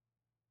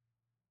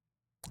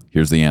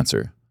 Here's the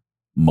answer.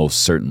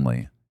 Most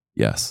certainly,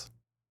 yes.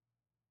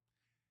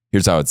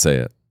 Here's how I'd say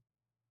it.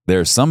 There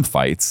are some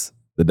fights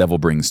the devil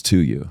brings to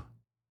you.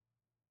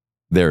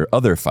 There are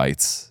other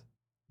fights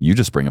you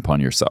just bring upon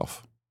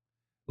yourself.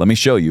 Let me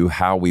show you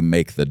how we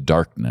make the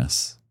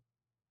darkness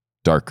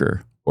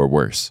darker or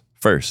worse.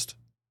 First,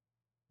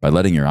 by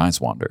letting your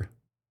eyes wander.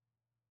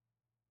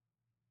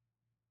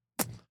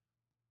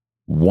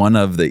 One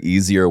of the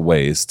easier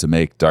ways to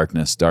make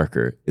darkness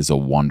darker is a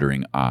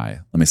wandering eye.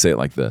 Let me say it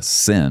like this.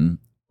 Sin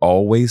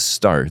always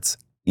starts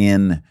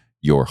in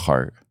your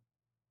heart,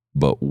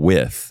 but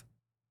with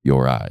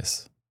your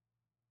eyes.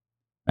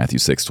 Matthew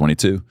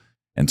 6:22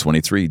 and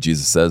 23,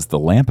 Jesus says, the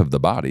lamp of the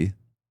body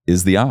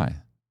is the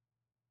eye.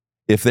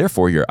 If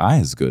therefore your eye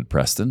is good,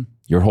 Preston,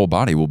 your whole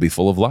body will be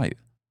full of light.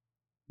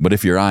 But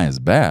if your eye is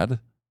bad,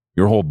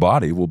 your whole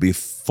body will be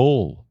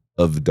full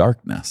of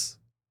darkness.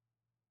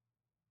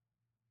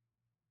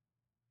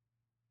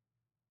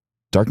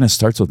 Darkness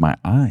starts with my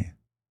eye.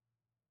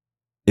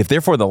 If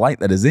therefore the light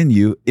that is in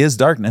you is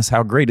darkness,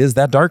 how great is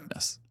that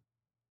darkness?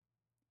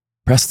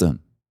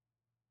 Preston,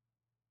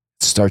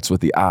 it starts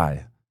with the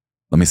eye.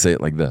 Let me say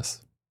it like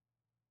this.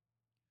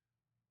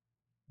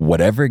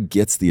 Whatever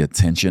gets the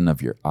attention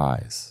of your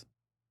eyes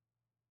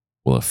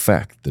will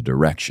affect the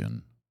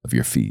direction of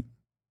your feet.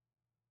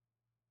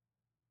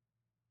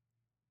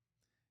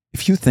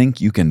 If you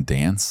think you can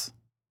dance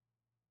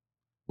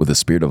with a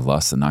spirit of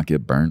lust and not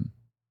get burned,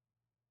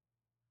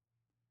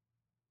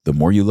 the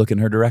more you look in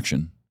her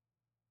direction,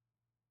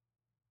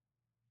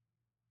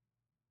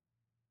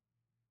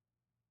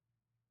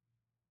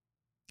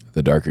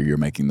 the darker you're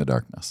making the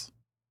darkness.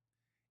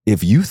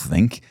 If you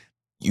think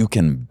you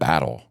can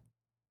battle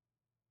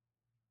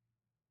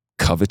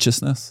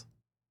covetousness,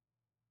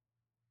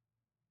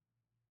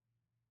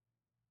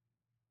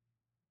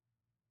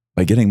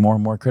 by getting more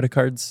and more credit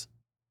cards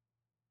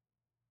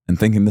and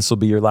thinking this will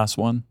be your last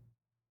one,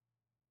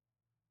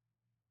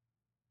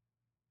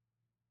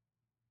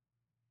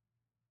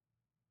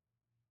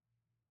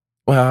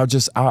 well, I'll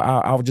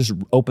just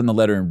open the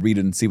letter and read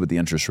it and see what the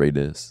interest rate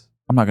is.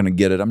 I'm not going to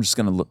get it. I'm just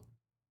going to look.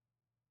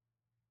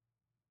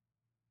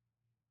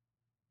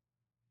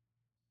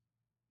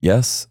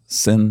 Yes,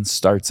 sin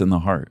starts in the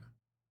heart.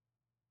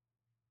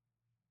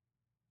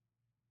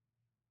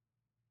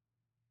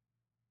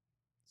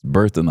 It's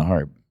birthed in the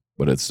heart,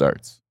 but it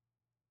starts.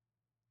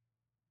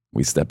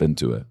 We step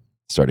into it,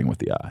 starting with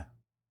the eye.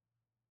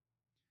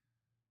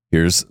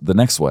 Here's the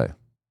next way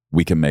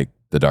we can make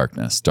the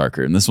darkness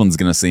darker. And this one's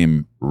going to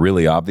seem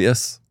really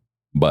obvious,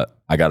 but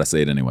I got to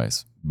say it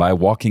anyways. By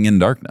walking in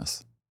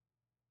darkness.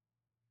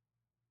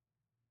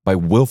 By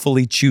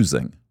willfully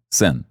choosing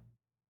sin.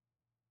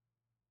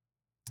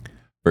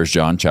 1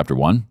 John chapter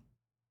 1,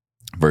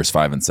 verse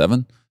 5 and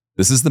 7.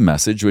 This is the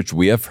message which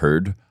we have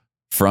heard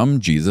from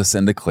Jesus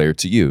and declare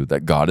to you,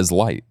 that God is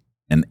light,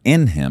 and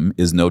in him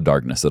is no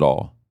darkness at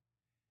all.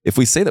 If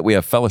we say that we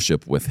have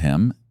fellowship with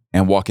him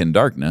and walk in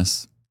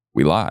darkness,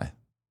 we lie,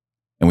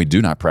 and we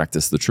do not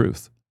practice the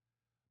truth.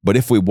 But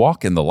if we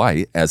walk in the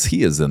light as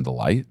he is in the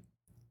light,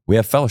 we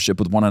have fellowship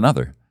with one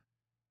another.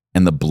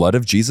 And the blood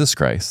of Jesus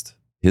Christ,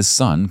 his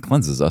son,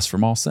 cleanses us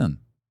from all sin.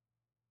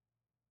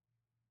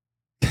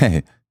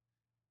 Okay.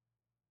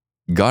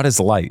 God is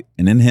light,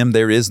 and in him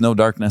there is no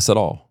darkness at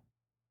all.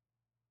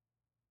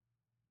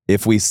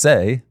 If we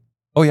say,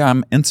 oh yeah,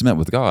 I'm intimate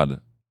with God,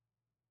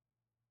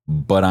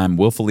 but I'm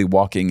willfully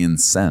walking in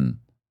sin,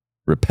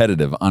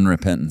 repetitive,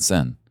 unrepentant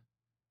sin.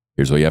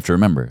 Here's what you have to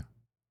remember.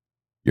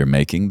 You're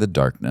making the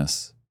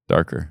darkness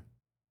darker.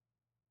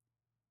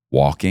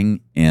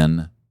 Walking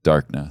in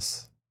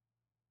darkness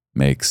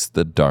makes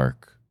the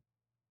dark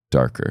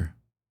darker.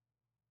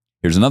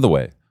 Here's another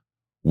way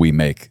we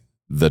make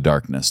the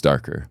darkness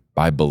darker,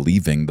 by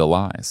believing the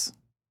lies.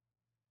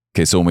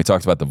 Okay, so when we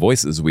talked about the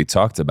voices, we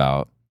talked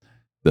about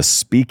the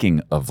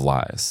speaking of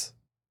lies.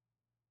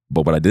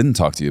 But what I didn't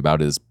talk to you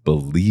about is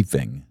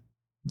believing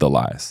the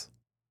lies.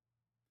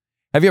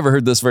 Have you ever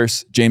heard this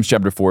verse? James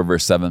chapter 4,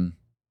 verse 7.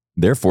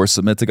 Therefore,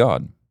 submit to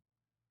God.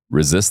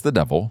 Resist the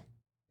devil,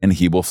 and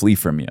he will flee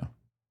from you.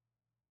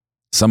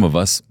 Some of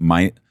us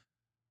might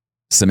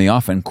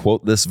semi-often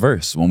quote this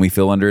verse when we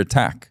feel under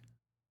attack.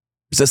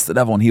 Resist the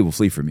devil, and he will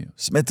flee from you.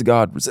 Submit to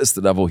God. Resist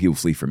the devil, he will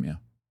flee from you.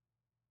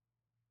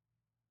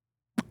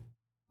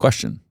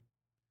 Question.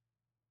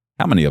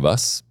 How many of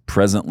us,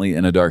 presently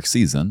in a dark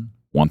season,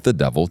 want the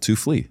devil to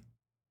flee?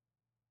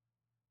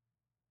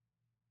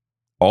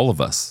 All of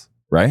us,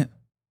 right?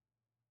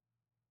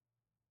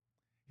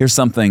 Here's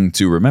something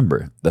to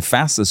remember. The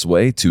fastest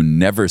way to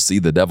never see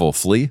the devil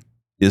flee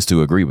is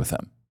to agree with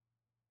him.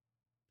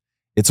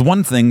 It's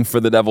one thing for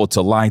the devil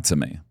to lie to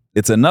me.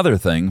 It's another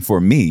thing for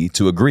me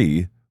to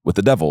agree with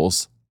the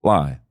devil's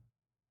lie.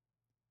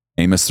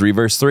 Amos 3,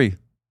 verse 3.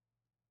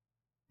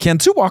 Can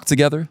two walk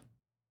together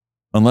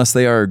unless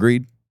they are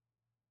agreed?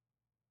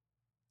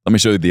 Let me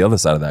show you the other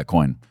side of that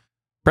coin.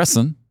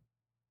 Preston,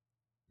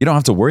 you don't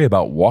have to worry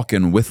about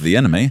walking with the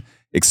enemy,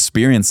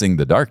 experiencing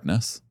the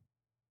darkness,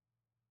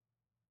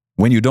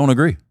 when you don't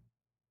agree,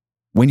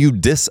 when you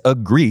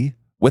disagree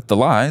with the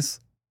lies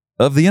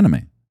of the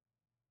enemy.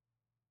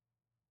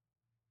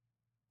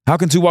 How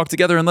can two walk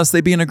together unless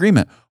they be in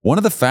agreement? One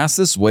of the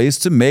fastest ways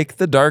to make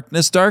the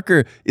darkness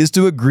darker is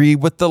to agree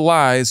with the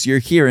lies you're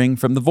hearing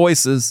from the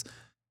voices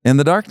in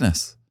the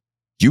darkness.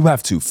 You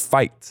have to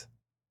fight.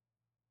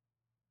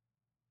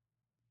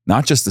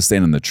 Not just to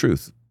stand in the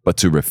truth, but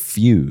to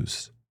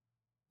refuse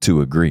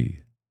to agree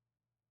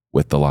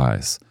with the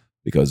lies.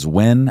 Because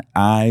when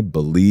I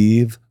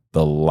believe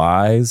the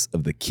lies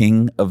of the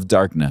king of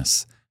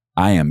darkness,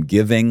 I am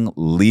giving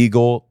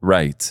legal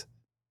right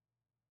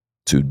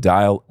to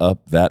dial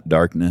up that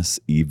darkness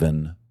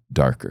even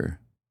darker.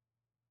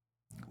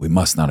 We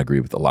must not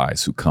agree with the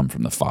lies who come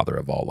from the father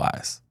of all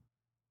lies.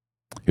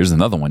 Here's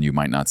another one you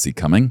might not see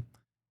coming.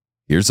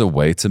 Here's a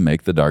way to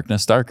make the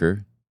darkness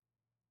darker: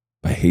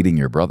 by hating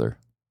your brother.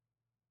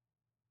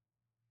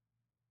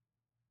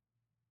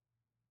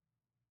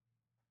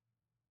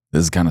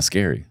 This is kind of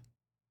scary.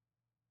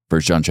 1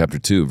 John chapter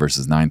 2,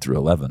 verses 9 through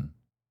 11.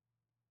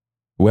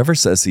 Whoever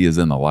says he is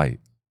in the light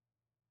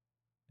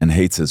and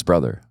hates his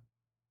brother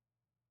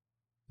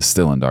is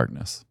still in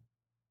darkness.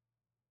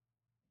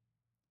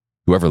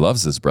 Whoever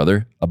loves his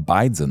brother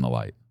abides in the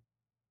light,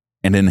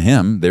 and in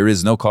him there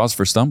is no cause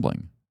for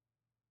stumbling.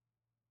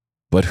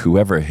 But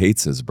whoever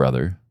hates his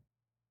brother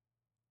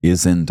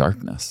is in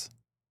darkness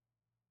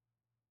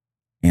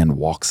and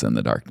walks in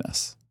the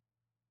darkness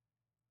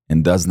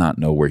and does not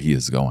know where he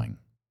is going,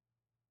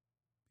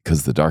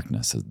 because the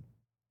darkness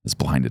has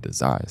blinded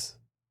his eyes.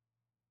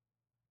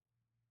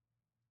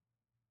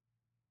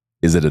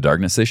 Is it a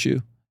darkness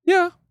issue?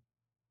 Yeah.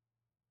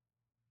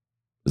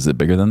 Is it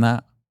bigger than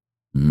that?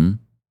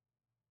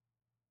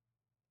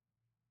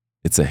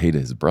 It's a hate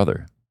his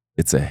brother.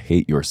 It's a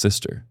hate your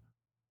sister.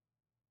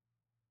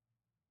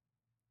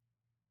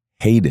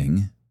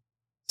 Hating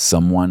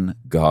someone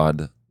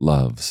God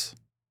loves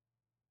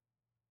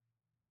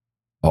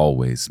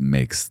always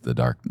makes the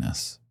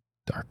darkness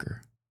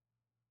darker.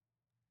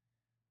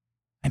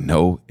 I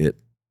know it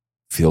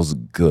feels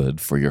good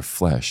for your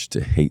flesh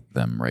to hate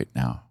them right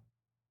now,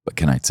 but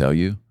can I tell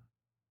you,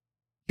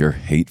 your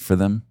hate for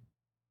them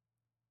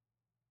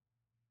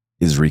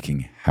is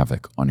wreaking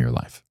havoc on your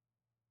life.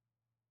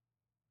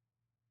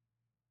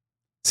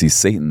 See,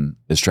 Satan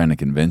is trying to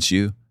convince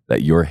you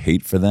that your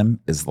hate for them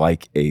is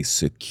like a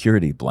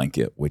security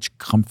blanket which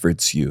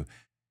comforts you,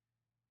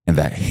 and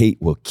that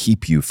hate will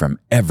keep you from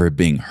ever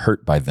being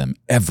hurt by them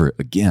ever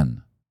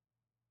again.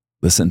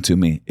 Listen to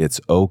me, it's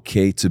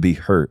okay to be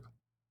hurt.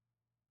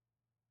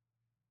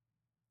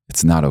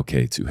 It's not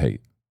okay to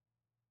hate.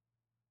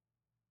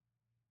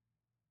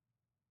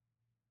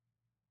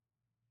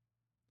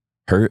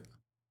 Hurt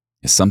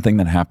is something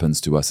that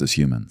happens to us as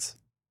humans.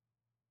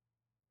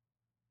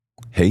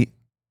 Hate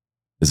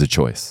is a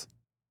choice.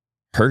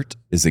 Hurt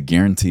is a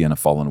guarantee in a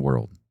fallen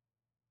world.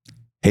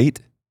 Hate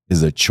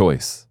is a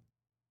choice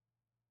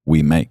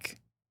we make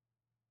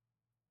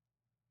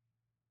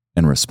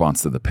in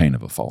response to the pain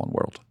of a fallen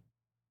world.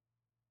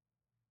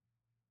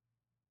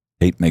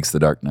 Hate makes the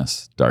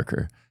darkness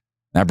darker.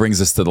 That brings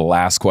us to the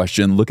last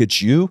question. Look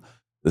at you.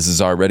 This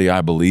is already,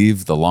 I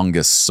believe, the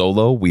longest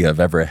solo we have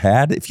ever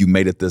had. If you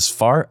made it this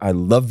far, I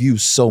love you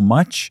so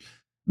much.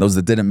 Those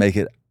that didn't make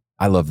it,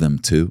 I love them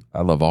too.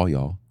 I love all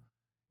y'all.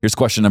 Here's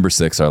question number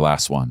 6, our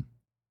last one.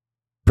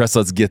 Press,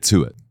 let's get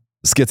to it.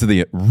 Let's get to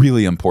the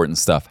really important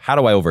stuff. How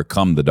do I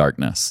overcome the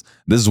darkness?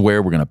 This is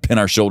where we're going to pin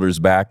our shoulders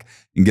back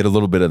and get a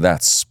little bit of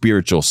that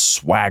spiritual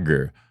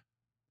swagger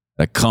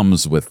that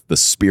comes with the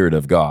Spirit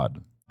of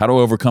God. How do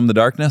I overcome the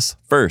darkness?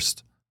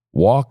 First,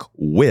 walk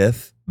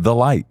with the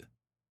light.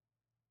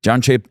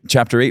 John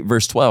chapter 8,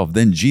 verse 12.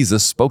 Then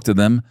Jesus spoke to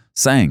them,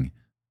 saying,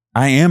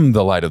 I am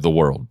the light of the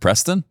world.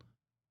 Preston,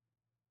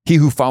 he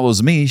who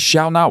follows me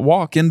shall not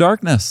walk in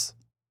darkness,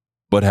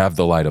 but have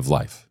the light of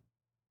life.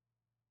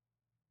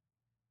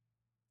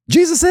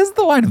 Jesus is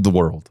the light of the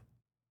world.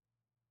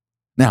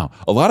 Now,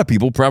 a lot of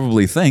people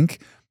probably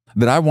think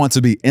that I want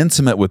to be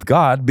intimate with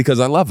God because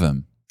I love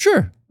him.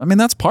 Sure, I mean,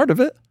 that's part of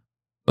it,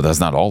 but that's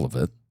not all of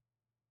it.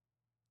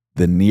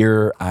 The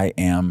nearer I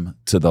am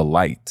to the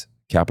light,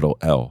 capital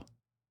L,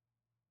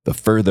 the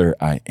further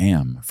I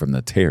am from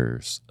the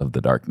terrors of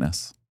the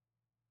darkness.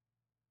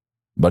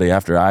 Buddy,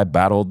 after I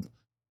battled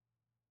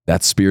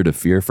that spirit of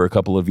fear for a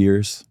couple of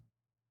years,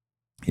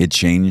 it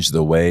changed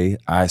the way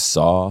I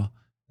saw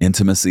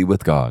intimacy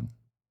with God.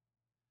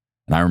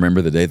 And I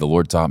remember the day the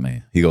Lord taught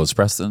me. He goes,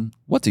 Preston,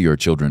 what do your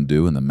children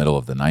do in the middle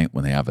of the night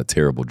when they have a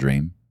terrible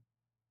dream?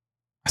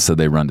 I said,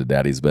 they run to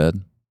daddy's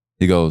bed.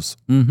 He goes,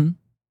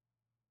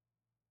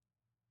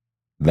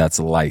 That's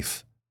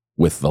life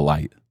with the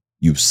light.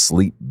 You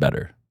sleep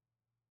better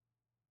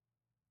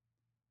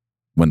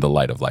when the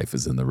light of life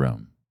is in the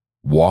room.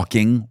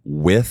 Walking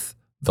with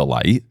the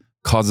light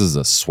causes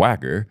a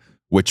swagger,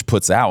 which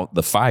puts out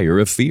the fire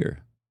of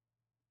fear.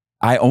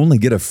 I only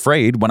get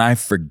afraid when I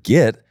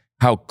forget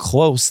how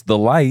close the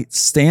light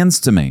stands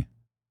to me.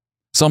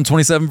 Psalm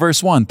 27,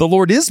 verse 1, the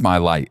Lord is my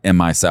light and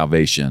my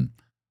salvation.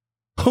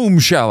 Whom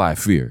shall I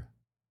fear?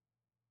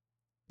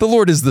 The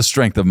Lord is the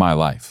strength of my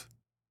life.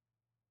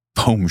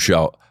 Whom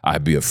shall I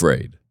be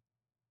afraid?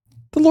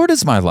 The Lord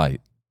is my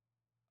light.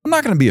 I'm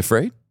not going to be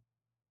afraid.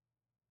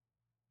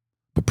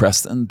 But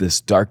Preston, this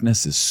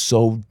darkness is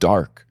so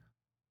dark.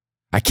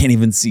 I can't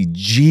even see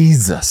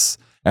Jesus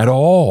at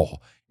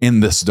all in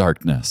this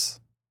darkness.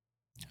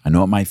 I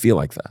know it might feel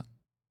like that,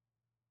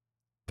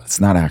 but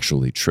it's not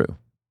actually true.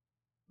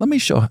 Let me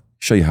show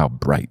you how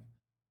bright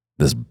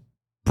this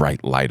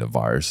bright light of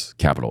ours,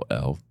 capital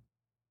L,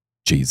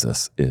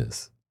 Jesus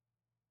is.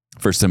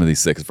 1 Timothy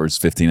 6, verse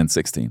 15 and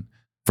 16.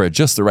 For at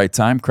just the right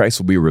time, Christ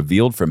will be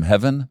revealed from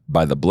heaven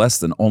by the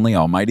blessed and only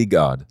Almighty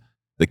God,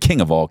 the King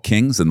of all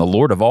kings and the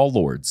Lord of all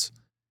lords.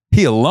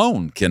 He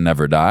alone can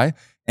never die,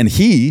 and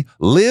he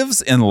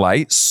lives in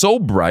light so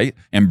bright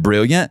and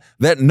brilliant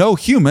that no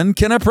human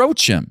can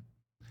approach him.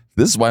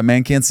 This is why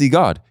man can't see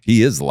God.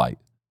 He is light.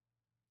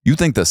 You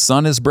think the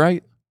sun is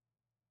bright?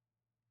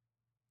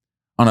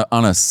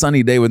 On a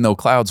sunny day with no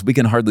clouds, we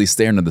can hardly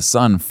stare into the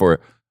sun for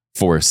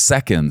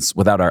seconds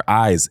without our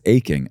eyes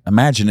aching.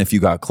 Imagine if you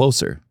got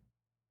closer.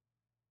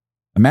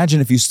 Imagine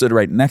if you stood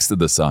right next to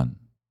the sun.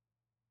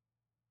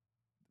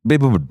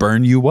 Maybe it would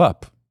burn you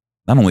up.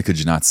 Not only could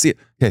you not see it,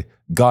 okay,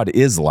 God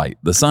is light.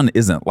 The sun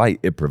isn't light,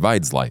 it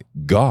provides light.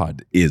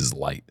 God is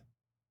light.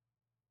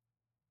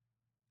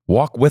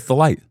 Walk with the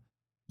light.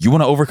 You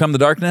want to overcome the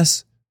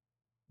darkness?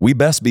 We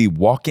best be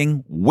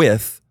walking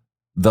with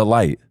the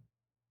light.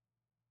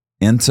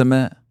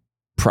 Intimate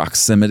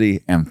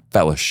proximity and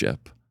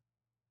fellowship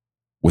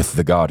with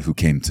the God who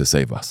came to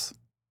save us.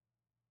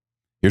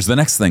 Here's the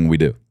next thing we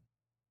do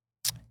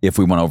if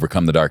we want to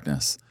overcome the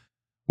darkness.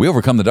 We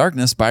overcome the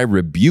darkness by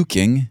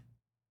rebuking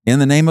in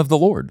the name of the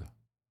Lord.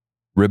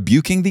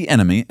 Rebuking the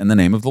enemy in the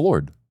name of the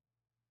Lord.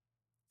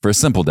 For a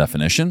simple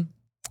definition,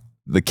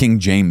 the King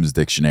James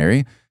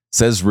Dictionary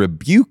says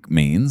rebuke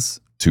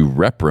means to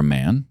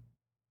reprimand,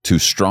 to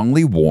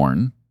strongly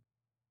warn,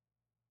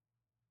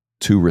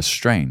 to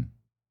restrain.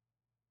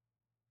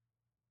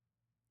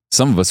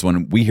 Some of us,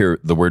 when we hear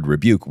the word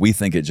rebuke, we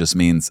think it just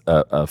means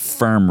a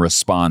firm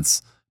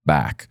response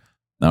back.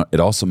 Now, it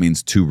also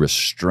means to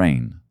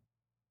restrain.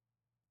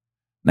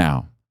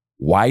 Now,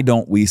 why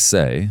don't we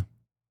say,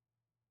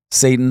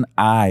 Satan,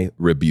 I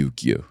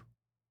rebuke you?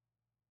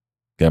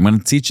 Okay, I'm going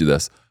to teach you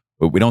this,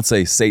 but we don't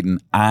say, Satan,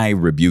 I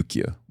rebuke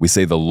you. We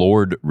say, the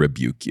Lord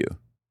rebuke you.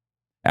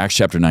 Acts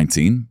chapter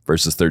 19,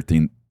 verses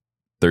 13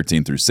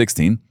 through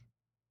 16,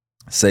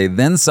 say,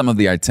 then some of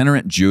the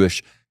itinerant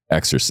Jewish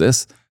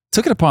exorcists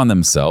took it upon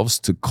themselves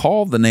to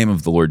call the name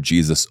of the Lord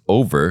Jesus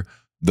over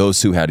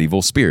those who had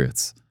evil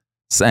spirits,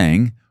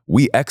 saying,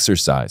 we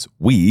exorcise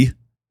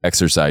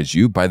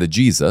you by the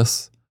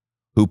Jesus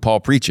who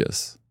Paul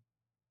preaches.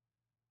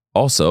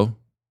 Also,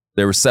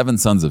 there were 7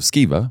 sons of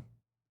Sceva,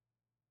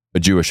 a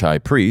Jewish high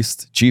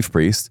priest, chief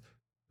priest,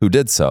 who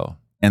did so.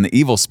 And the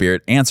evil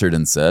spirit answered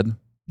and said,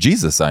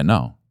 Jesus I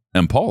know,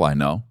 and Paul I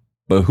know,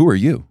 but who are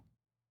you?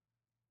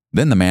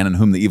 Then the man in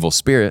whom the evil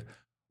spirit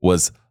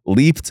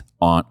leaped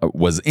on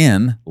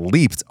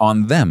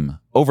them,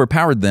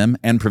 overpowered them,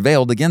 and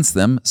prevailed against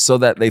them, so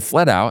that they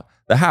fled out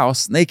the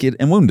house naked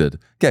and wounded.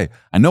 Okay,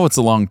 I know it's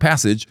a long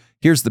passage.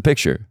 Here's the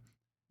picture.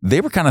 They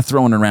were kind of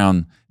throwing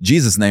around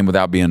Jesus' name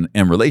without being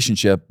in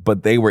relationship,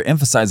 but they were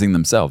emphasizing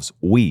themselves.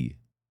 We.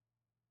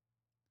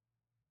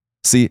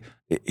 See,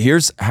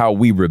 here's how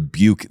we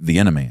rebuke the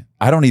enemy.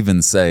 I don't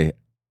even say,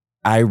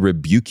 I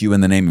rebuke you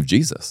in the name of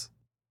Jesus.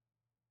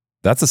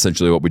 That's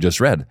essentially what we just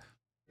read.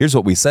 Here's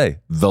what we say: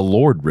 the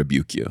Lord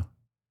rebuke you.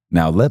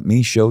 Now, let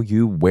me show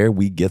you where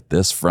we get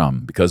this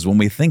from, because when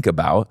we think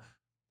about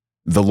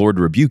the Lord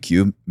rebuke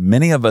you,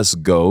 many of us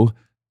go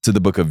to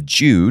the book of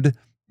Jude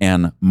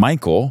and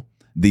Michael,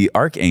 the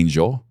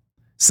archangel,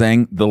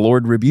 saying, the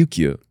Lord rebuke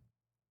you.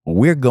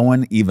 We're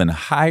going even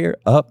higher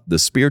up the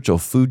spiritual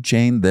food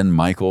chain than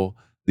Michael,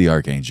 the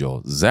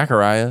archangel.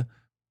 Zechariah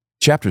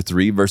chapter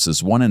 3,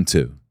 verses 1 and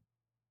 2.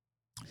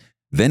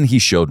 Then he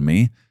showed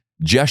me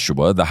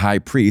Jeshua, the high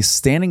priest,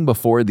 standing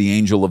before the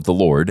angel of the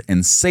Lord,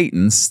 and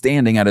Satan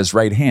standing at his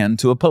right hand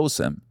to oppose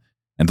him.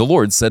 And the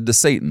Lord said to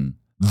Satan,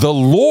 the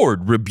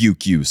Lord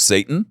rebuke you,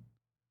 Satan.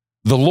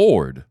 The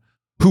Lord,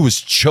 who has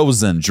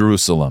chosen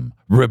Jerusalem,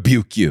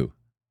 rebuke you.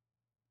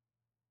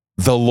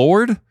 The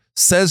Lord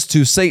says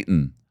to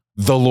Satan,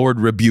 the Lord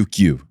rebuke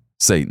you,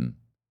 Satan.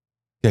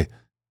 Okay.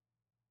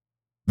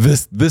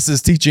 This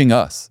is teaching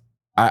us.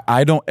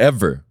 I don't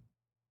ever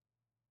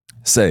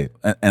say,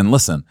 and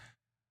listen,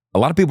 a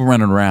lot of people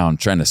running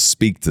around trying to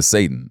speak to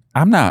Satan.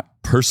 I'm not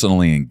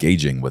personally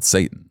engaging with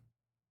Satan.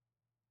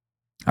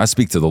 I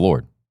speak to the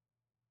Lord.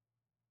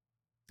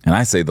 And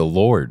I say, the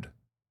Lord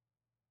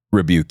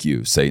rebuke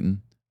you,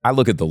 Satan. I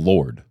look at the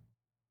Lord.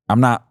 I'm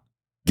not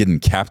getting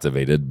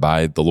captivated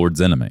by the Lord's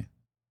enemy.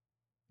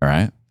 All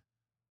right?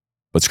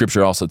 But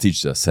Scripture also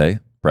teaches us, hey,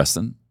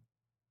 Preston,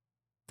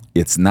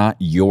 it's not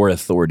your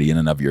authority in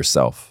and of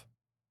yourself.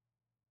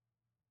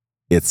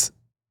 It's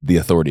the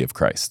authority of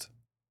Christ.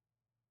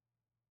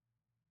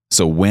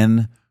 So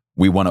when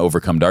we want to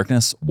overcome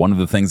darkness, one of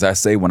the things I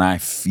say when I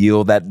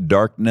feel that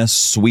darkness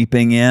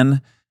sweeping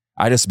in,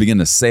 I just begin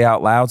to say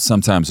out loud,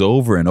 sometimes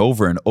over and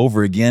over and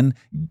over again,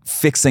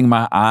 fixing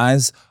my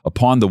eyes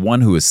upon the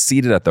one who is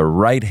seated at the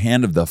right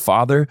hand of the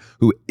Father,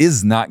 who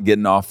is not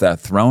getting off that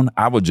throne.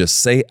 I will just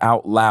say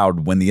out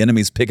loud when the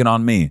enemy's picking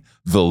on me,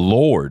 the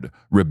Lord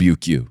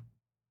rebuke you.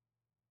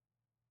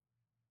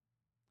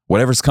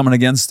 Whatever's coming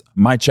against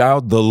my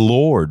child, the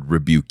Lord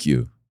rebuke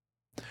you.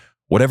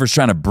 Whatever's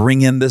trying to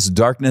bring in this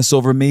darkness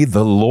over me,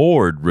 the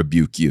Lord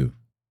rebuke you.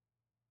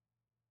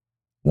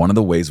 One of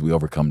the ways we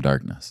overcome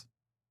darkness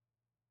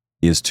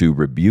is to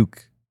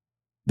rebuke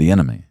the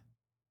enemy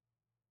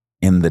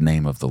in the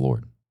name of the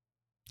Lord.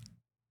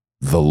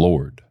 The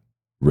Lord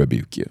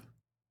rebuke you.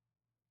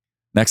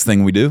 Next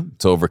thing we do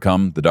to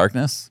overcome the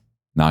darkness,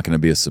 not going to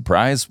be a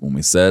surprise when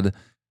we said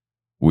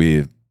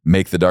we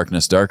make the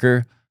darkness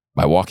darker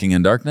by walking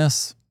in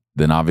darkness,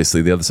 then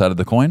obviously the other side of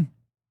the coin.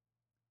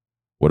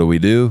 What do we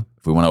do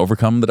if we want to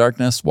overcome the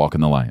darkness? Walk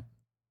in the light.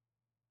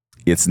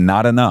 It's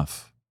not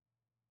enough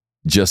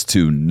just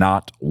to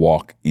not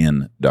walk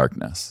in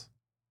darkness.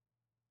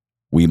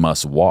 We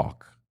must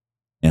walk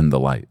in the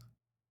light.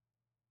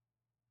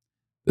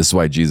 This is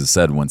why Jesus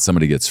said when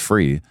somebody gets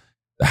free,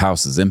 the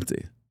house is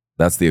empty.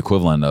 That's the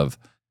equivalent of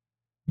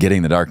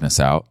getting the darkness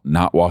out,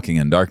 not walking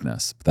in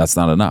darkness. But that's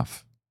not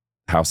enough.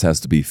 The house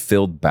has to be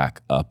filled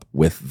back up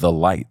with the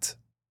light,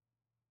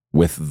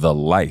 with the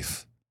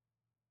life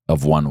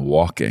of one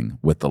walking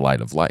with the light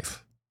of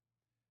life.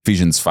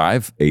 Ephesians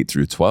 5, 8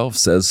 through 12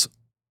 says,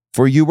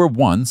 for you were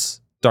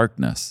once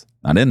darkness,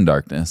 not in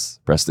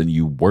darkness. Preston,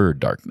 you were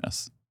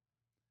darkness.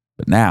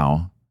 But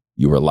now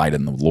you are light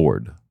in the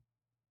Lord.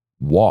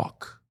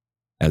 Walk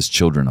as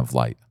children of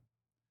light.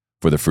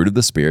 For the fruit of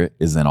the Spirit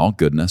is in all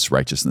goodness,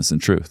 righteousness,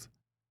 and truth,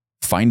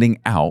 finding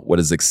out what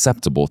is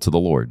acceptable to the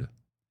Lord,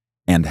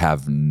 and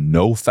have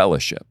no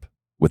fellowship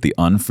with the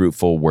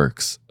unfruitful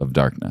works of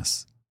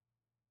darkness,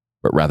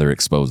 but rather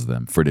expose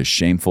them. For it is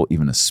shameful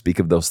even to speak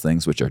of those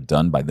things which are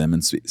done by them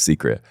in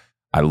secret.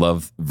 I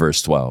love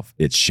verse 12.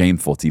 It's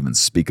shameful to even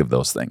speak of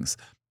those things.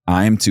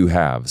 I'm to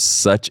have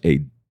such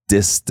a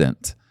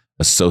distant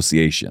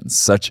association,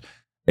 such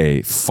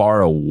a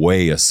far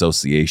away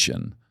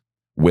association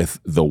with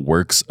the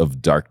works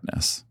of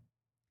darkness.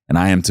 And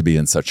I am to be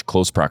in such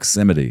close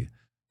proximity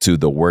to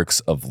the works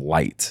of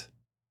light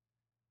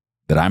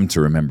that I'm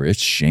to remember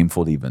it's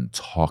shameful to even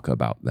talk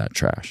about that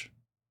trash.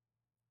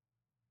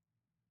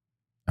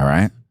 All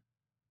right?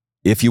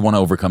 If you want to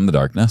overcome the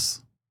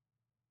darkness,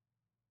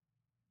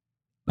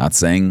 not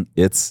saying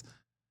it's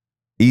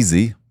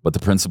easy, but the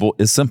principle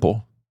is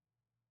simple.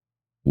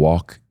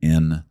 Walk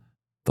in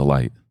the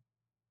light.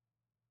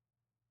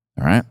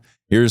 All right?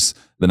 Here's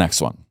the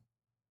next one.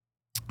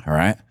 All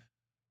right?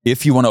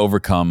 If you want to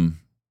overcome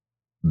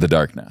the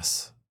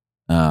darkness,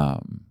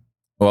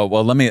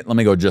 well, let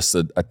me go just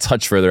a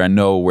touch further. I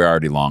know we're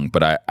already long,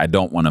 but I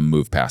don't want to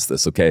move past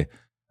this, okay?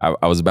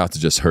 I was about to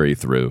just hurry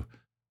through.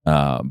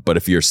 But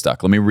if you're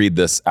stuck, let me read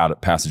this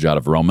passage out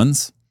of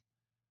Romans.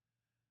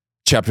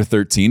 Chapter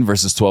 13,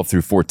 verses 12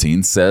 through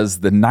 14 says,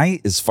 the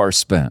night is far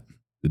spent,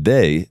 the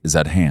day is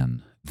at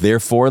hand.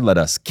 Therefore, let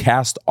us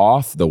cast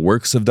off the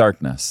works of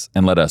darkness,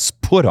 and let us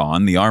put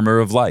on the armor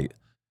of light.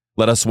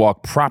 Let us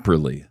walk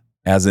properly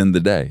as in the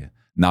day,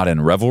 not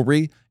in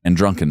revelry and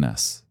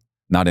drunkenness,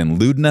 not in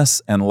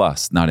lewdness and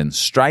lust, not in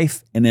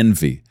strife and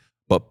envy,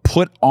 but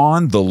put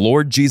on the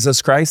Lord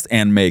Jesus Christ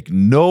and make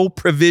no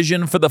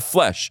provision for the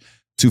flesh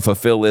to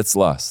fulfill its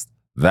lust.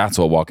 That's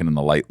what walking in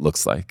the light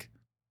looks like.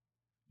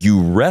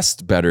 You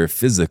rest better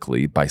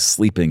physically by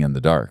sleeping in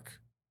the dark,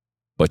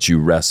 but you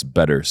rest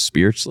better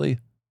spiritually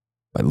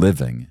by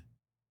living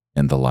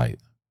in the light.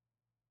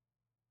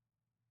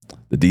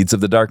 The deeds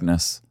of the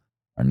darkness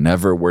are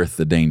never worth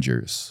the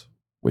dangers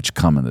which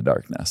come in the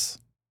darkness.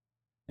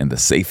 And the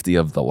safety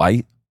of the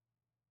light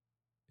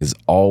is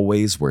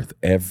always worth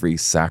every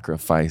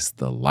sacrifice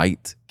the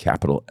light,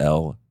 capital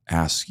L,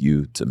 asks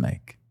you to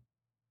make.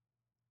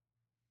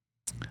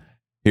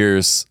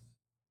 Here's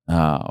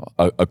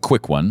a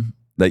quick one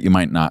that you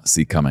might not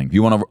see coming. If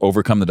you want to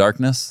overcome the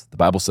darkness, the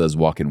Bible says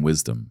walk in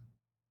wisdom.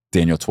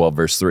 Daniel 12,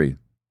 verse 3.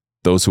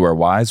 Those who are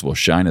wise will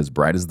shine as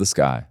bright as the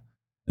sky,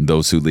 and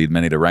those who lead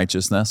many to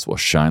righteousness will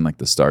shine like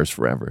the stars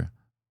forever.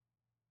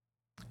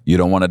 You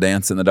don't want to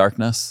dance in the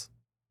darkness?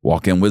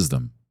 Walk in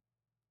wisdom.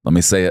 Let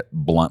me say it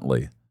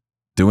bluntly.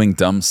 Doing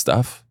dumb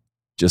stuff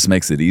just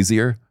makes it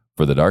easier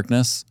for the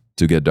darkness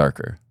to get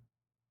darker.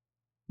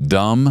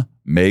 Dumb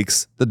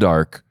makes the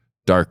dark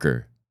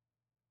darker.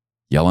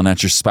 Yelling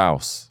at your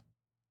spouse,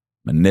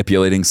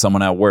 manipulating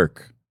someone at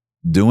work,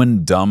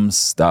 doing dumb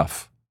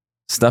stuff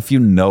you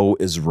know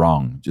is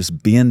wrong,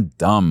 just being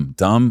dumb.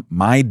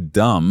 My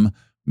dumb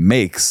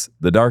makes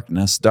the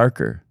darkness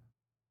darker.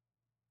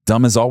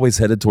 Dumb is always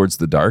headed towards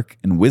the dark,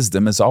 and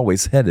wisdom is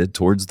always headed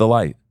towards the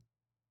light.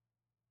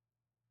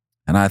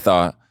 And I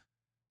thought,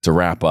 to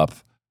wrap up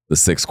the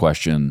sixth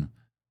question,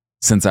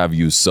 since I've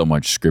used so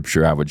much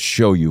scripture, I would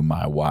show you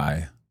my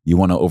why. You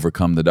want to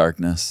overcome the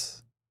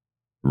darkness?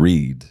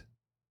 Read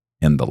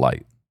in the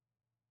light.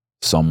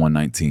 Psalm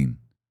 119,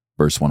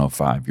 verse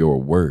 105, your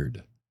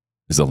word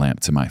is a lamp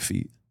to my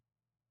feet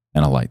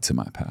and a light to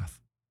my path.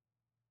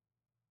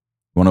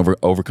 You want to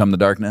overcome the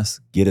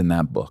darkness? Get in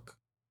that book.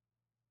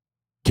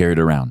 Carry it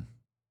around.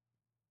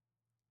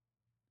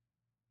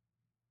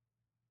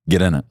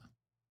 Get in it.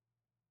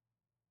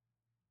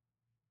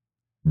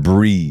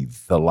 Breathe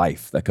the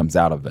life that comes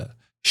out of it.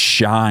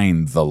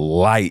 Shine the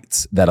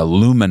light that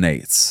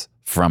illuminates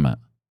from it.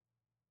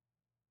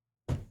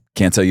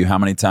 Can't tell you how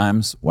many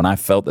times when I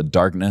felt the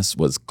darkness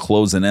was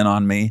closing in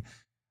on me,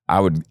 I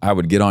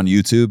would get on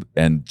YouTube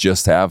and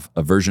just have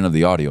a version of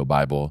the audio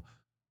Bible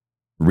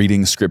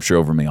reading scripture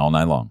over me all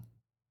night long.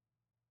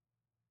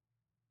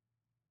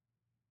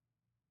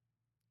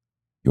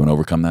 You want to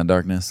overcome that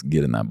darkness?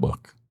 Get in that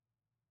book.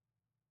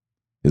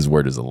 His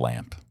word is a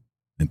lamp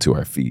into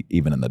our feet,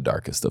 even in the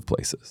darkest of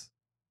places.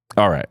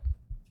 All right,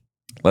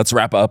 let's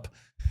wrap up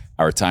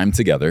our time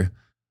together.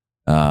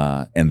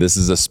 And this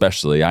is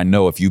especially, I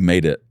know if you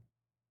made it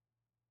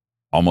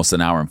almost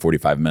an hour and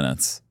 45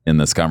 minutes in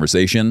this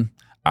conversation,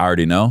 I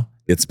already know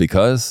it's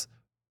because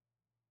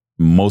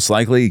most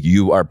likely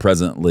you are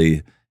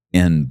presently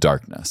in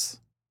darkness.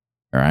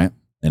 All right.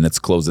 And it's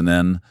closing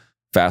in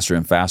faster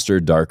and faster,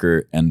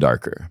 darker and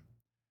darker.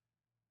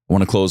 I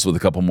want to close with a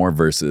couple more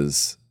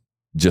verses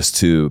just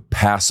to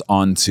pass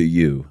on to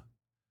you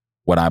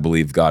what I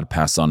believe God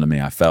passed on to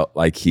me. I felt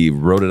like he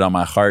wrote it on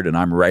my heart, and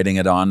I'm writing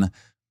it on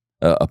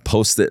a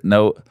Post-it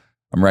note.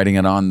 I'm writing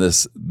it on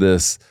this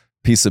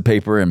piece of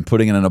paper and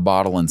putting it in a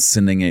bottle and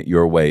sending it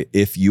your way.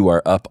 If you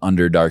are up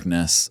under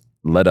darkness,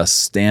 let us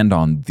stand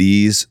on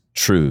these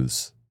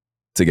truths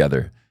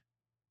together.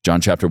 John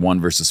chapter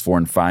 1, verses 4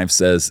 and 5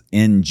 says,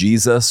 in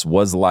Jesus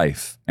was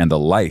life, and the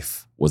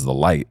life was the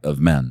light of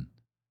men.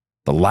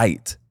 The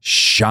light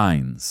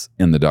shines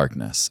in the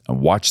darkness. And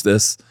watch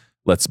this.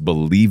 Let's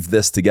believe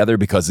this together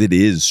because it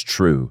is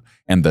true.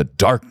 And the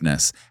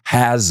darkness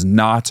has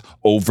not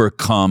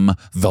overcome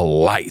the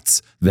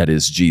light that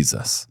is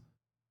Jesus.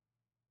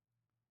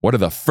 What are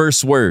the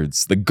first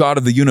words the God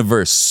of the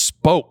universe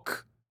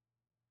spoke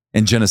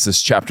in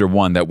Genesis chapter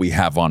 1 that we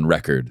have on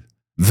record?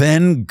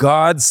 Then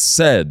God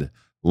said,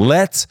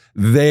 let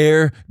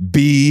there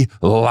be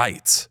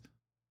light.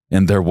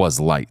 And there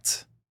was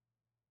light.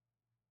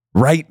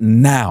 Right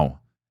now,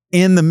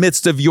 in the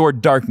midst of your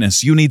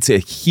darkness, you need to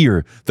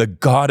hear the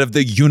God of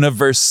the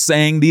universe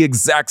saying the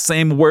exact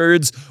same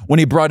words when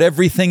he brought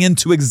everything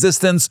into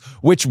existence,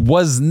 which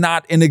was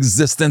not in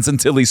existence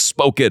until he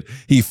spoke it.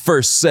 He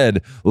first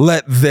said,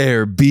 let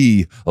there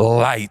be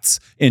light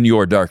in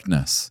your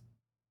darkness.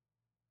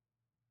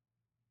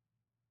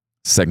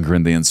 2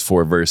 Corinthians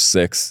 4, verse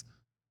 6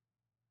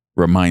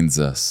 reminds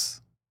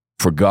us,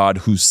 for God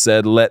who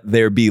said, let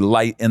there be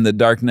light in the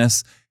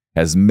darkness,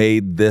 has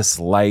made this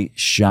light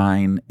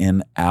shine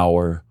in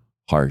our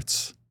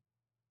hearts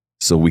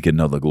so we can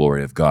know the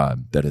glory of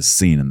God that is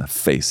seen in the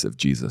face of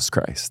Jesus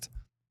Christ.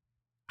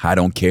 I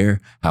don't care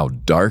how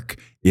dark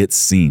it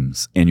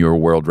seems in your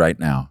world right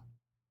now.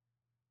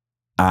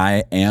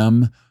 I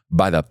am,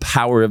 by the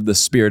power of the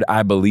Spirit,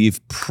 I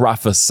believe,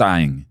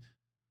 prophesying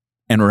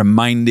and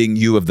reminding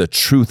you of the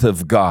truth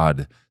of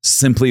God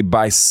simply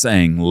by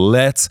saying,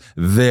 let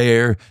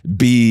there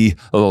be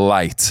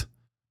light.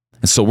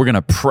 And so we're going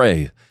to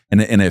pray.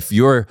 And if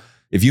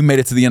you made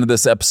it to the end of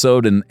this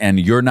episode and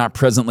you're not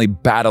presently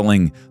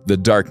battling the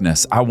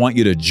darkness, I want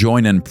you to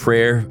join in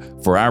prayer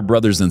for our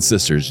brothers and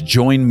sisters.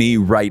 Join me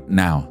right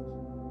now.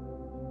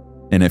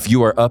 And if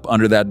you are up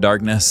under that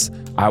darkness,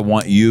 I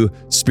want you,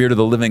 Spirit of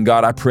the living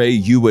God, I pray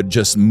you would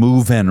just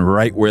move in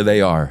right where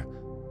they are.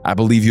 I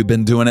believe you've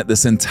been doing it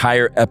this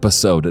entire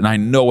episode, and I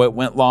know it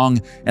went long,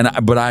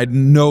 but I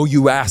know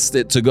you asked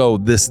it to go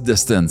this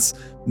distance,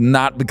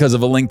 not because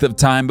of a length of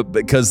time, but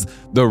because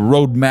the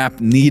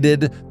roadmap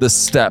needed the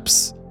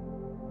steps,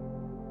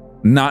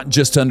 not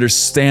just to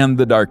understand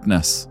the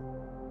darkness,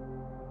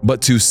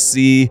 but to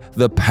see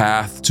the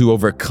path to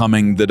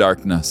overcoming the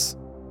darkness.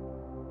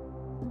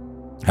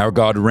 Our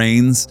God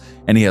reigns,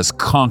 and he has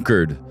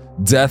conquered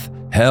death,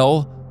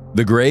 hell,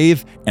 the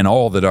grave, and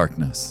all the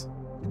darkness.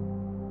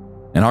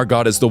 And our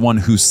God is the one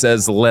who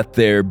says, let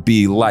there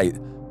be light.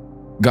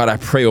 God, I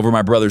pray over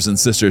my brothers and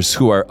sisters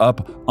who are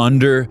up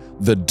under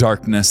the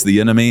darkness.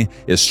 The enemy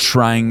is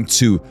trying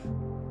to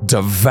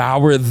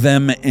devour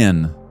them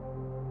in.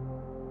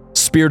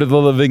 Spirit of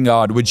the living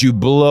God, would you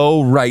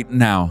blow right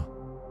now?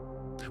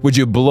 Would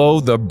you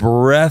blow the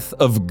breath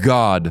of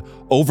God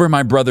over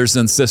my brothers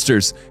and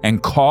sisters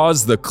and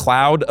cause the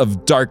cloud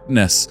of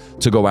darkness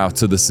to go out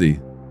to the sea?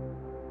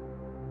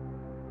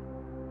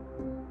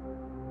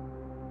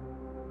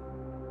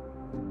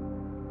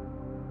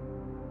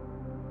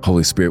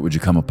 Holy Spirit, would you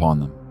come upon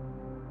them?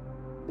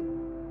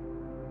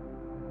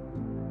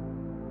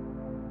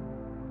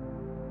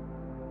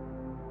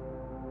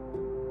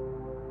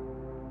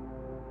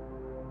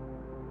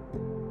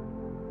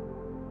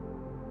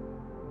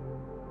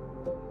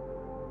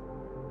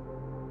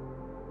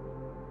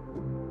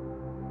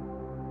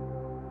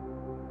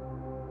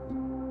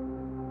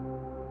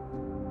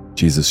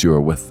 Jesus, you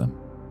are with them.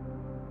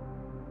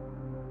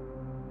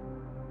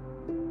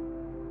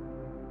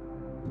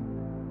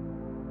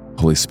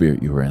 Holy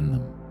Spirit, you are in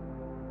them.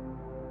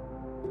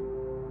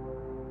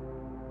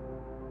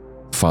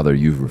 Father,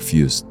 you've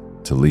refused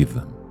to leave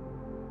them.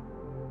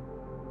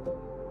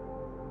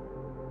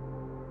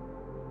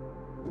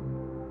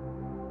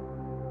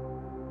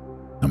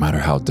 No matter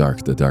how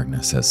dark the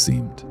darkness has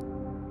seemed.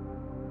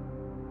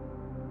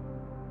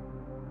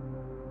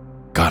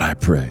 God, I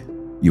pray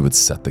you would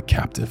set the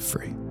captive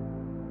free.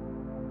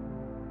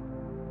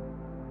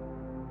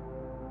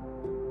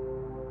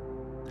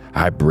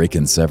 I break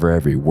and sever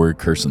every word,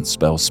 curse, and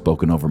spell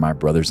spoken over my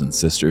brothers and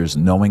sisters,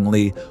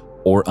 knowingly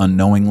or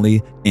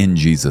unknowingly, in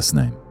Jesus'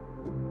 name.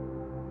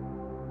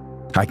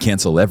 I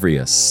cancel every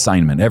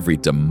assignment, every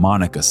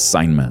demonic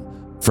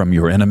assignment from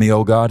your enemy,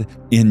 O God,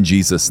 in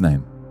Jesus'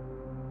 name.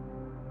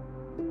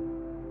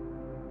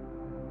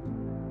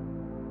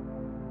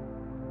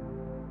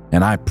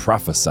 And I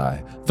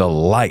prophesy the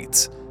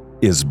light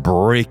is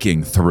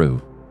breaking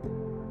through,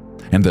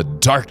 and the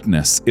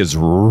darkness is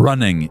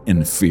running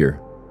in fear.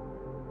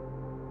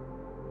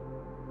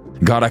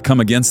 God, I come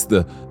against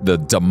the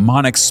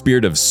demonic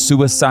spirit of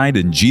suicide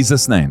in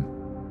Jesus' name.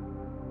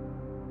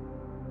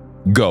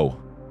 Go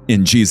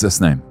in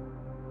Jesus' name.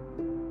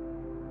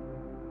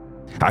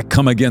 I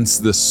come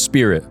against the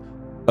spirit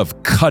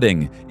of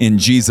cutting in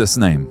Jesus'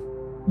 name.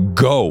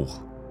 Go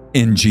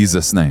in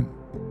Jesus' name.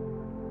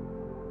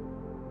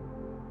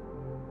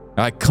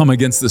 I come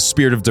against the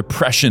spirit of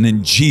depression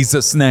in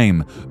Jesus'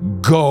 name.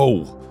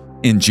 Go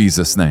in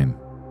Jesus' name.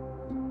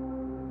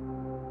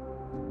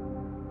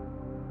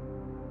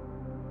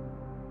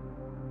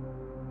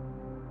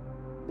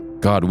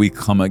 God, we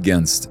come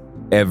against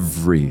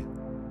every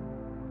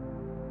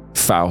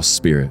foul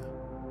spirit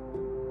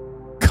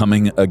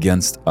coming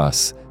against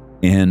us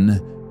in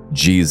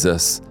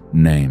Jesus'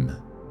 name.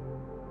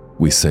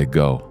 We say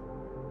go.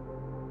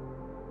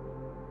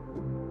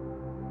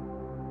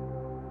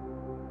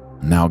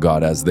 Now,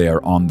 God, as they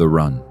are on the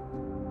run,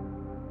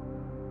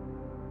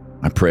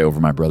 I pray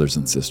over my brothers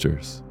and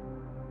sisters.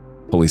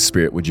 Holy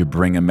Spirit, would you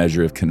bring a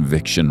measure of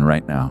conviction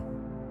right now?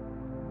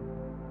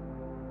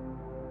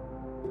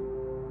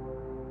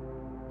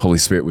 Holy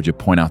Spirit, would you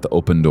point out the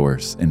open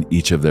doors in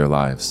each of their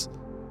lives?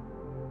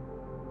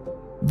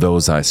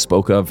 Those I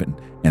spoke of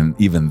and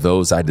even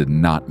those I did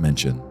not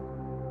mention.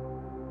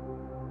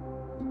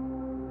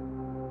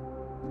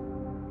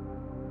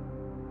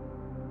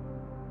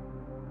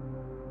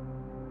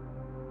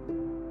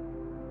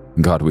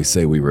 God, we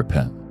say we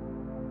repent.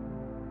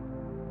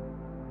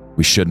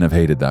 We shouldn't have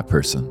hated that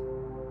person,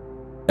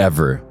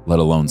 ever, let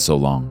alone so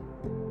long.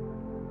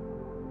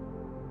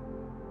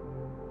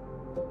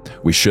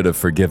 We should have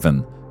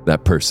forgiven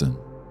that person.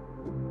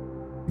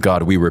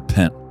 God, we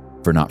repent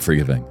for not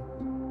forgiving.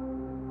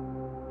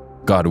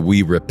 God,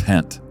 we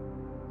repent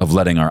of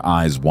letting our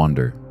eyes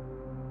wander.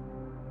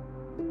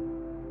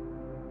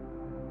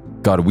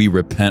 God, we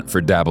repent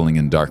for dabbling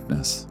in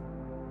darkness.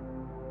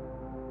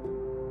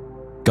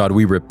 God,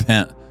 we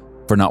repent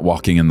for not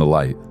walking in the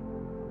light.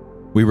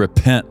 We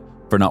repent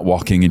for not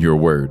walking in your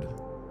word.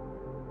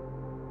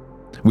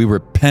 We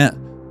repent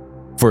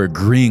for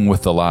agreeing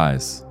with the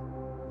lies.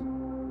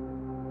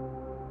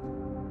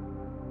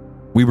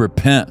 We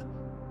repent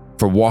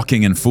for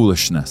walking in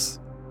foolishness.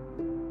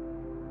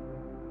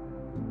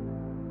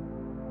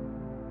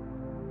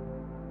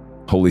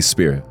 Holy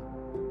Spirit,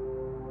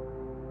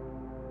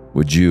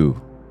 would you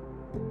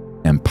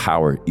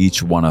empower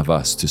each one of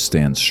us to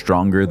stand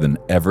stronger than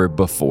ever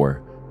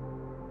before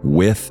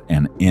with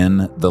and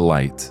in the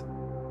light,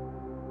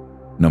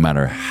 no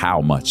matter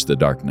how much the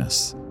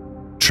darkness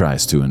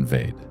tries to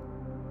invade.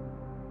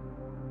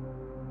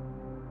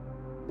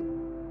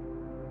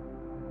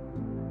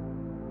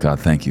 God,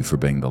 thank you for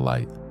being the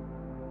light,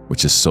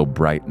 which is so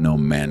bright no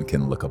man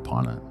can look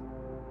upon it.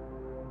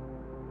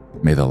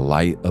 May the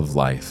light of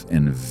life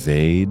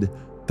invade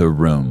the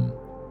room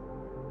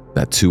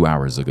that 2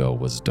 hours ago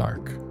was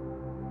dark.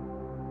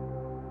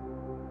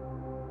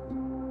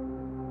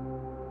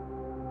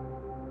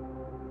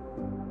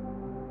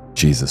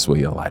 Jesus, will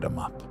you light them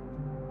up?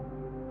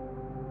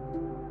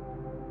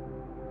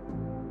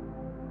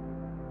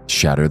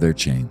 Shatter their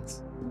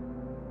chains.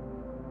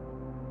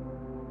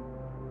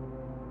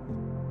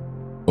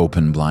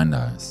 Open blind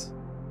eyes.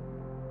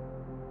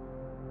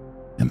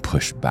 And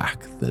push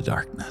back the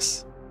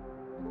darkness.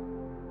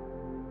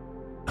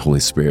 Holy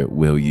Spirit,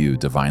 will you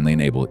divinely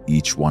enable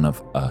each one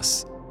of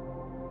us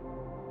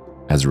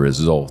as a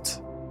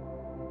result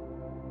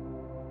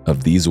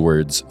of these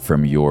words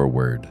from your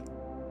word?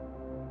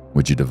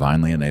 Would you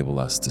divinely enable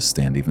us to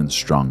stand even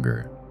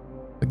stronger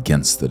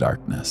against the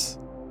darkness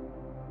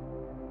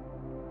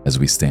as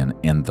we stand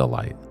in the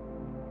light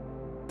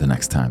the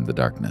next time the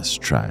darkness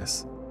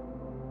tries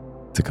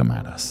to come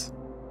at us?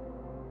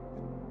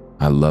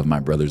 I love my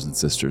brothers and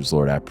sisters.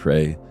 Lord, I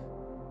pray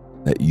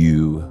that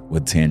you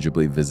would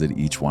tangibly visit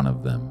each one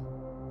of them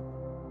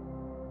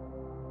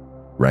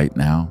right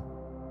now,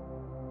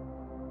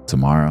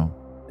 tomorrow,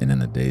 and in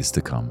the days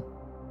to come.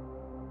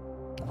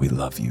 We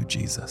love you,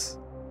 Jesus.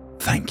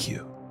 Thank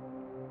you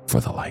for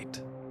the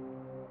light.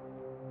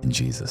 In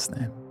Jesus'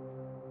 name,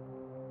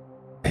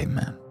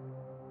 amen.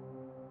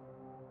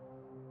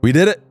 We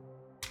did it.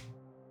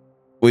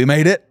 We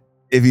made it.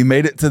 If you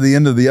made it to the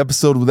end of the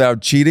episode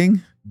without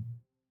cheating,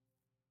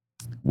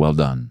 well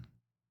done.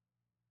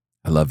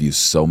 I love you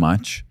so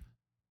much.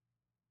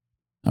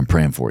 I'm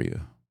praying for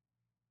you.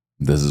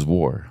 This is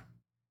war.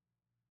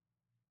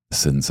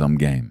 This isn't some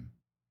game.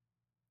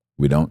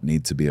 We don't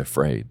need to be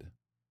afraid,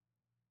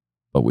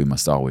 but we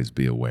must always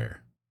be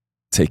aware.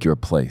 Take your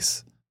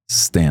place.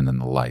 Stand in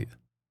the light,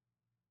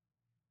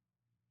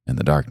 and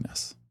the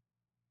darkness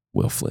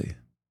will flee.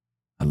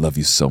 I love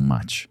you so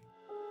much.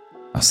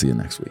 I'll see you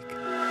next week.